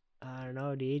I don't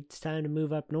know, dude. It's time to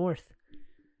move up north.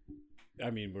 I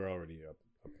mean, we're already up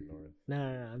north.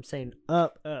 No, I'm saying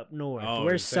up north. Oh,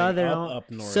 We're you're saying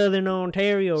up north. Southern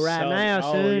Ontario now,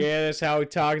 Oh, son. yeah, that's how we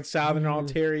talk in Southern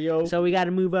Ontario. So we got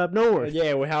to move up north.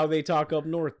 Yeah, well, how they talk up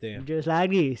north then? Just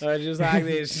like this. Just like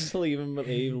this, just even a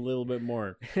little bit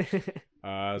more.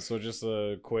 So just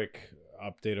a quick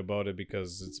update about it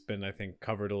because it's been, I think,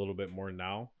 covered a little bit more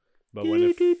now. But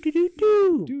when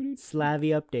Slavy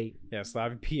update. Yeah,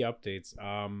 Slavy P updates.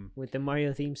 With the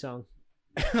Mario theme song.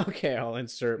 Okay, I'll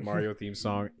insert Mario theme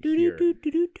song here.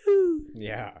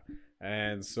 Yeah,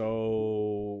 and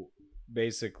so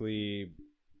basically,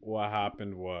 what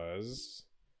happened was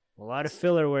a lot of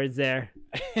filler words there.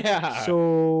 Yeah.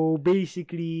 So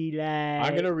basically, like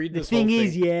I'm gonna read this. The thing whole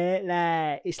is, yeah,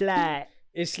 like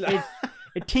it's like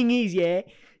the thing is, yeah.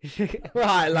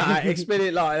 Right, like explain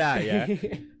it like that, yeah.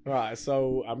 Right,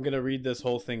 so I'm gonna read this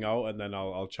whole thing out, and then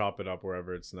I'll chop it up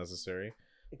wherever it's necessary.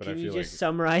 But Can I feel you just like,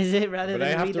 summarize it rather but than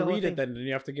I have read to the whole read thing? it. Then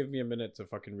you have to give me a minute to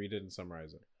fucking read it and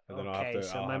summarize it. And then Okay,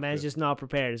 so I'll my have man's to... just not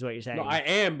prepared, is what you're saying. No, I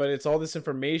am, but it's all this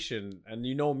information, and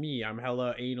you know me, I'm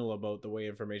hella anal about the way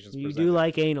information's You presented. do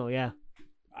like anal, yeah.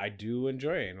 I do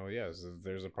enjoy anal, yes. If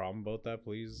there's a problem about that,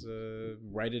 please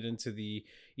write it into the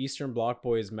Eastern Bloc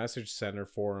Boys Message Center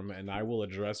forum, and I will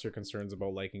address your concerns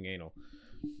about liking anal.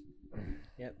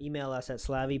 Yep. Email us at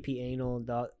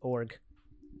slavypanal.org.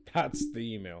 That's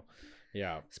the email.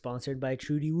 Yeah. Sponsored by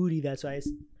Trudy Woody. That's why it's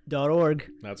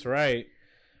 .org. That's right.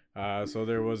 So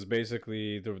there was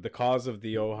basically the cause of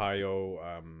the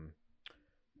Ohio,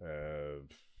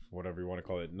 whatever you want to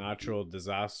call it, natural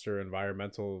disaster,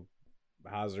 environmental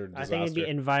hazard disaster. I think it'd be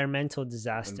environmental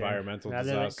disaster. Environmental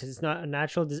disaster. Because it's not a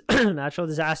natural natural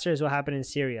disaster is what happened in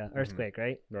Syria. Earthquake,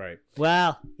 right? Right.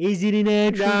 Well, is it a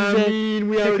natural disaster? I mean,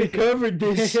 we already covered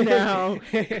this now.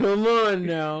 Come on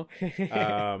now.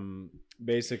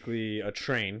 Basically, a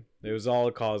train. It was all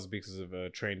caused because of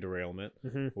a train derailment,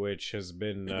 which has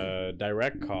been a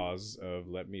direct cause of.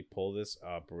 Let me pull this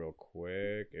up real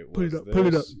quick. Put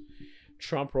it up.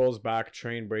 Trump rolls back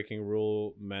train braking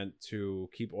rule meant to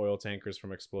keep oil tankers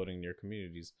from exploding near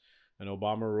communities. An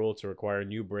Obama rule to require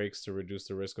new brakes to reduce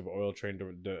the risk of oil train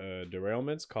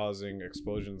derailments causing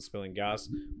explosions and spilling gas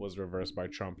was reversed by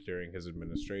Trump during his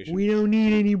administration. We don't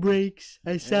need any brakes.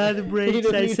 I saw the brakes.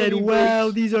 I said,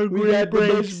 wow, these are great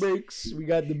brakes. We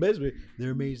got the best brakes.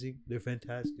 They're amazing. They're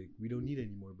fantastic. We don't need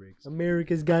any more brakes.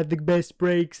 America's got the best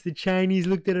brakes. The Chinese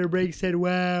looked at our brakes, said,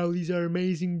 wow, these are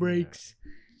amazing brakes. Yeah.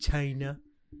 China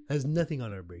has nothing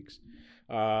on our brakes.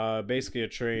 Basically a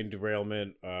train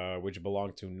derailment which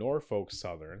belonged to Norfolk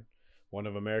Southern, one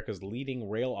of America's leading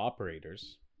rail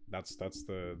operators. That's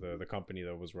the company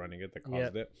that was running it that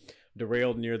caused it.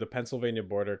 Derailed near the Pennsylvania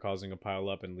border, causing a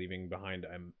pileup and leaving behind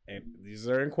and these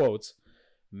are in quotes,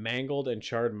 mangled and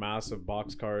charred mass of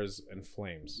boxcars and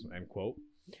flames, end quote.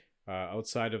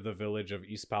 Outside of the village of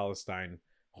East Palestine,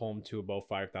 home to about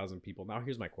 5,000 people. Now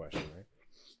here's my question, right?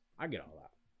 I get all that.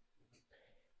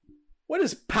 What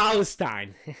does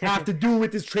Palestine have to do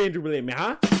with this train derailment,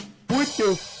 huh? What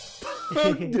the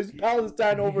fuck does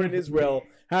Palestine over in Israel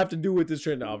have to do with this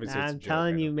train? Obviously, I'm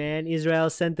telling you, man, Israel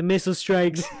sent the missile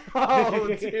strikes. Oh,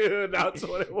 dude, that's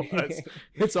what it was.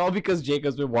 It's all because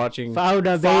Jacob's been watching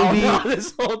Fauda, baby.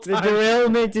 This whole time. The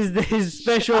derailment is his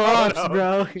special ops,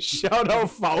 bro. Shout out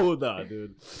Fauda,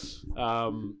 dude.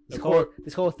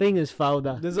 This whole thing is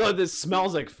Fauda. This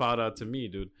smells like Fauda to me,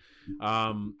 dude.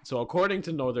 So according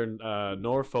to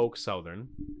Norfolk Southern,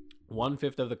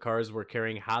 1/5 of the cars were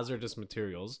carrying hazardous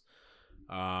materials,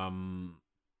 and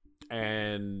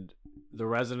the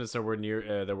residents that were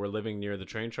living near the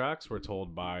train tracks were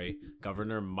told by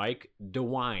Governor Mike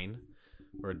DeWine,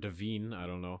 or Devine, I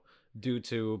don't know, due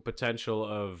to potential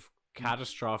of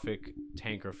catastrophic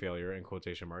tanker failure, in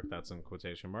quotation mark, that's in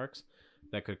quotation marks,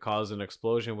 that could cause an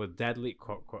explosion with deadly,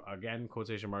 again,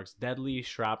 quotation marks, deadly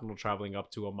shrapnel traveling up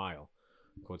to a mile.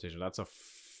 Quotation. That's a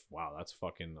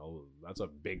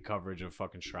big coverage of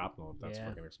fucking shrapnel if that's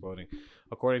fucking exploding.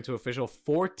 According to official,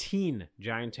 14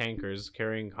 giant tankers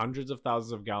carrying hundreds of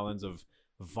thousands of gallons of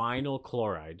vinyl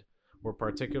chloride were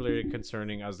particularly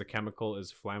concerning as the chemical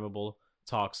is flammable,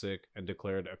 toxic, and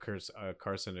declared a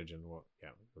carcinogen. Well,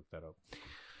 yeah, look that up.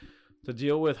 To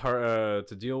deal with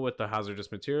the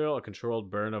hazardous material, a controlled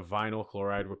burn of vinyl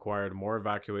chloride required more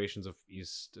evacuations of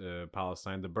East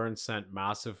Palestine. The burn sent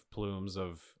massive plumes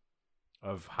of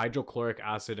hydrochloric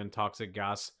acid and toxic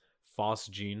gas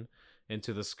phosgene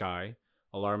into the sky.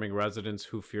 alarming residents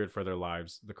who feared for their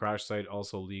lives. The crash site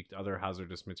also leaked other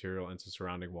hazardous material into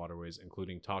surrounding waterways,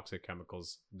 including toxic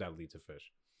chemicals deadly to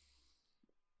fish.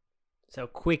 So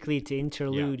quickly to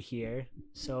interlude here.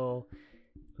 So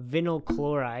vinyl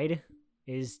chloride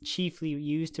is chiefly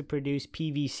used to produce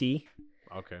PVC.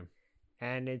 Okay.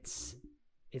 And it's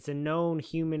a known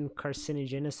human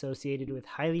carcinogen associated with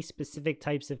highly specific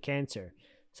types of cancer,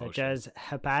 such as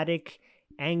hepatic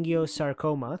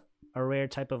angiosarcoma, a rare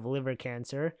type of liver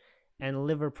cancer, and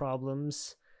liver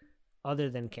problems other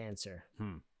than cancer.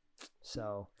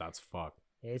 So that's fucked.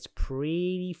 It's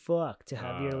pretty fucked to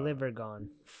have your liver gone.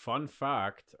 Fun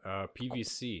fact,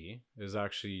 PVC is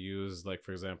actually used, like,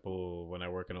 for example, when I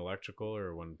work in electrical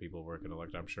or when people work in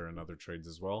electrical, I'm sure in other trades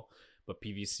as well. But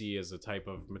PVC is a type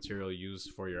of material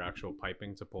used for your actual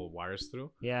piping to pull wires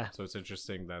through. Yeah. So it's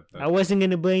interesting that I wasn't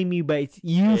going to blame you, but it's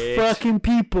you fucking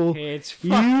people. It's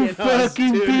you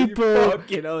fucking people.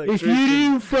 If you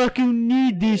didn't fucking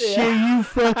need this shit, you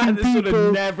fucking this people. would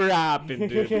have never happened,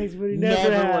 dude. This would've never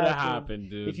would have happened. happened,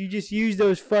 dude. If you just use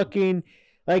those fucking,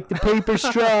 like the paper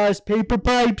straws, paper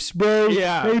pipes, bro.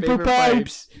 Yeah, paper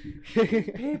pipes.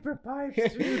 Paper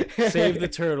pipes, dude. Save the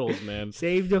turtles, man.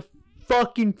 Save the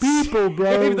fucking people,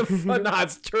 bro. Save the fun. Nah,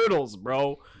 it's turtles,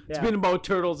 bro. It's Yeah. been about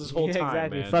turtles this whole time,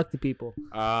 exactly. man. Fuck the people.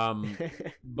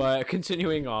 But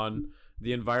continuing on,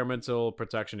 the Environmental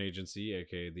Protection Agency,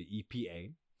 aka the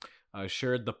EPA,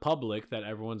 assured the public that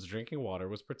everyone's drinking water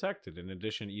was protected. In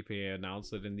addition, EPA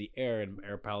announced that in the air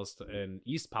in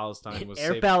East Palestine was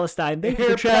Air safe. Palestine. Thanks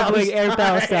for traveling, Air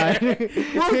Palestine.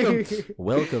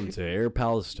 Welcome to Air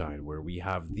Palestine, where we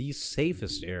have the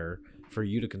safest air for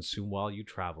you to consume while you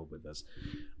travel with us.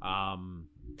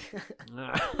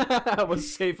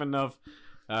 Was safe enough.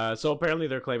 So apparently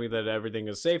they're claiming that everything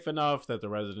is safe enough, that the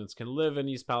residents can live in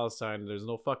East Palestine, there's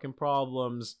no fucking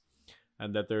problems,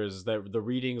 and that the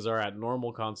readings are at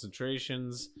normal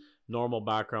concentrations, normal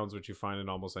backgrounds, which you find in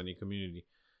almost any community.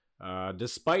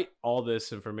 Despite all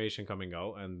this information coming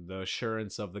out and the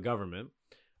assurance of the government,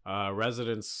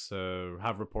 residents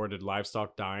have reported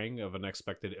livestock dying of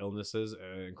unexpected illnesses,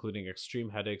 including extreme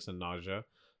headaches and nausea.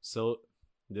 So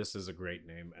this is a great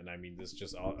name, and I mean this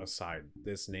just aside,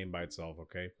 this name by itself,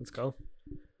 okay? Let's go.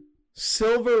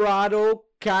 Silverado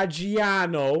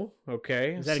Caggiano,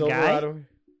 okay? Is that Silverado. a guy?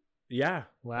 Yeah.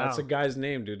 Wow. That's a guy's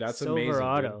name, dude. That's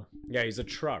Silverado. amazing. Dude. Yeah, he's a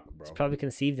truck, bro. He's probably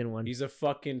conceived in one. He's a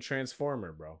fucking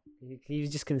transformer, bro. He was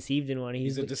just conceived in one.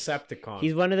 He's a Decepticon.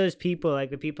 He's one of those people, like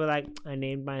the people like, I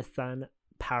named my son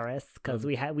Paris because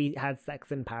we had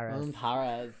sex in Paris.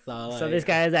 Paris. So this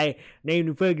guy is like, named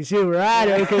the fucking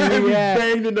Silverado because we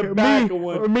banged in the back of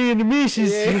one. Or me and the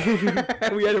missus.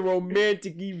 Yeah. We had a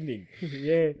romantic evening.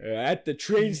 Yeah. At the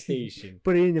train station.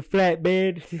 Put it in the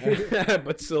flatbed.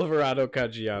 But Silverado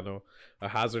Caggiano, a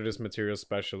hazardous materials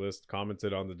specialist,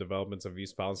 commented on the developments of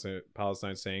East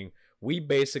Palestine, saying, "We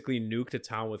basically nuked a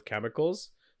town with chemicals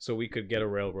so we could get a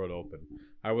railroad open.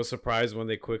 I was surprised when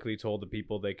they quickly told the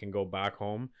people they can go back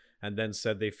home, and then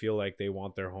said they feel like they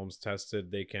want their homes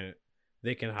tested. They can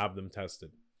have them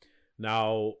tested."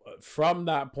 Now, from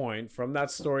that point, from that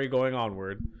story going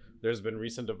onward, there's been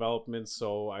recent developments.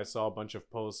 So I saw a bunch of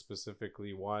posts,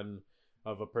 specifically one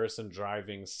of a person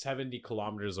driving 70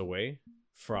 kilometers away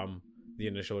from the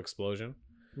initial explosion.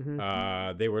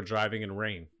 Mm-hmm. They were driving in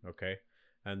rain, okay?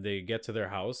 And they get to their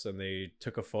house and they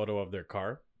took a photo of their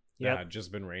car that had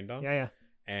just been rained on. Yeah.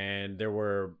 And there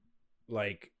were,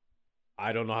 like,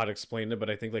 I don't know how to explain it,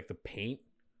 but I think like the paint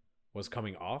was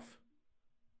coming off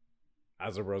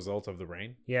as a result of the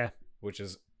rain. Yeah. Which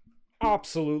is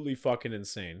absolutely fucking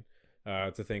insane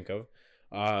to think of.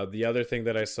 The other thing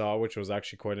that I saw, which was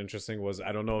actually quite interesting, was,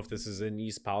 I don't know if this is in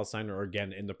East Palestine or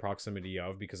again in the proximity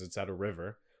of, because it's at a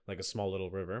river, like a small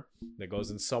little river that goes,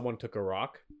 and someone took a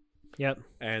rock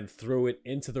and threw it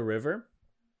into the river,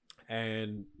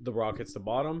 and the rock hits the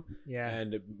bottom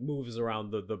and it moves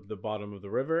around the bottom of the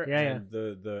river, and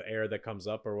the air that comes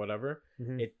up or whatever,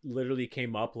 it literally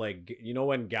came up like, you know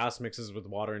when gas mixes with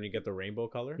water and you get the rainbow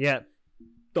color?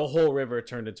 The whole river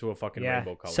turned into a fucking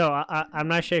rainbow color. So I'm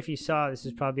not sure if you saw, this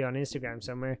is probably on Instagram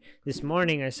somewhere. This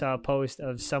morning I saw a post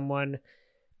of someone's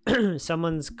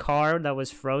car that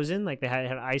was frozen, like they had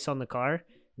ice on the car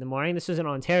in the morning. This was in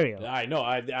Ontario. I know.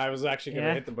 I was actually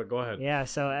gonna hit them, but go ahead. Yeah.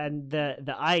 So, and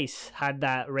the ice had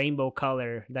that rainbow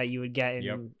color that you would get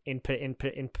in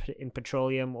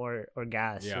petroleum or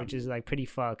gas, which is like pretty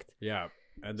fucked. Yeah.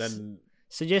 And then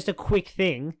so just a quick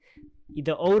thing,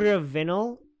 the odor of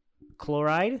vinyl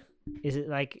chloride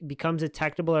becomes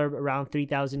detectable around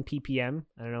 3,000 ppm.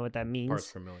 I don't know what that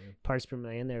means. Parts per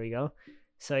million. There we go.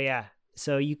 So yeah.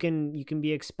 So you can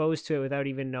be exposed to it without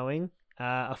even knowing.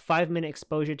 A 5-minute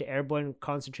exposure to airborne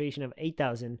concentration of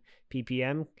 8,000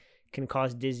 ppm can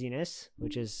cause dizziness,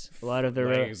 which is a lot of the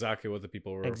exactly what the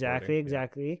people were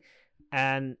exactly.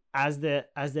 And as the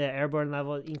airborne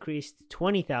level increased to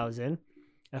 20,000,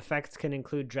 effects can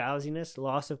include drowsiness,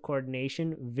 loss of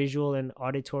coordination, visual and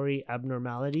auditory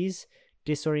abnormalities,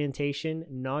 disorientation,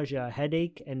 nausea,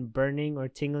 headache, and burning or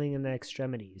tingling in the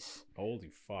extremities.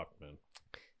 Holy fuck, man.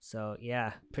 So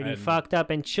yeah, pretty fucked up.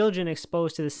 And children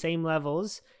exposed to the same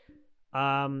levels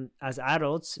as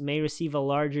adults may receive a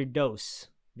larger dose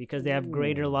because they have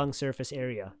greater lung surface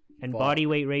area and body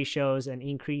weight ratios and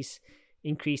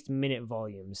increased minute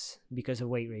volumes because of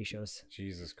weight ratios.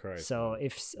 Jesus Christ. So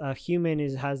if a human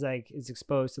is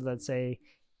exposed to, let's say,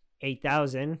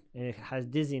 8,000 and it has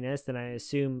dizziness, then I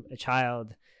assume a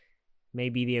child may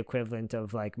be the equivalent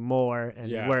of like more and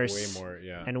worse, way more,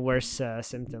 and worse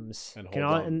symptoms.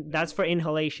 And that's for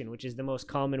inhalation, which is the most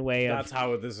common way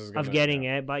of getting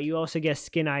it. But you also get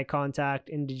skin eye contact,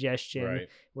 indigestion,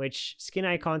 which skin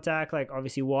eye contact, like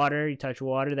obviously water, you touch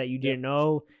water that you didn't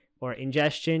know, or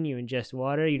ingestion, you ingest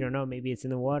water, you don't know, maybe it's in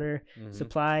the water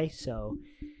supply. So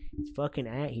it's fucking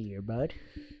at here, bud.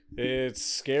 It's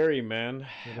scary, man.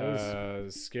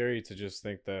 It's scary to just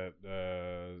think that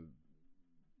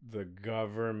the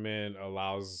government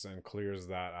allows and clears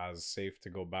that as safe to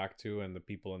go back to, and the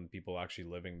people actually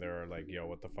living there are like, yo,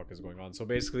 what the fuck is going on? So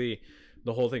basically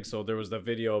the whole thing, so there was the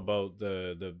video about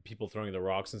the people throwing the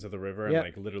rocks into the river and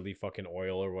like literally fucking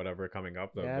oil or whatever coming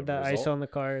up, the ice on the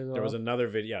car as well. There was another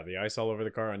video, the ice all over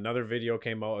the car. Another video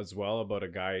came out as well about a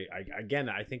guy,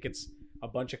 I think it's a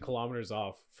bunch of kilometers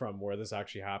off from where this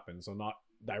actually happened, so not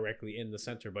directly in the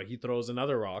center, but he throws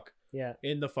another rock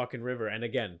in the fucking river, and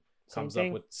again comes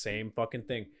up with same fucking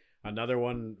thing. Another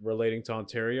one relating to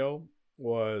Ontario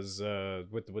was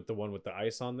with the one with the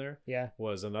ice on there.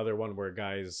 Was another one where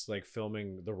guys like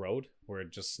filming the road where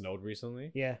it just snowed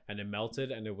recently. And it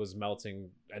melted, and it was melting,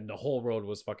 and the whole road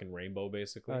was fucking rainbow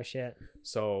basically. Oh shit.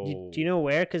 So do you know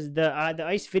where? Because the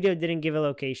ice video didn't give a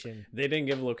location. They didn't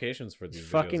give locations for these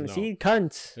fucking videos, no. See,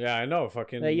 cunts. Yeah, I know.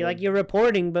 Fucking you're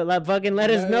reporting, but like fucking let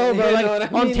us know, bro. Like what I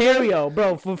mean? Ontario,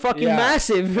 bro, for fucking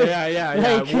massive. Yeah.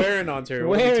 Like, where in Ontario?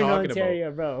 Where in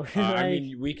Ontario, bro? I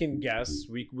mean, we can guess.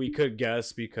 We could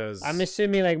guess because I'm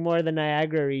assuming like more the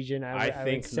Niagara region. I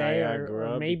think would say,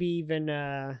 Niagara, or maybe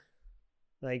even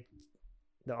like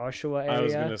the Oshawa area. I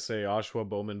was gonna say Oshawa,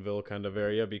 Bowmanville kind of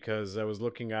area, because I was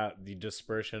looking at the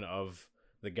dispersion of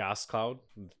the gas cloud,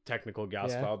 technical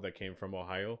gas cloud that came from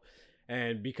Ohio,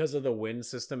 and because of the wind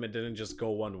system, it didn't just go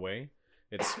one way.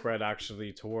 It spread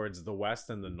actually towards the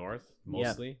west and the north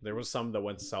mostly. There was some that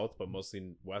went south, but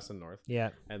mostly west and north.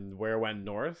 And where it went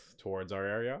north towards our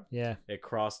area, it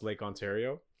crossed Lake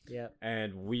Ontario.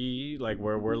 And we, like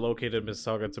where we're located,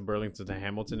 Mississauga to Burlington to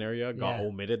Hamilton area, got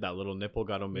omitted. That little nipple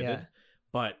got omitted.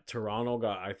 But Toronto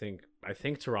got, I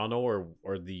think Toronto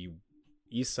or the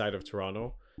east side of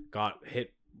Toronto got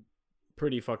hit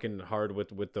pretty fucking hard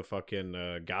with the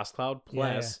fucking gas cloud,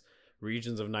 plus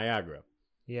regions of Niagara.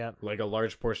 Like a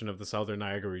large portion of the southern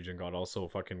Niagara region got also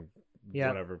fucking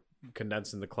whatever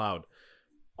condensed in the cloud.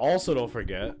 Also, don't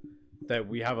forget that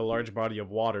we have a large body of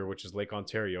water, which is Lake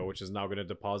Ontario, which is now going to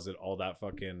deposit all that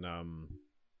fucking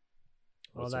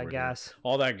all that gas,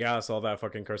 all that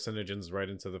fucking carcinogens right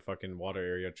into the fucking water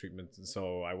area treatment.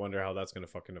 So I wonder how that's going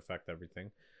to fucking affect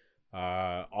everything.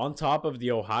 On top of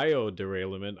the Ohio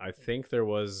derailment, I think there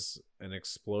was an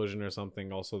explosion or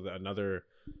something. Also, another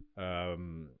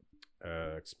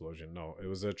explosion. No, it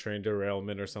was a train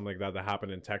derailment or something like that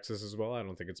happened in Texas as well. I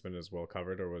don't think it's been as well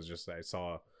covered, or was just I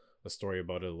saw a story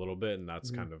about it a little bit, and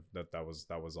that's kind of that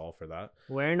was all for that.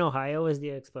 Where in Ohio was the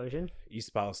explosion?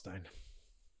 East Palestine.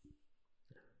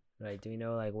 Right. Do we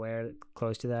know like where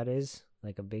close to that is?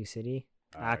 Like a big city?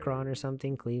 Akron or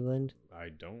something? Cleveland? I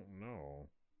don't know.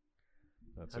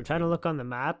 I'm trying to look on the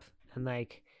map, and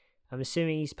like I'm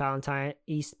assuming East Palestine.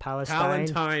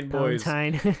 Palestine, boys.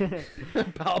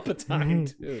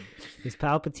 Palpatine, dude. It's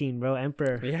Palpatine, bro.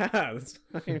 Emperor. Yeah, that's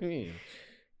what I mean.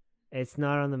 It's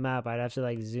not on the map. I'd have to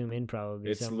like zoom in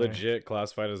probably. It's somewhere. Legit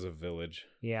classified as a village.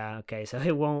 Yeah. Okay. So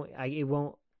it won't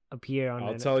appear on.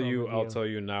 I'll tell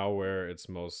you now where it's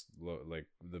most like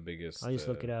the biggest. I'll just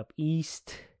look it up.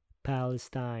 East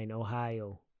Palestine,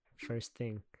 Ohio. First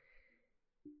thing.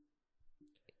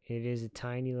 It is a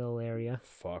tiny little area.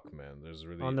 Fuck, man. There's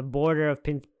really on the border of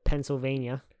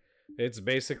Pennsylvania. It's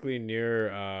basically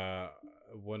near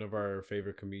one of our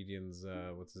favorite comedians.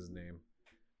 What's his name?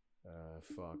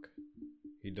 Fuck.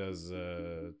 He does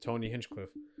Tony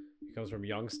Hinchcliffe. He comes from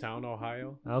Youngstown,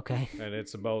 Ohio. Okay. And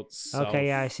it's about south. Okay,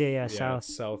 yeah, I see. Yeah, south.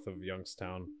 South of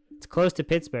Youngstown. It's close to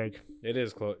Pittsburgh. It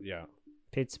is close. Yeah.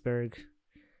 Pittsburgh.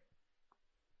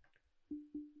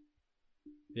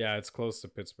 Yeah, it's close to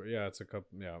Pittsburgh. Yeah, it's a couple.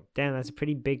 Yeah. Damn, that's a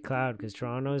pretty big cloud because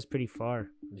Toronto is pretty far.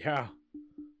 Yeah.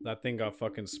 That thing got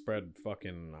fucking spread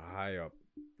fucking high up.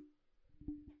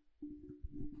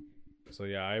 So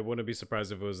yeah, I wouldn't be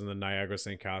surprised if it was in the Niagara,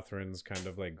 St. Catharines, kind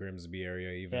of like Grimsby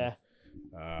area even.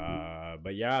 Yeah.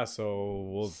 But yeah, so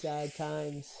we'll... Sad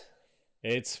times.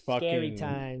 It's fucking... Scary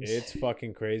times. It's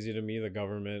fucking crazy to me, the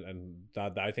government, and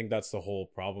that I think that's the whole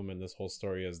problem in this whole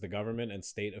story is the government and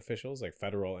state officials, like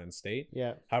federal and state,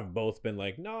 have both been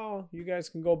like, no, you guys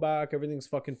can go back, everything's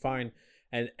fucking fine.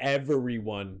 And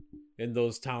everyone in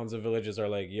those towns and villages are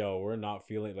like, yo, we're not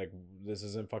feeling like this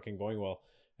isn't fucking going well.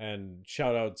 And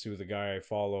shout out to the guy I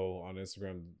follow on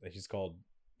Instagram. He's called,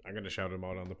 I'm going to shout him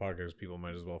out on the podcast. People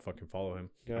might as well fucking follow him.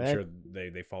 I'm sure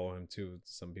they follow him too.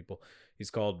 Some people. He's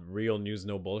called Real News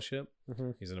No Bullshit.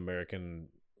 He's an American,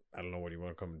 I don't know what you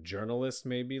want to call him, journalist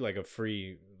maybe, like a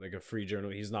free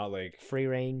journal. He's not like free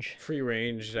range. He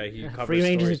covers free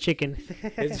range stories. is a chicken.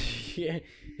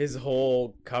 his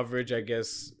whole coverage, I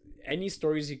guess. Any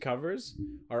stories he covers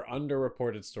are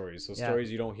underreported stories, so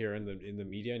stories you don't hear in the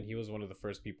media. And he was one of the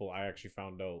first people I actually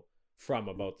found out from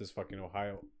about this fucking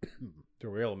Ohio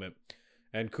derailment.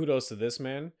 And kudos to this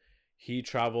man. He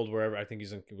traveled wherever. I think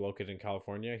he's located in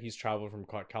California. He's traveled from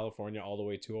California all the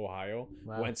way to Ohio.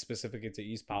 Wow. Went specifically to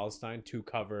East Palestine to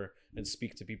cover and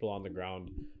speak to people on the ground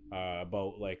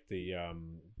about like the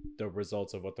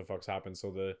results of what the fuck's happened.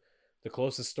 So the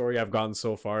closest story I've gotten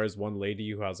so far is one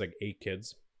lady who has like 8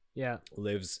 kids. Yeah.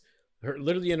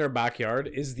 Literally in her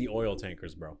backyard is the oil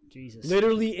tankers, bro. Jesus.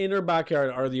 Literally in her backyard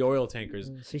are the oil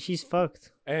tankers. So she's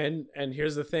fucked. And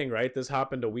here's the thing, right? This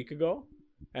happened a week ago.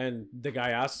 And the guy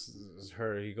asks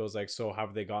her, he goes like, so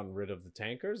have they gotten rid of the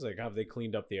tankers? Like, have they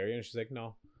cleaned up the area? And she's like,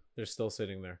 no, they're still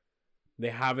sitting there.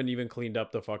 They haven't even cleaned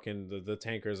up the fucking the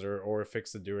tankers or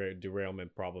fixed the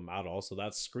derailment problem at all. So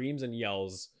that screams and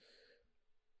yells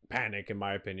panic, in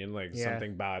my opinion, like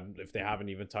something bad if they haven't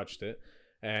even touched it.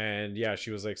 And yeah,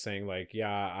 she was like saying like, yeah,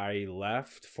 I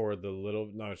left for the little,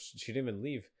 no, she didn't even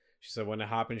leave. She said when it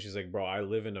happened, she's like, bro, I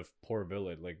live in a poor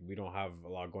village. Like we don't have a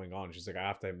lot going on. She's like, I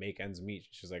have to make ends meet.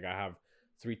 She's like, I have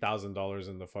 $3,000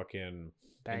 in the fucking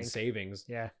in savings.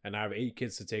 Yeah. And I have 8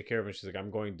 kids to take care of. And she's like,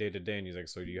 I'm going day to day. And he's like,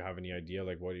 so do you have any idea?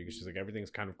 Like, what do you, she's like, everything's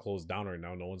kind of closed down right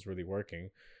now. No one's really working.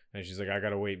 And she's like, I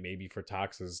got to wait maybe for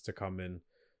taxes to come in.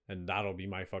 And that'll be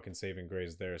my fucking saving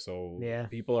grace there. So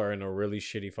people are in a really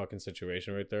shitty fucking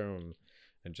situation right there.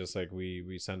 And just like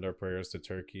we send our prayers to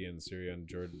Turkey and Syria and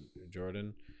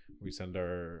Jordan, we send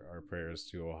our prayers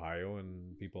to Ohio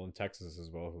and people in Texas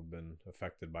as well who've been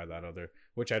affected by that other,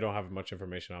 which I don't have much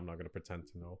information. I'm not going to pretend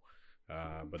to know.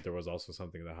 But there was also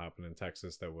something that happened in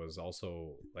Texas that was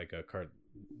also like a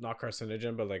not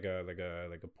carcinogen, but like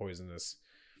a poisonous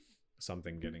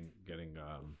something getting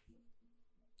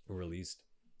released.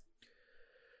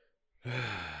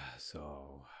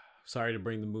 So sorry to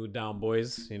bring the mood down,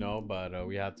 boys, you know, but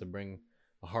we had to bring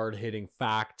a hard-hitting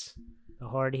fact.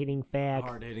 Hard-hitting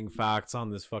facts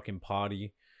on this fucking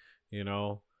potty, you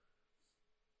know.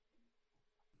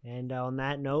 And on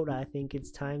that note, I think it's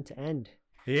time to end.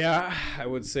 Yeah, I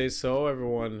would say so.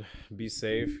 Everyone be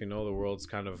safe. You know, the world's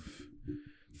kind of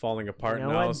falling apart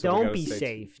now. What? So don't be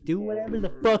safe. Do whatever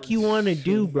the fuck you want to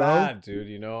do, bro. Bad, dude.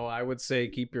 You know, I would say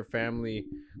keep your family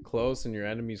close and your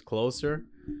enemies closer.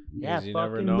 Yeah, you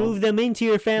fucking never know. move them into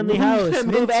your family house.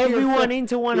 Move everyone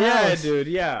into one house. Yeah, dude.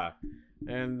 Yeah.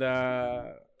 And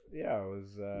yeah, it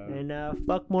was. And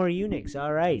fuck more eunuchs.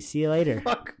 All right. See you later.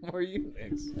 Fuck more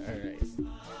eunuchs. All right.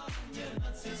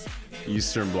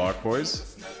 Eastern Bloc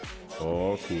boys.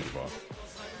 Oh, kurwa.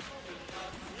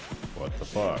 What the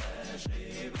fuck?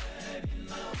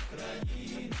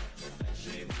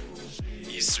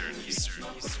 Eastern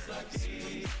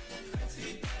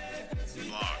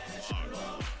Bloc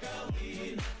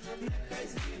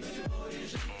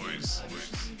boys.